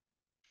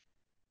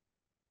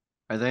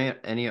 Are there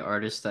any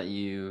artists that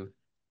you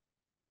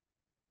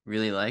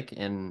really like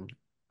and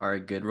are a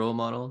good role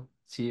model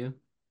to you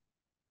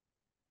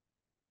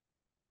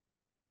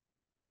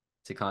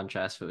to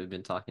contrast what we've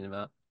been talking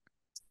about?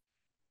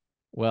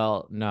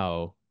 Well,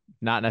 no,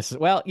 not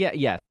necessarily. Well, yeah,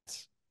 yes.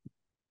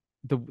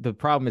 The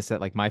problem is that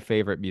like my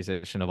favorite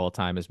musician of all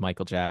time is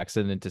Michael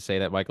Jackson, and to say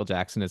that Michael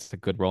Jackson is a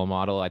good role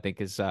model, I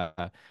think is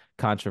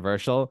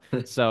controversial.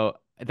 So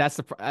that's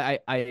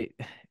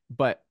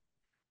but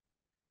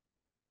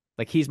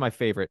like he's my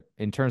favorite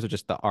in terms of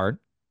just the art.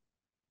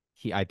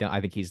 I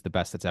think he's the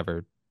best that's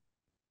ever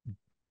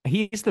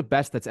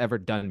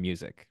done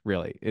music,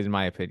 really, in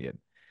my opinion.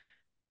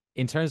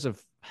 In terms of,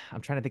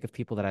 I'm trying to think of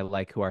people that I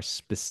like who are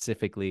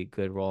specifically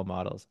good role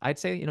models. I'd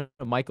say,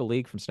 Michael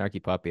League from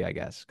Snarky Puppy, I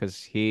guess,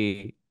 because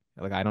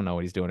like, I don't know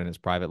what he's doing in his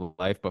private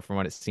life, but from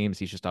what it seems,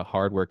 he's just a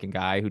hardworking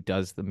guy who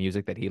does the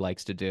music that he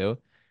likes to do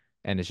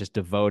and is just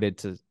devoted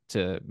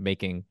to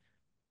making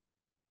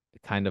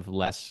kind of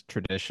less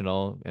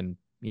traditional and,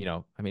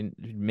 I mean,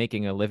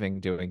 making a living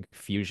doing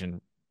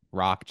fusion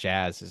rock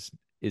jazz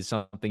is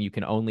something you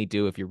can only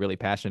do if you're really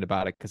passionate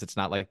about it because it's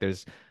not like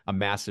there's a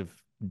massive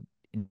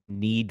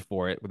need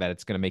for it that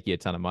it's going to make you a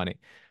ton of money.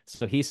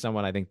 So he's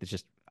someone I think that's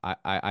just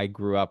I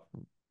grew up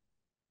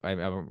I'm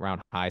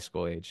around high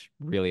school age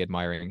really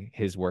admiring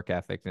his work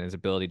ethic and his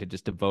ability to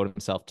just devote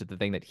himself to the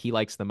thing that he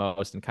likes the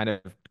most and kind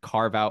of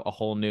carve out a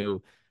whole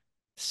new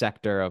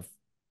sector of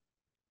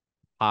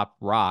pop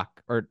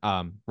rock or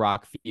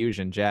rock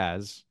fusion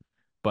jazz,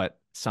 but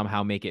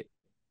somehow make it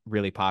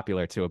really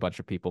popular to a bunch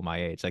of people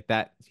my age. Like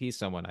that, he's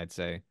someone I'd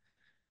say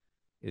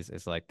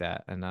is like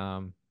that.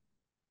 And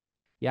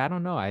yeah, I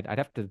don't know. I'd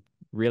have to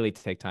really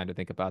take time to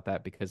think about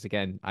that because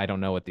again, I don't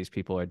know what these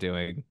people are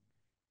doing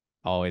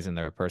always in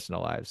their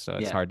personal lives, so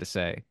it's Yeah. hard to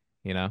say,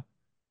 you know?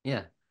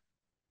 Yeah.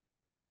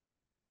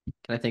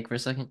 Can I think for a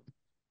second?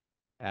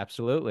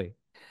 Absolutely.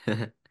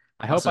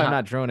 I hope Also, I'm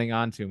not droning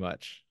on too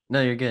much.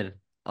 no, you're good.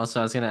 Also,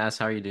 I was gonna ask,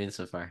 how are you doing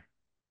so far?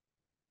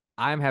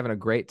 I'm having a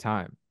great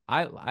time.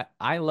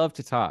 I love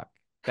to talk.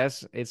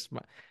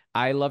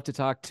 I love to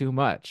talk too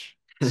much.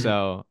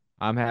 So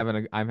I'm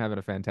having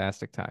a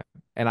fantastic time.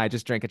 And I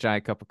just drank a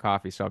giant cup of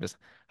coffee, so I'm just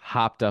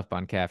hopped up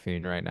on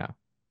caffeine right now.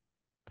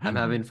 I'm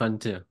having fun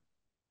too.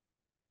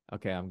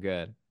 Okay, I'm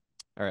good.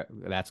 All right,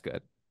 that's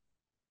good.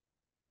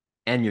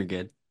 And you're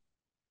good.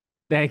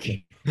 Thank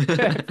you.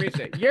 I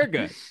appreciate it. You're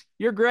good.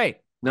 You're great.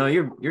 No,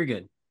 you're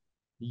good.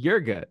 You're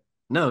good.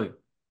 No,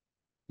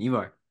 you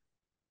are.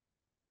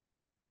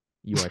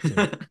 You are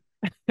too.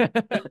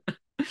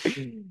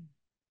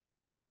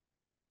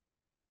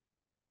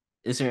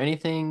 Is there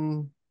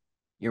anything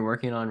you're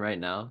working on right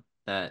now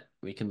that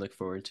we can look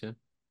forward to?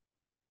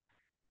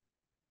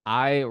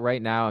 I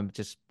right now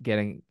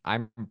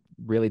I'm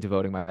really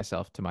devoting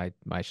myself to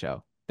my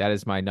show. That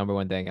is my number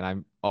one thing, and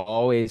I'm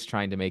always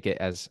trying to make it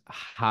as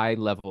high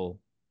level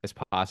as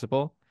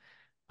possible.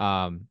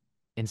 Um,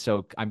 and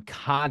so I'm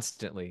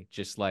constantly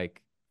just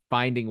like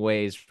finding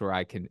ways where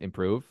I can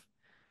improve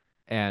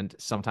and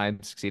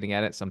sometimes succeeding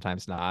at it,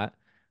 sometimes not.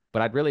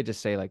 But I'd really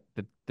just say like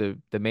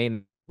the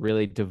main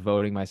really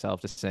devoting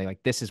myself to saying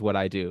like this is what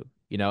I do.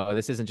 You know,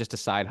 this isn't just a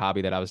side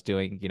hobby that I was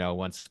doing, you know,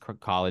 once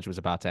college was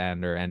about to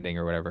end or ending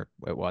or whatever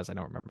it was. I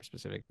don't remember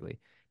specifically.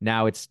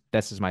 Now it's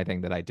this is my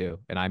thing that I do,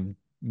 and I'm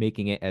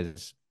making it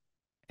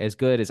as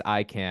good as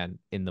I can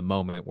in the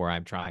moment where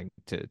I'm trying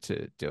to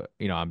do it.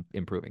 You know, I'm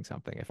improving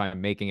something. If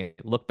I'm making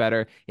it look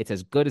better, it's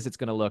as good as it's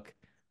going to look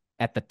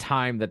at the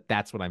time that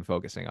that's what I'm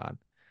focusing on.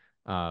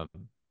 Um,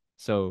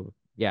 so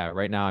yeah,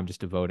 right now I'm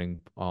just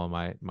devoting all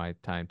my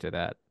time to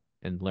that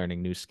and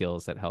learning new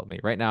skills that help me.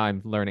 Right now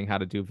I'm learning how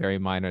to do very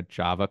minor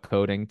Java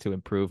coding to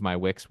improve my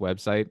Wix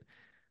website.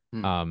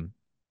 Hmm. Um,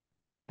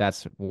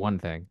 that's one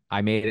thing.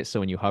 I made it so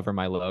when you hover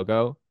my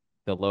logo,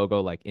 the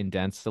logo like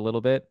indents a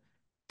little bit.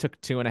 Took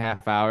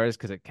 2.5 hours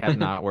because it kept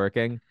not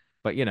working.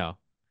 But you know,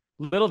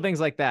 little things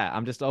like that.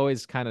 I'm just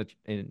always kind of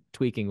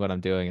tweaking what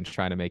I'm doing and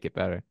trying to make it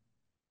better.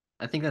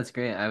 I think that's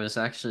great.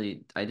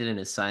 I did an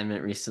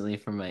assignment recently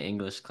for my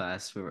English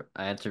class where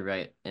I had to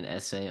write an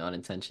essay on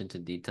attention to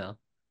detail.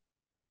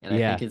 And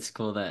I think Yeah, it's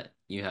cool that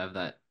you have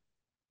that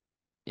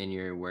in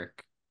your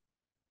work.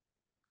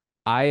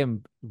 I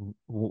am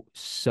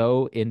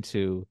so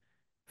into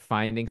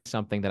finding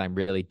something that I'm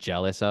really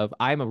jealous of.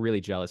 I'm a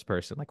really jealous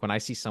person. Like when I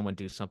see someone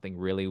do something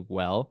really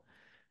well,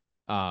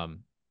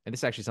 and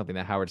this is actually something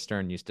that Howard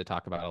Stern used to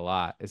talk about a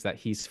lot, is that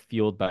he's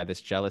fueled by this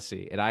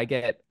jealousy. And I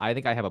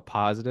think I have a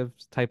positive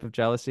type of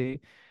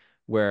jealousy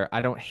where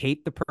I don't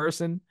hate the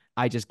person.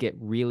 I just get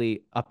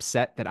really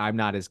upset that I'm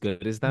not as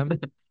good as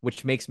them,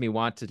 which makes me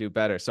want to do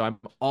better. So I'm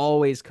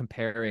always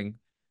comparing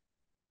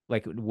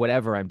like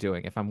whatever I'm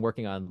doing. If I'm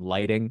working on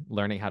lighting,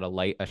 learning how to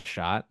light a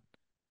shot,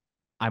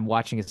 I'm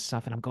watching his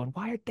stuff and I'm going,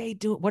 why are they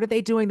doing what are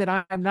they doing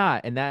that I'm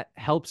not? And that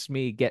helps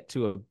me get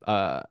to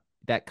a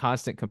that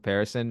constant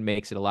comparison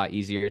makes it a lot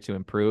easier to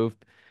improve.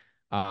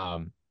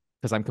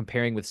 Because I'm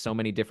comparing with so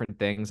many different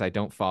things, I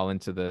don't fall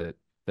into the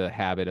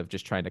habit of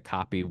just trying to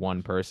copy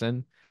one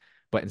person,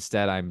 but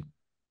instead I'm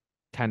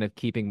kind of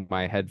keeping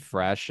my head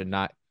fresh and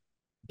not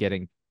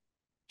getting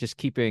just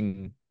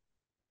keeping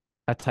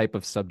a type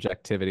of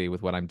subjectivity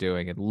with what I'm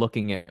doing and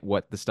looking at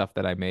what the stuff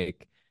that I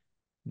make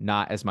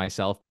not as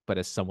myself, but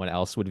as someone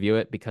else would view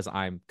it because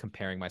I'm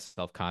comparing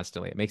myself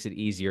constantly. It makes it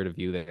easier to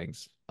view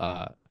things.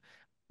 I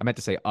meant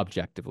to say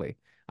objectively.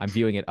 I'm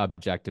viewing it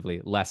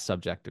objectively, less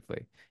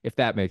subjectively, if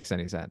that makes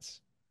any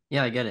sense.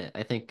 Yeah, I get it.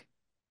 I think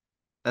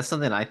that's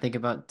something I think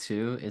about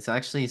too. It's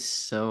actually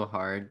so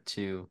hard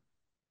to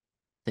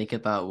think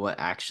about what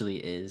actually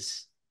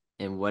is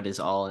and what is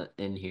all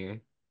in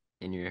here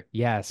in your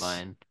Yes.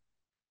 mind.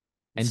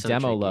 It's And so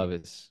demo tricky. love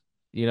is,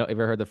 you know,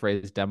 ever heard the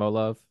phrase demo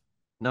love?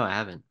 No, I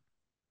haven't.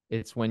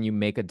 It's when you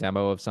make a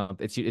demo of something.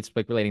 It's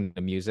like relating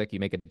to music. You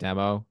make a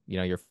demo, you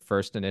know, your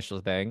first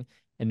initial thing,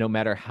 and no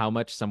matter how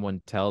much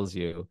someone tells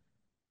you,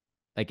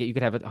 like you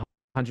could have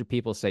 100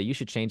 people say you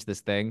should change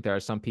this thing. There are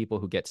some people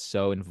who get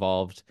so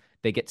involved,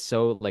 they get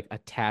so like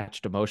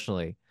attached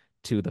emotionally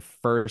to the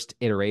first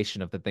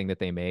iteration of the thing that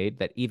they made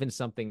that even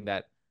something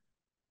that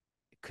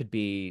could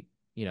be,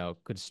 you know,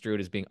 construed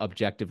as being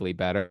objectively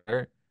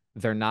better,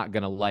 they're not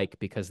going to like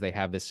because they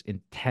have this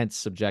intense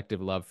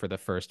subjective love for the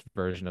first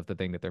version of the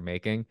thing that they're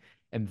making.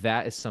 And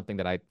that is something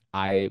that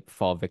I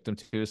fall victim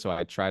to. So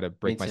I try to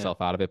Me break too.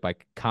 myself out of it by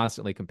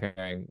constantly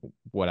comparing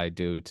what I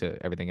do to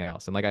everything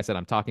else. And like I said,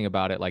 I'm talking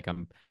about it like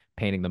I'm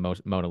painting the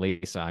Mona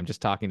Lisa. I'm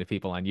just talking to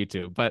people on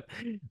YouTube. But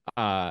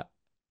uh,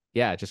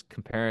 yeah, just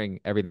comparing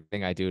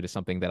everything I do to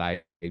something that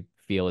I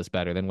feel is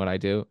better than what I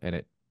do. And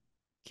it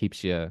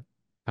keeps you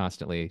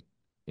constantly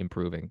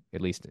improving,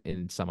 at least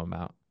in some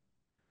amount.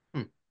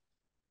 Hmm.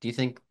 Do you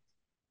think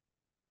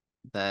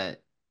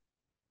that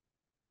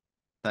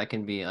that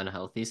can be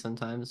unhealthy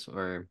sometimes,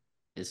 or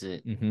is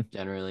it Hmm.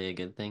 generally a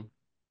good thing?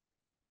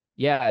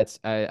 Yeah,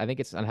 I think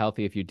it's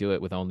unhealthy if you do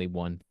it with only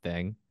one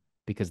thing,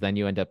 because then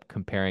you end up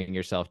comparing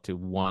yourself to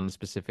one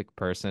specific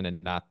person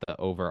and not the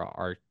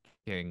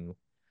overarching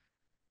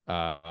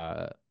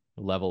uh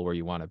level where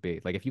you want to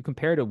be. Like if you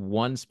compare to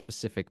one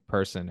specific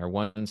person or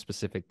one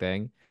specific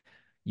thing,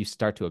 you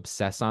start to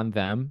obsess on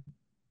them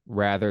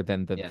rather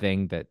than the Yeah,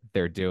 thing that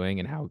they're doing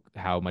and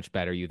how much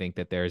better you think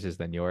that theirs is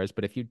than yours.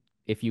 But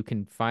if you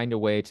can find a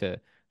way to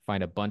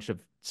find a bunch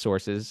of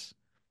sources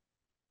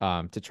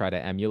to try to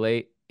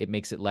emulate, it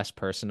makes it less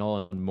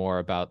personal and more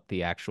about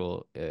the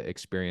actual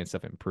experience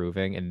of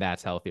improving, and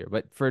that's healthier.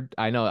 But for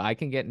I know I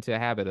can get into a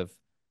habit of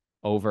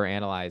over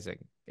analyzing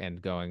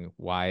and going,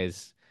 why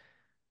is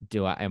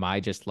do I am I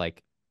just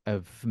like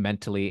of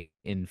mentally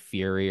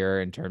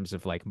inferior in terms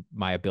of like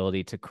my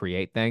ability to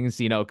create things,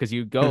 because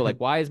you go like,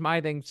 why is my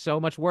thing so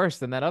much worse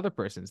than that other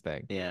person's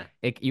thing? Yeah.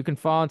 You can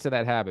fall into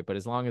that habit, but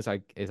as long as I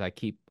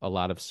keep a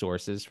lot of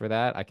sources for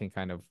that, I can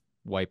kind of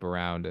wipe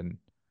around and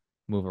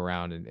move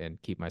around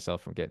and keep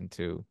myself from getting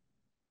too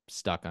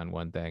stuck on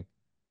one thing.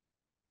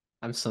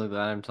 I'm so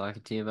glad I'm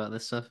talking to you about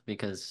this stuff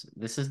because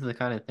this is the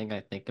kind of thing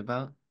I think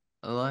about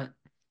a lot.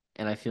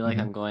 And I feel like Hmm.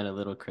 I'm going a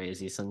little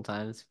crazy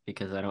sometimes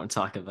because I don't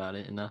talk about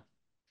it enough.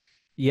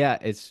 Yeah,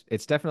 it's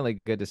definitely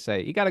good to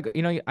say. You gotta go,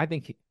 I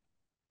think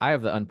I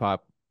have the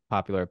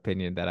unpopular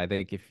opinion that I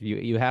think if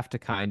you have to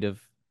kind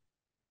of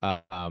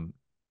um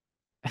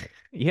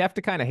you have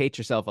to kind of hate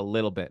yourself a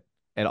little bit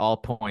at all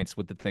points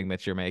with the thing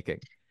that you're making.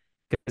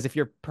 Because if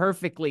you're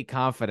perfectly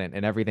confident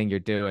in everything you're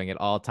doing at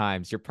all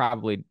times, you're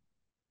probably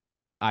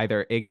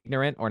either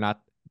ignorant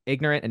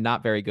and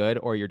not very good,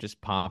 or you're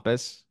just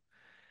pompous.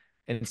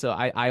 And so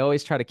I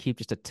always try to keep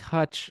just a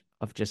touch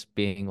of just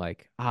being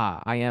like,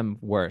 I am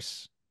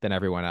worse than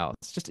everyone else.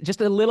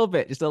 Just a little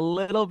bit,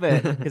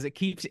 because it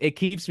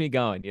keeps me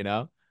going.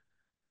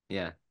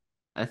 Yeah.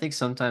 I think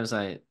sometimes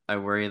I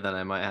worry that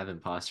I might have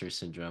imposter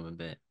syndrome a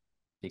bit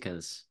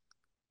because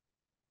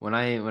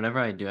whenever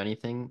I do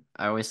anything,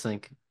 I always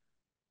think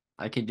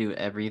I could do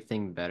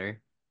everything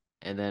better.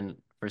 And then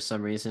for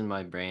some reason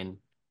my brain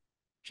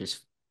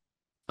just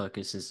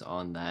focuses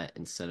on that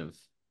instead of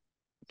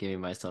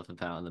giving myself a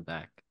pat on the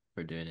back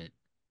for doing it.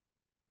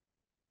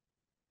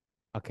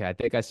 Okay, I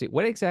think I see.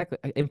 What exactly?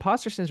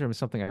 Imposter syndrome is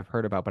something I've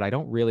heard about, but I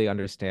don't really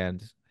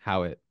understand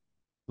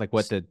like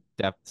what S- the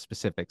depth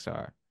specifics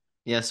are.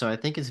 Yeah, so I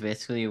think it's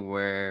basically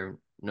where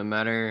no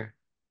matter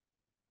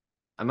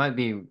I might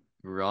be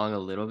wrong a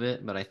little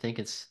bit, but I think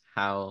it's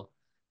how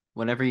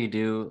whenever you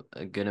do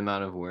a good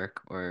amount of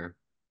work, or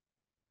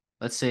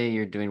let's say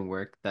you're doing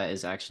work that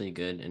is actually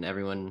good and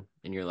everyone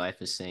in your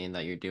life is saying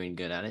that you're doing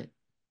good at it,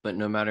 but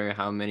no matter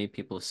how many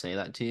people say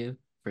that to you,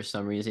 for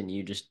some reason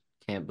you just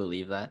can't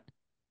believe that.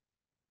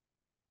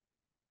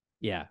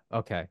 Yeah.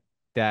 Okay.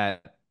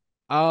 That.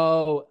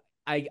 Oh,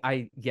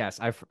 yes.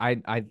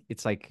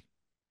 It's like,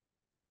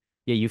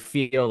 yeah, you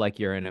feel like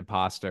you're an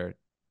imposter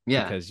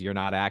Yeah, because you're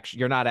not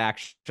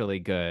actually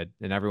good,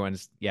 and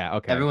everyone's, yeah.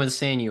 Okay. everyone's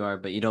saying you are,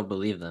 but you don't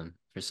believe them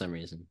for some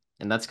reason.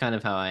 And that's kind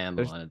of how I am a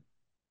There's lot of.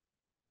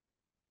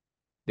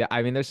 Yeah,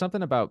 I mean, there's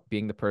something about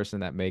being the person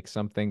that makes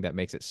something that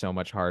makes it so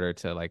much harder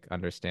to like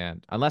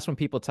understand. Unless when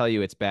people tell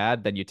you it's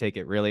bad, then you take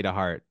it really to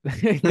heart.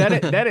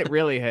 Then it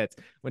really hits.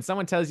 When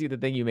someone tells you the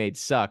thing you made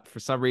sucked, for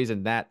some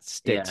reason that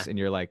sticks Yeah. and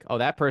you're like, "Oh,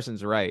 that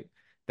person's right."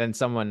 Then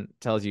someone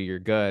tells you you're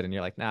good and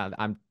you're like, "Nah,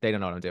 they don't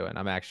know what I'm doing.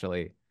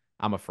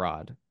 I'm a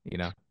fraud."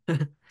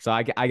 So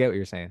I get what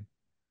you're saying.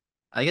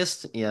 I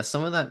guess, yeah,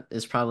 some of that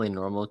is probably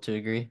normal to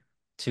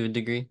a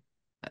degree.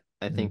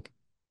 I Mhm. think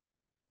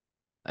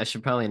I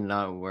should probably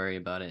not worry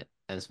about it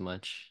as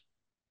much.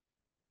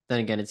 Then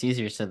again, it's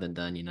easier said than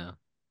done, you know?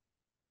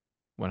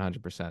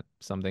 100%.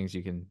 Some things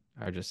you can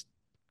are just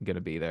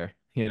gonna be there.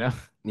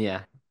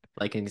 Yeah,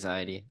 like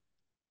anxiety.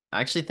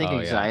 I actually think Oh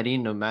yeah. anxiety,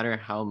 no matter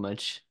how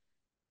much,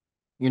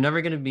 you're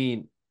never going to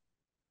be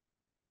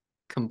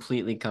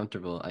completely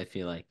comfortable, I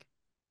feel like.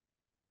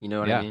 You know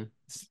what I Yeah. mean?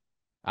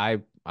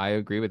 I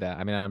agree with that.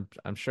 I mean,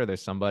 I'm sure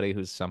there's somebody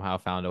who's somehow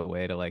found a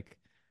way to like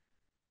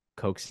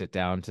coax it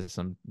down to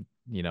some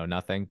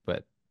nothing,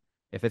 but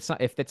if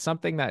it's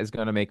something that is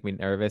going to make me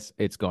nervous,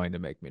 it's going to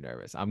make me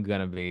nervous. I'm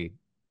going to be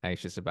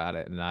anxious about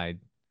it, and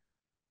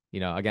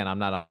again, I'm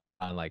not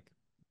on like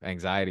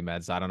anxiety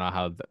meds. I don't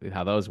know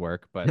how those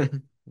work, but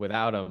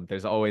without them,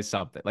 there's always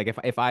something. Like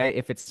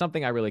if it's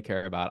something I really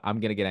care about, I'm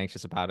going to get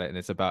anxious about it, and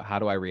it's about how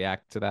do I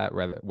react to that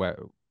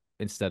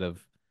instead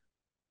of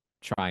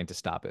trying to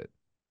stop it.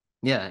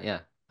 Yeah,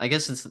 yeah. I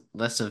guess it's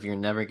less of you're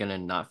never going to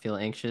not feel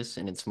anxious,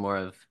 and it's more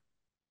of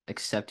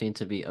accepting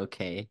to be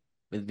okay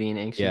with being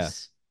Yeah.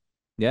 anxious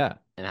Yeah.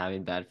 and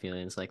having bad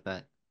feelings like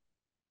that.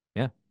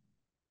 Yeah.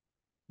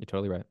 You're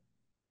totally right.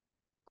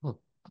 Cool.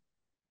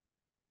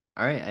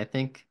 All right, I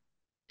think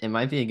it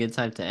might be a good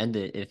time to end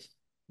it if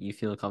you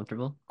feel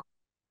comfortable.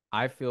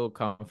 I feel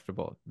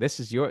comfortable. This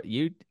is your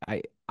you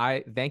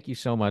I thank you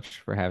so much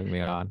for having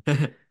me on.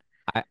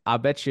 I'll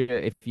bet you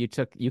if you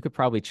could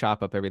probably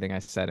chop up everything I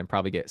said and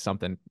probably get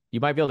something. You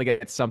might be able to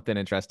get something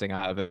interesting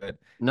out of it.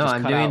 No, Just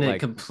I'm cut doing out it like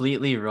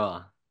completely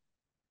raw.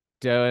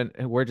 doing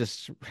we're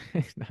just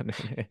no,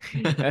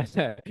 no,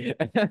 no.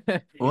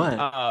 What?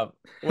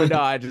 Well, no,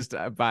 I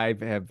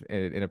have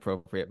an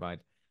inappropriate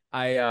mind.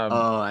 I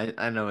Oh,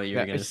 I know what you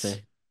were no, gonna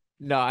say.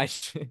 no, I'm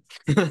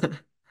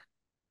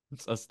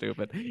so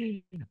stupid.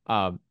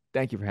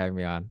 Thank you for having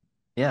me on.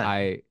 Yeah.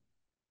 I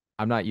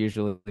I'm not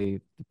usually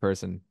the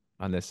person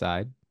on this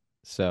side,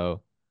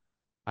 so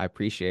I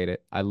appreciate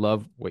it. I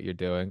love what you're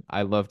doing.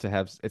 I love to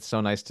have, it's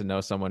so nice to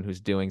know someone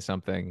who's doing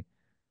something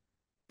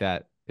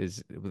that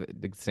is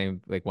the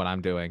same like what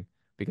I'm doing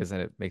because then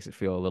it makes it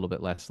feel a little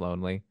bit less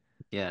lonely.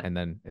 Yeah. And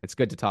then it's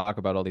good to talk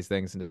about all these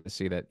things and to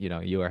see that,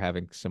 you are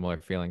having similar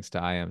feelings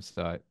to I am.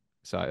 So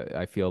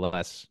I feel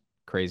less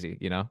crazy,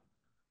 you know?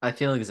 I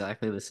feel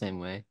exactly the same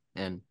way.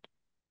 And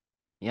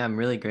yeah, I'm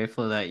really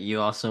grateful that you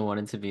also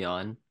wanted to be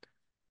on Yeah.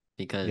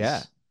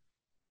 because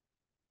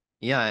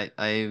yeah,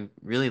 I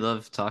really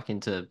love talking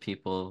to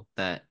people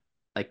that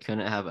I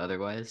couldn't have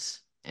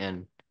otherwise.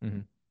 And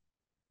Hmm.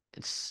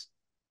 it's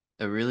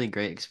a really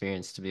great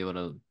experience to be able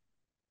to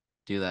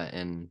do that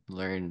and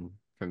learn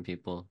from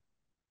people.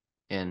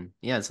 And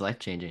yeah, it's life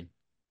changing.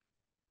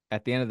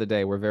 At the end of the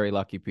day, we're very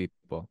lucky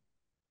people,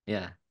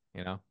 Yeah.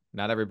 you know?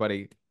 Not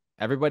everybody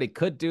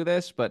could do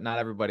this, but not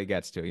everybody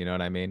gets to, you know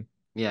what I mean?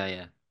 Yeah,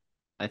 yeah.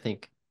 I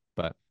think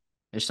But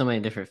there's so many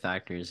different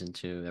factors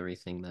into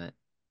everything that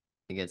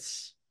it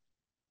gets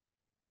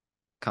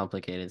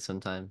complicated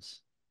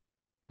sometimes.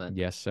 But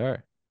yes,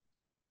 sir.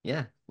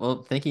 yeah.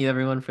 Well, thank you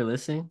everyone for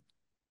listening.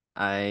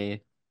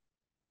 I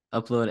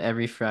upload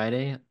every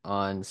Friday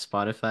on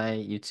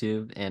Spotify,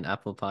 YouTube, and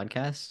Apple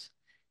Podcasts.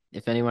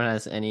 If anyone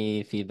has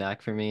any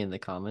feedback for me in the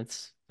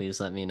comments, please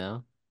let me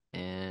know.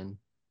 And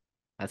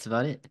that's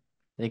about it.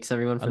 Thanks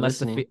everyone for Unless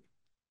the listening. fe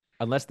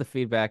unless the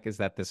feedback is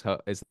that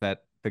is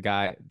that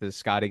the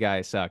Scotty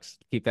guy sucks.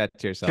 Keep that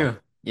to yourself. True.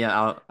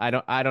 Yeah, I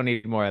don't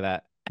need more of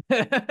that.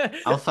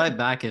 I'll fight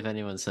back if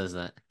anyone says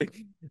that.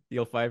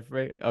 You'll fight for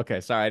me?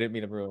 Okay, sorry, I didn't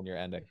mean to ruin your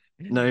ending.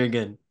 No, you're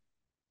good.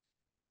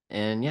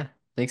 And yeah,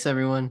 thanks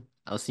everyone.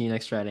 I'll see you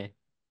next Friday.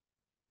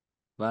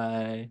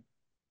 Bye.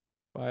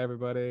 Bye,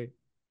 everybody.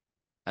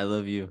 I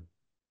love you.